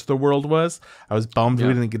large the world was. I was bummed we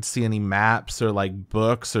didn't get to see any maps or like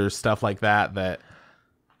books or stuff like that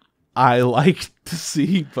I like to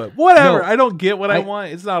see, but whatever. No, I don't get what I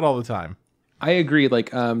want. It's not all the time. I agree.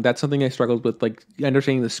 Like, that's something I struggled with, like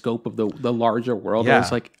understanding the scope of the larger world. I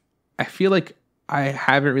was like, I feel like I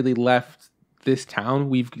haven't really left this town.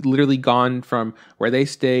 We've literally gone from where they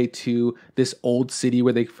stay to this old city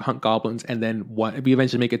where they hunt goblins, and then we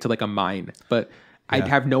eventually make it to like a mine. But I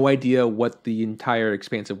have no idea what the entire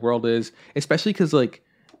expansive world is, especially because like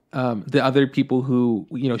the other people who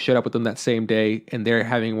showed up with them that same day and they're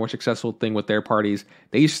having a more successful thing with their parties,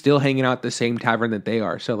 they're still hanging out at the same tavern that they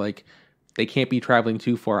are. So like they can't be traveling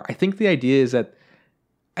too far. I think the idea is that,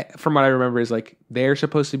 from what I remember, is like they're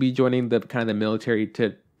supposed to be joining the kind of the military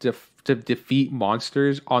to defeat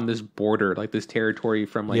monsters on this border, like this territory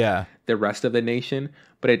from like the rest of the nation.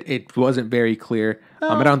 But it wasn't very clear.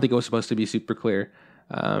 I don't think it was supposed to be super clear.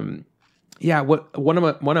 One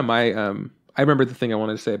of my I remember the thing I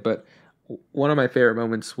wanted to say, but one of my favorite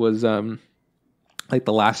moments was like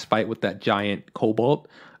the last fight with that giant cobalt,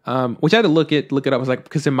 which I had to look it up. I was like,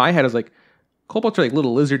 because in my head I was like, kobolds are like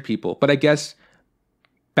little lizard people, but I guess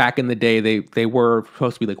back in the day they were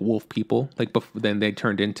supposed to be like wolf people. Like then they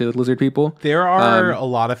turned into lizard people. There are a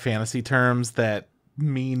lot of fantasy terms that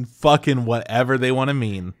mean fucking whatever they want to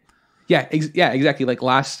mean. Yeah, exactly. Like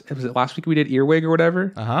last week we did Earwig or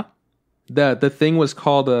whatever. The thing was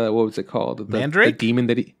called what was it called? Mandrake? The demon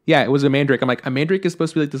that it was a mandrake. I'm like, a mandrake is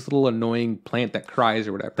supposed to be like this little annoying plant that cries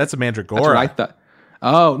or whatever. That's a mandragora. That's what I thought.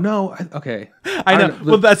 Oh no, okay. I know.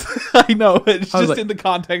 Well, that's I know. It's just like, in the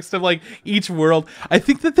context of like each world. I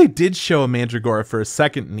think that they did show a mandragora for a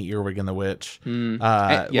second in the Earwig and the Witch,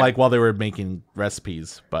 like while they were making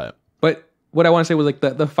recipes. But what I want to say was like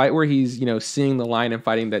the fight where he's seeing the lion and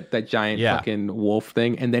fighting that giant fucking wolf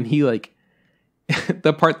thing, and then he like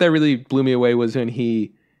the part that really blew me away was when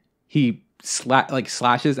he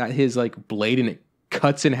slashes at his like blade and it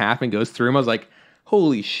cuts in half and goes through him. I was like,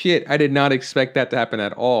 holy shit, I did not expect that to happen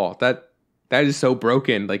at all. That is so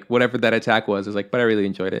broken, like whatever that attack was. I was like, but I really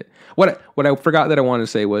enjoyed it. What I forgot that I wanted to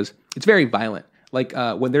say was it's very violent. Like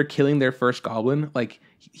when they're killing their first goblin, like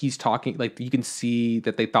he's talking, like you can see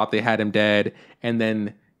that they thought they had him dead, and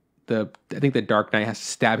then I think the Dark Knight has to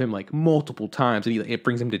stab him like multiple times, and it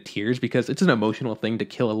brings him to tears because it's an emotional thing to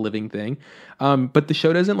kill a living thing. But the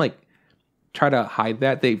show doesn't like try to hide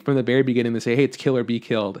that. They from the very beginning they say, hey, it's kill or be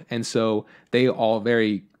killed, and so they all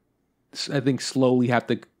very, I think, slowly have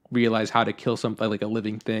to realize how to kill something like a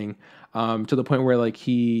living thing, to the point where like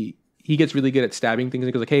he gets really good at stabbing things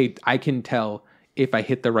and goes like, hey, I can tell if I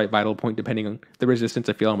hit the right vital point depending on the resistance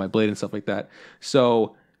I feel on my blade and stuff like that.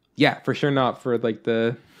 So yeah, for sure not for like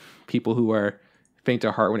the people who are faint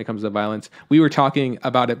of heart when it comes to violence. We were talking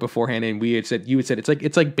about it beforehand, and you had said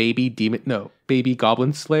it's like baby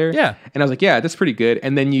goblin slayer. Yeah, and I was like, yeah, that's pretty good.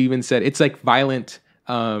 And then you even said it's like violent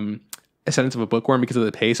Ascendance of a Bookworm because of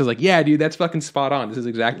the pace. I was like, yeah, dude, that's fucking spot on.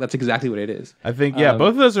 That's exactly what it is. I think both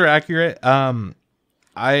of those are accurate.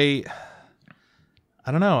 I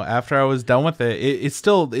don't know. After I was done with it, it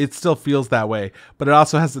still feels that way, but it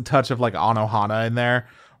also has the touch of like Anohana in there,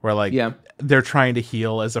 where like they're trying to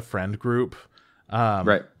heal as a friend group.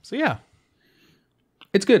 Right. So yeah,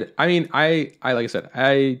 it's good. I mean, I like I said,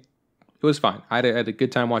 it was fine. I had a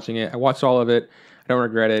good time watching it. I watched all of it. I don't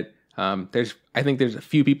regret it. I think there's a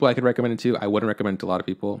few people I could recommend it to. I wouldn't recommend it to a lot of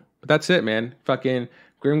people, but that's it, man. Fucking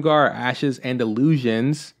Grimgar, Ashes, and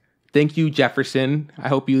Illusions. Thank you, Jefferson. I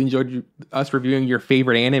hope you enjoyed us reviewing your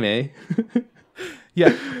favorite anime.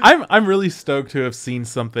 Yeah, I'm really stoked to have seen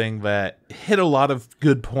something that hit a lot of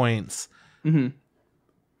good points, and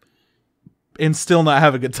still not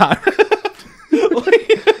have a good time.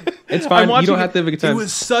 It's fine. You don't have to have a good time. It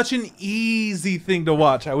was such an easy thing to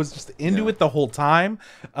watch. I was just into it the whole time,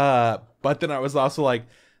 but then I was also like,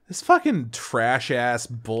 this fucking trash ass,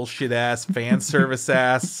 bullshit ass, fan service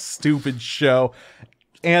ass, stupid show.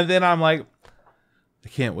 And then I'm like, I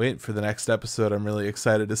can't wait for the next episode. I'm really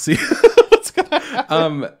excited to see what's gonna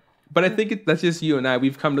happen. But I think that's just you and I.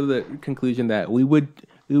 We've come to the conclusion that we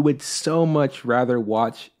would so much rather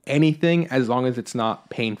watch anything as long as it's not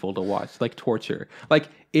painful to watch, like torture. Like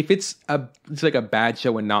if it's like a bad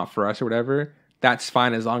show and not for us or whatever, that's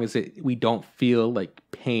fine as long as we don't feel like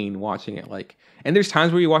pain watching it. Like, and there's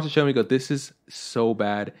times where you watch a show and we go, this is so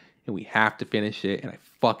bad and we have to finish it, and I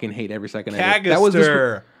fucking hate every second of it. That was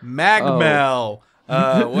Magmel.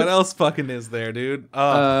 What else fucking is there, dude?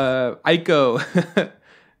 Aiko.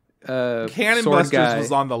 Cannon Busters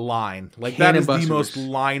was on the line. Like that is the most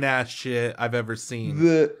line ass shit I've ever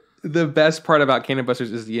seen. The best part about Cannon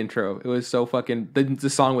Busters is the intro. It was so fucking the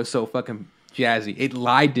song was so fucking jazzy. It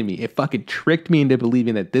lied to me. It fucking tricked me into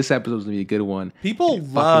believing that this episode was gonna be a good one. People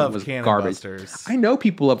love Cannon Busters. I know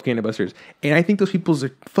people love Cannon Busters, and I think those people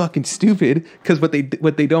are fucking stupid because they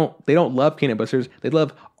don't love Cannon Busters. They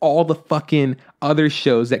love all the fucking other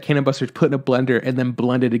shows that Cannon Busters put in a blender and then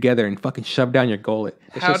blended together and fucking shoved down your gullet.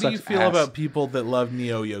 How do you feel about people that love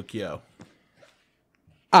Neo Yokio?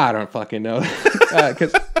 I don't fucking know,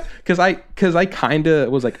 because I kind of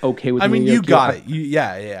was like okay with. I mean, you got it.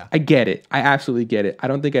 Yeah. I get it. I absolutely get it. I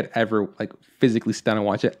don't think I'd ever like physically sit down and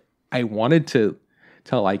watch it. I wanted to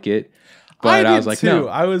like it, but I was like, no.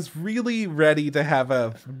 I was really ready to have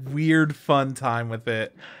a weird, fun time with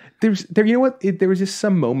it. You know what? There was just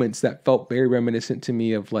some moments that felt very reminiscent to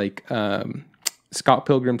me of like Scott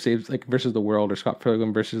Pilgrim saves like versus the world, or Scott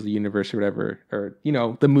Pilgrim versus the universe, or whatever, or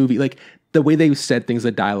the movie, like the way they said things,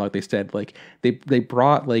 the dialogue they said, like they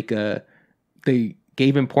brought like they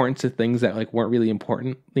gave importance to things that like weren't really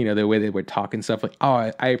important, the way they would talk and stuff. Like,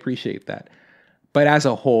 oh, I appreciate that, but as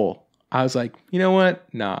a whole, I was like, you know what?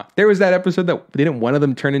 Nah. There was that episode that didn't one of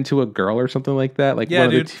them turn into a girl or something like that. Like one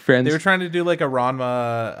of the friends. They were trying to do like a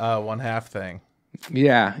Ranma 1/2 thing.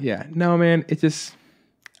 Yeah. No, man. It just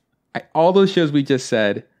all those shows we just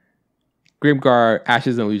said, Grimgar,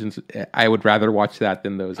 Ashes and Illusions. I would rather watch that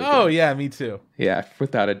than those. Oh yeah, me too. Yeah,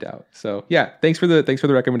 without a doubt. So yeah, thanks for the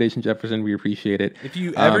recommendation, Jefferson. We appreciate it. If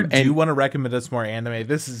you ever do want to recommend us more anime,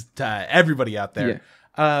 this is to everybody out there.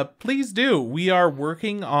 Yeah. Please do. We are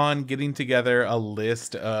working on getting together a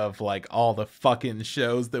list of like all the fucking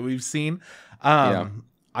shows that we've seen.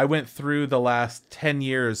 I went through the last 10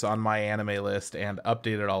 years on my anime list and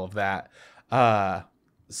updated all of that.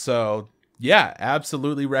 So yeah,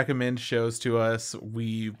 absolutely recommend shows to us.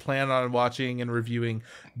 We plan on watching and reviewing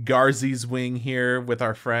Garzy's Wing here with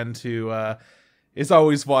our friend who is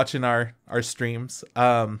always watching our streams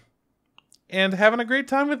and having a great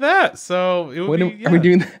time with that. So it would be, are we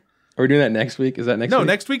doing that? Are we doing that next week? Is that next week? No,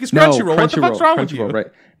 next week is Crunchyroll. What the fuck's wrong with you? Right.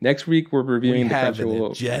 Next week we're reviewing the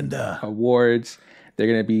Crunchyroll agenda awards. They're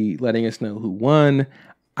going to be letting us know who won.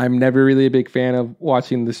 I'm never really a big fan of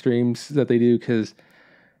watching the streams that they do because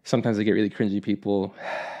sometimes they get really cringy people.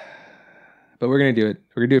 But we're going to do it.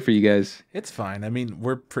 We're going to do it for you guys. It's fine. I mean,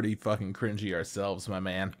 we're pretty fucking cringy ourselves, my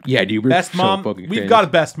man. Yeah, dude. We're best so mom. fucking We've cringe. got a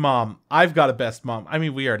best mom. I've got a best mom. I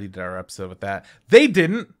mean, we already did our episode with that. They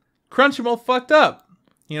didn't. Crunchyroll fucked up.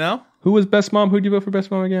 You know? Who was best mom? Who'd you vote for best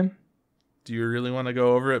mom again? Do you really want to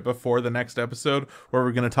go over it before the next episode, or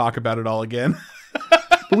we're going to talk about it all again?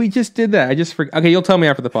 But we just did that. I just forgot. Okay, you'll tell me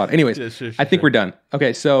after the pod. Anyways, I think we're done.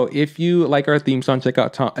 Okay, so if you like our theme song, check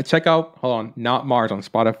out hold on, Not Mars on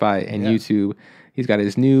Spotify and YouTube. He's got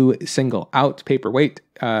his new single out, Paperweight.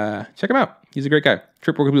 Check him out. He's a great guy.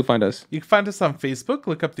 Trip, where can people find us? You can find us on Facebook.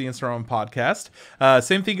 Look up the Instagram podcast.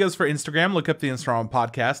 Same thing goes for Instagram. Look up the Instagram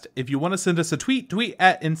podcast. If you want to send us a tweet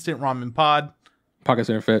at Instant Ramen Pod. Podcast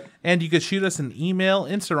Interfit. And you can shoot us an email,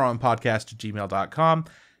 instantRamenPodcast@gmail.com.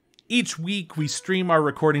 Each week, we stream our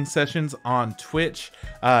recording sessions on Twitch.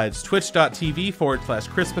 It's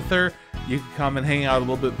twitch.tv/Crispather. You can come and hang out a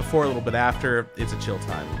little bit before, a little bit after. It's a chill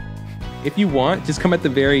time. If you want, just come at the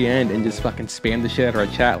very end and just fucking spam the shit out of our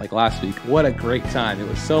chat like last week. What a great time. It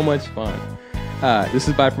was so much fun. This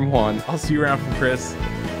is bye from Juan. I'll see you around from Chris.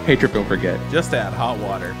 Hey, Trip, don't forget. Just add hot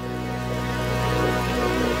water.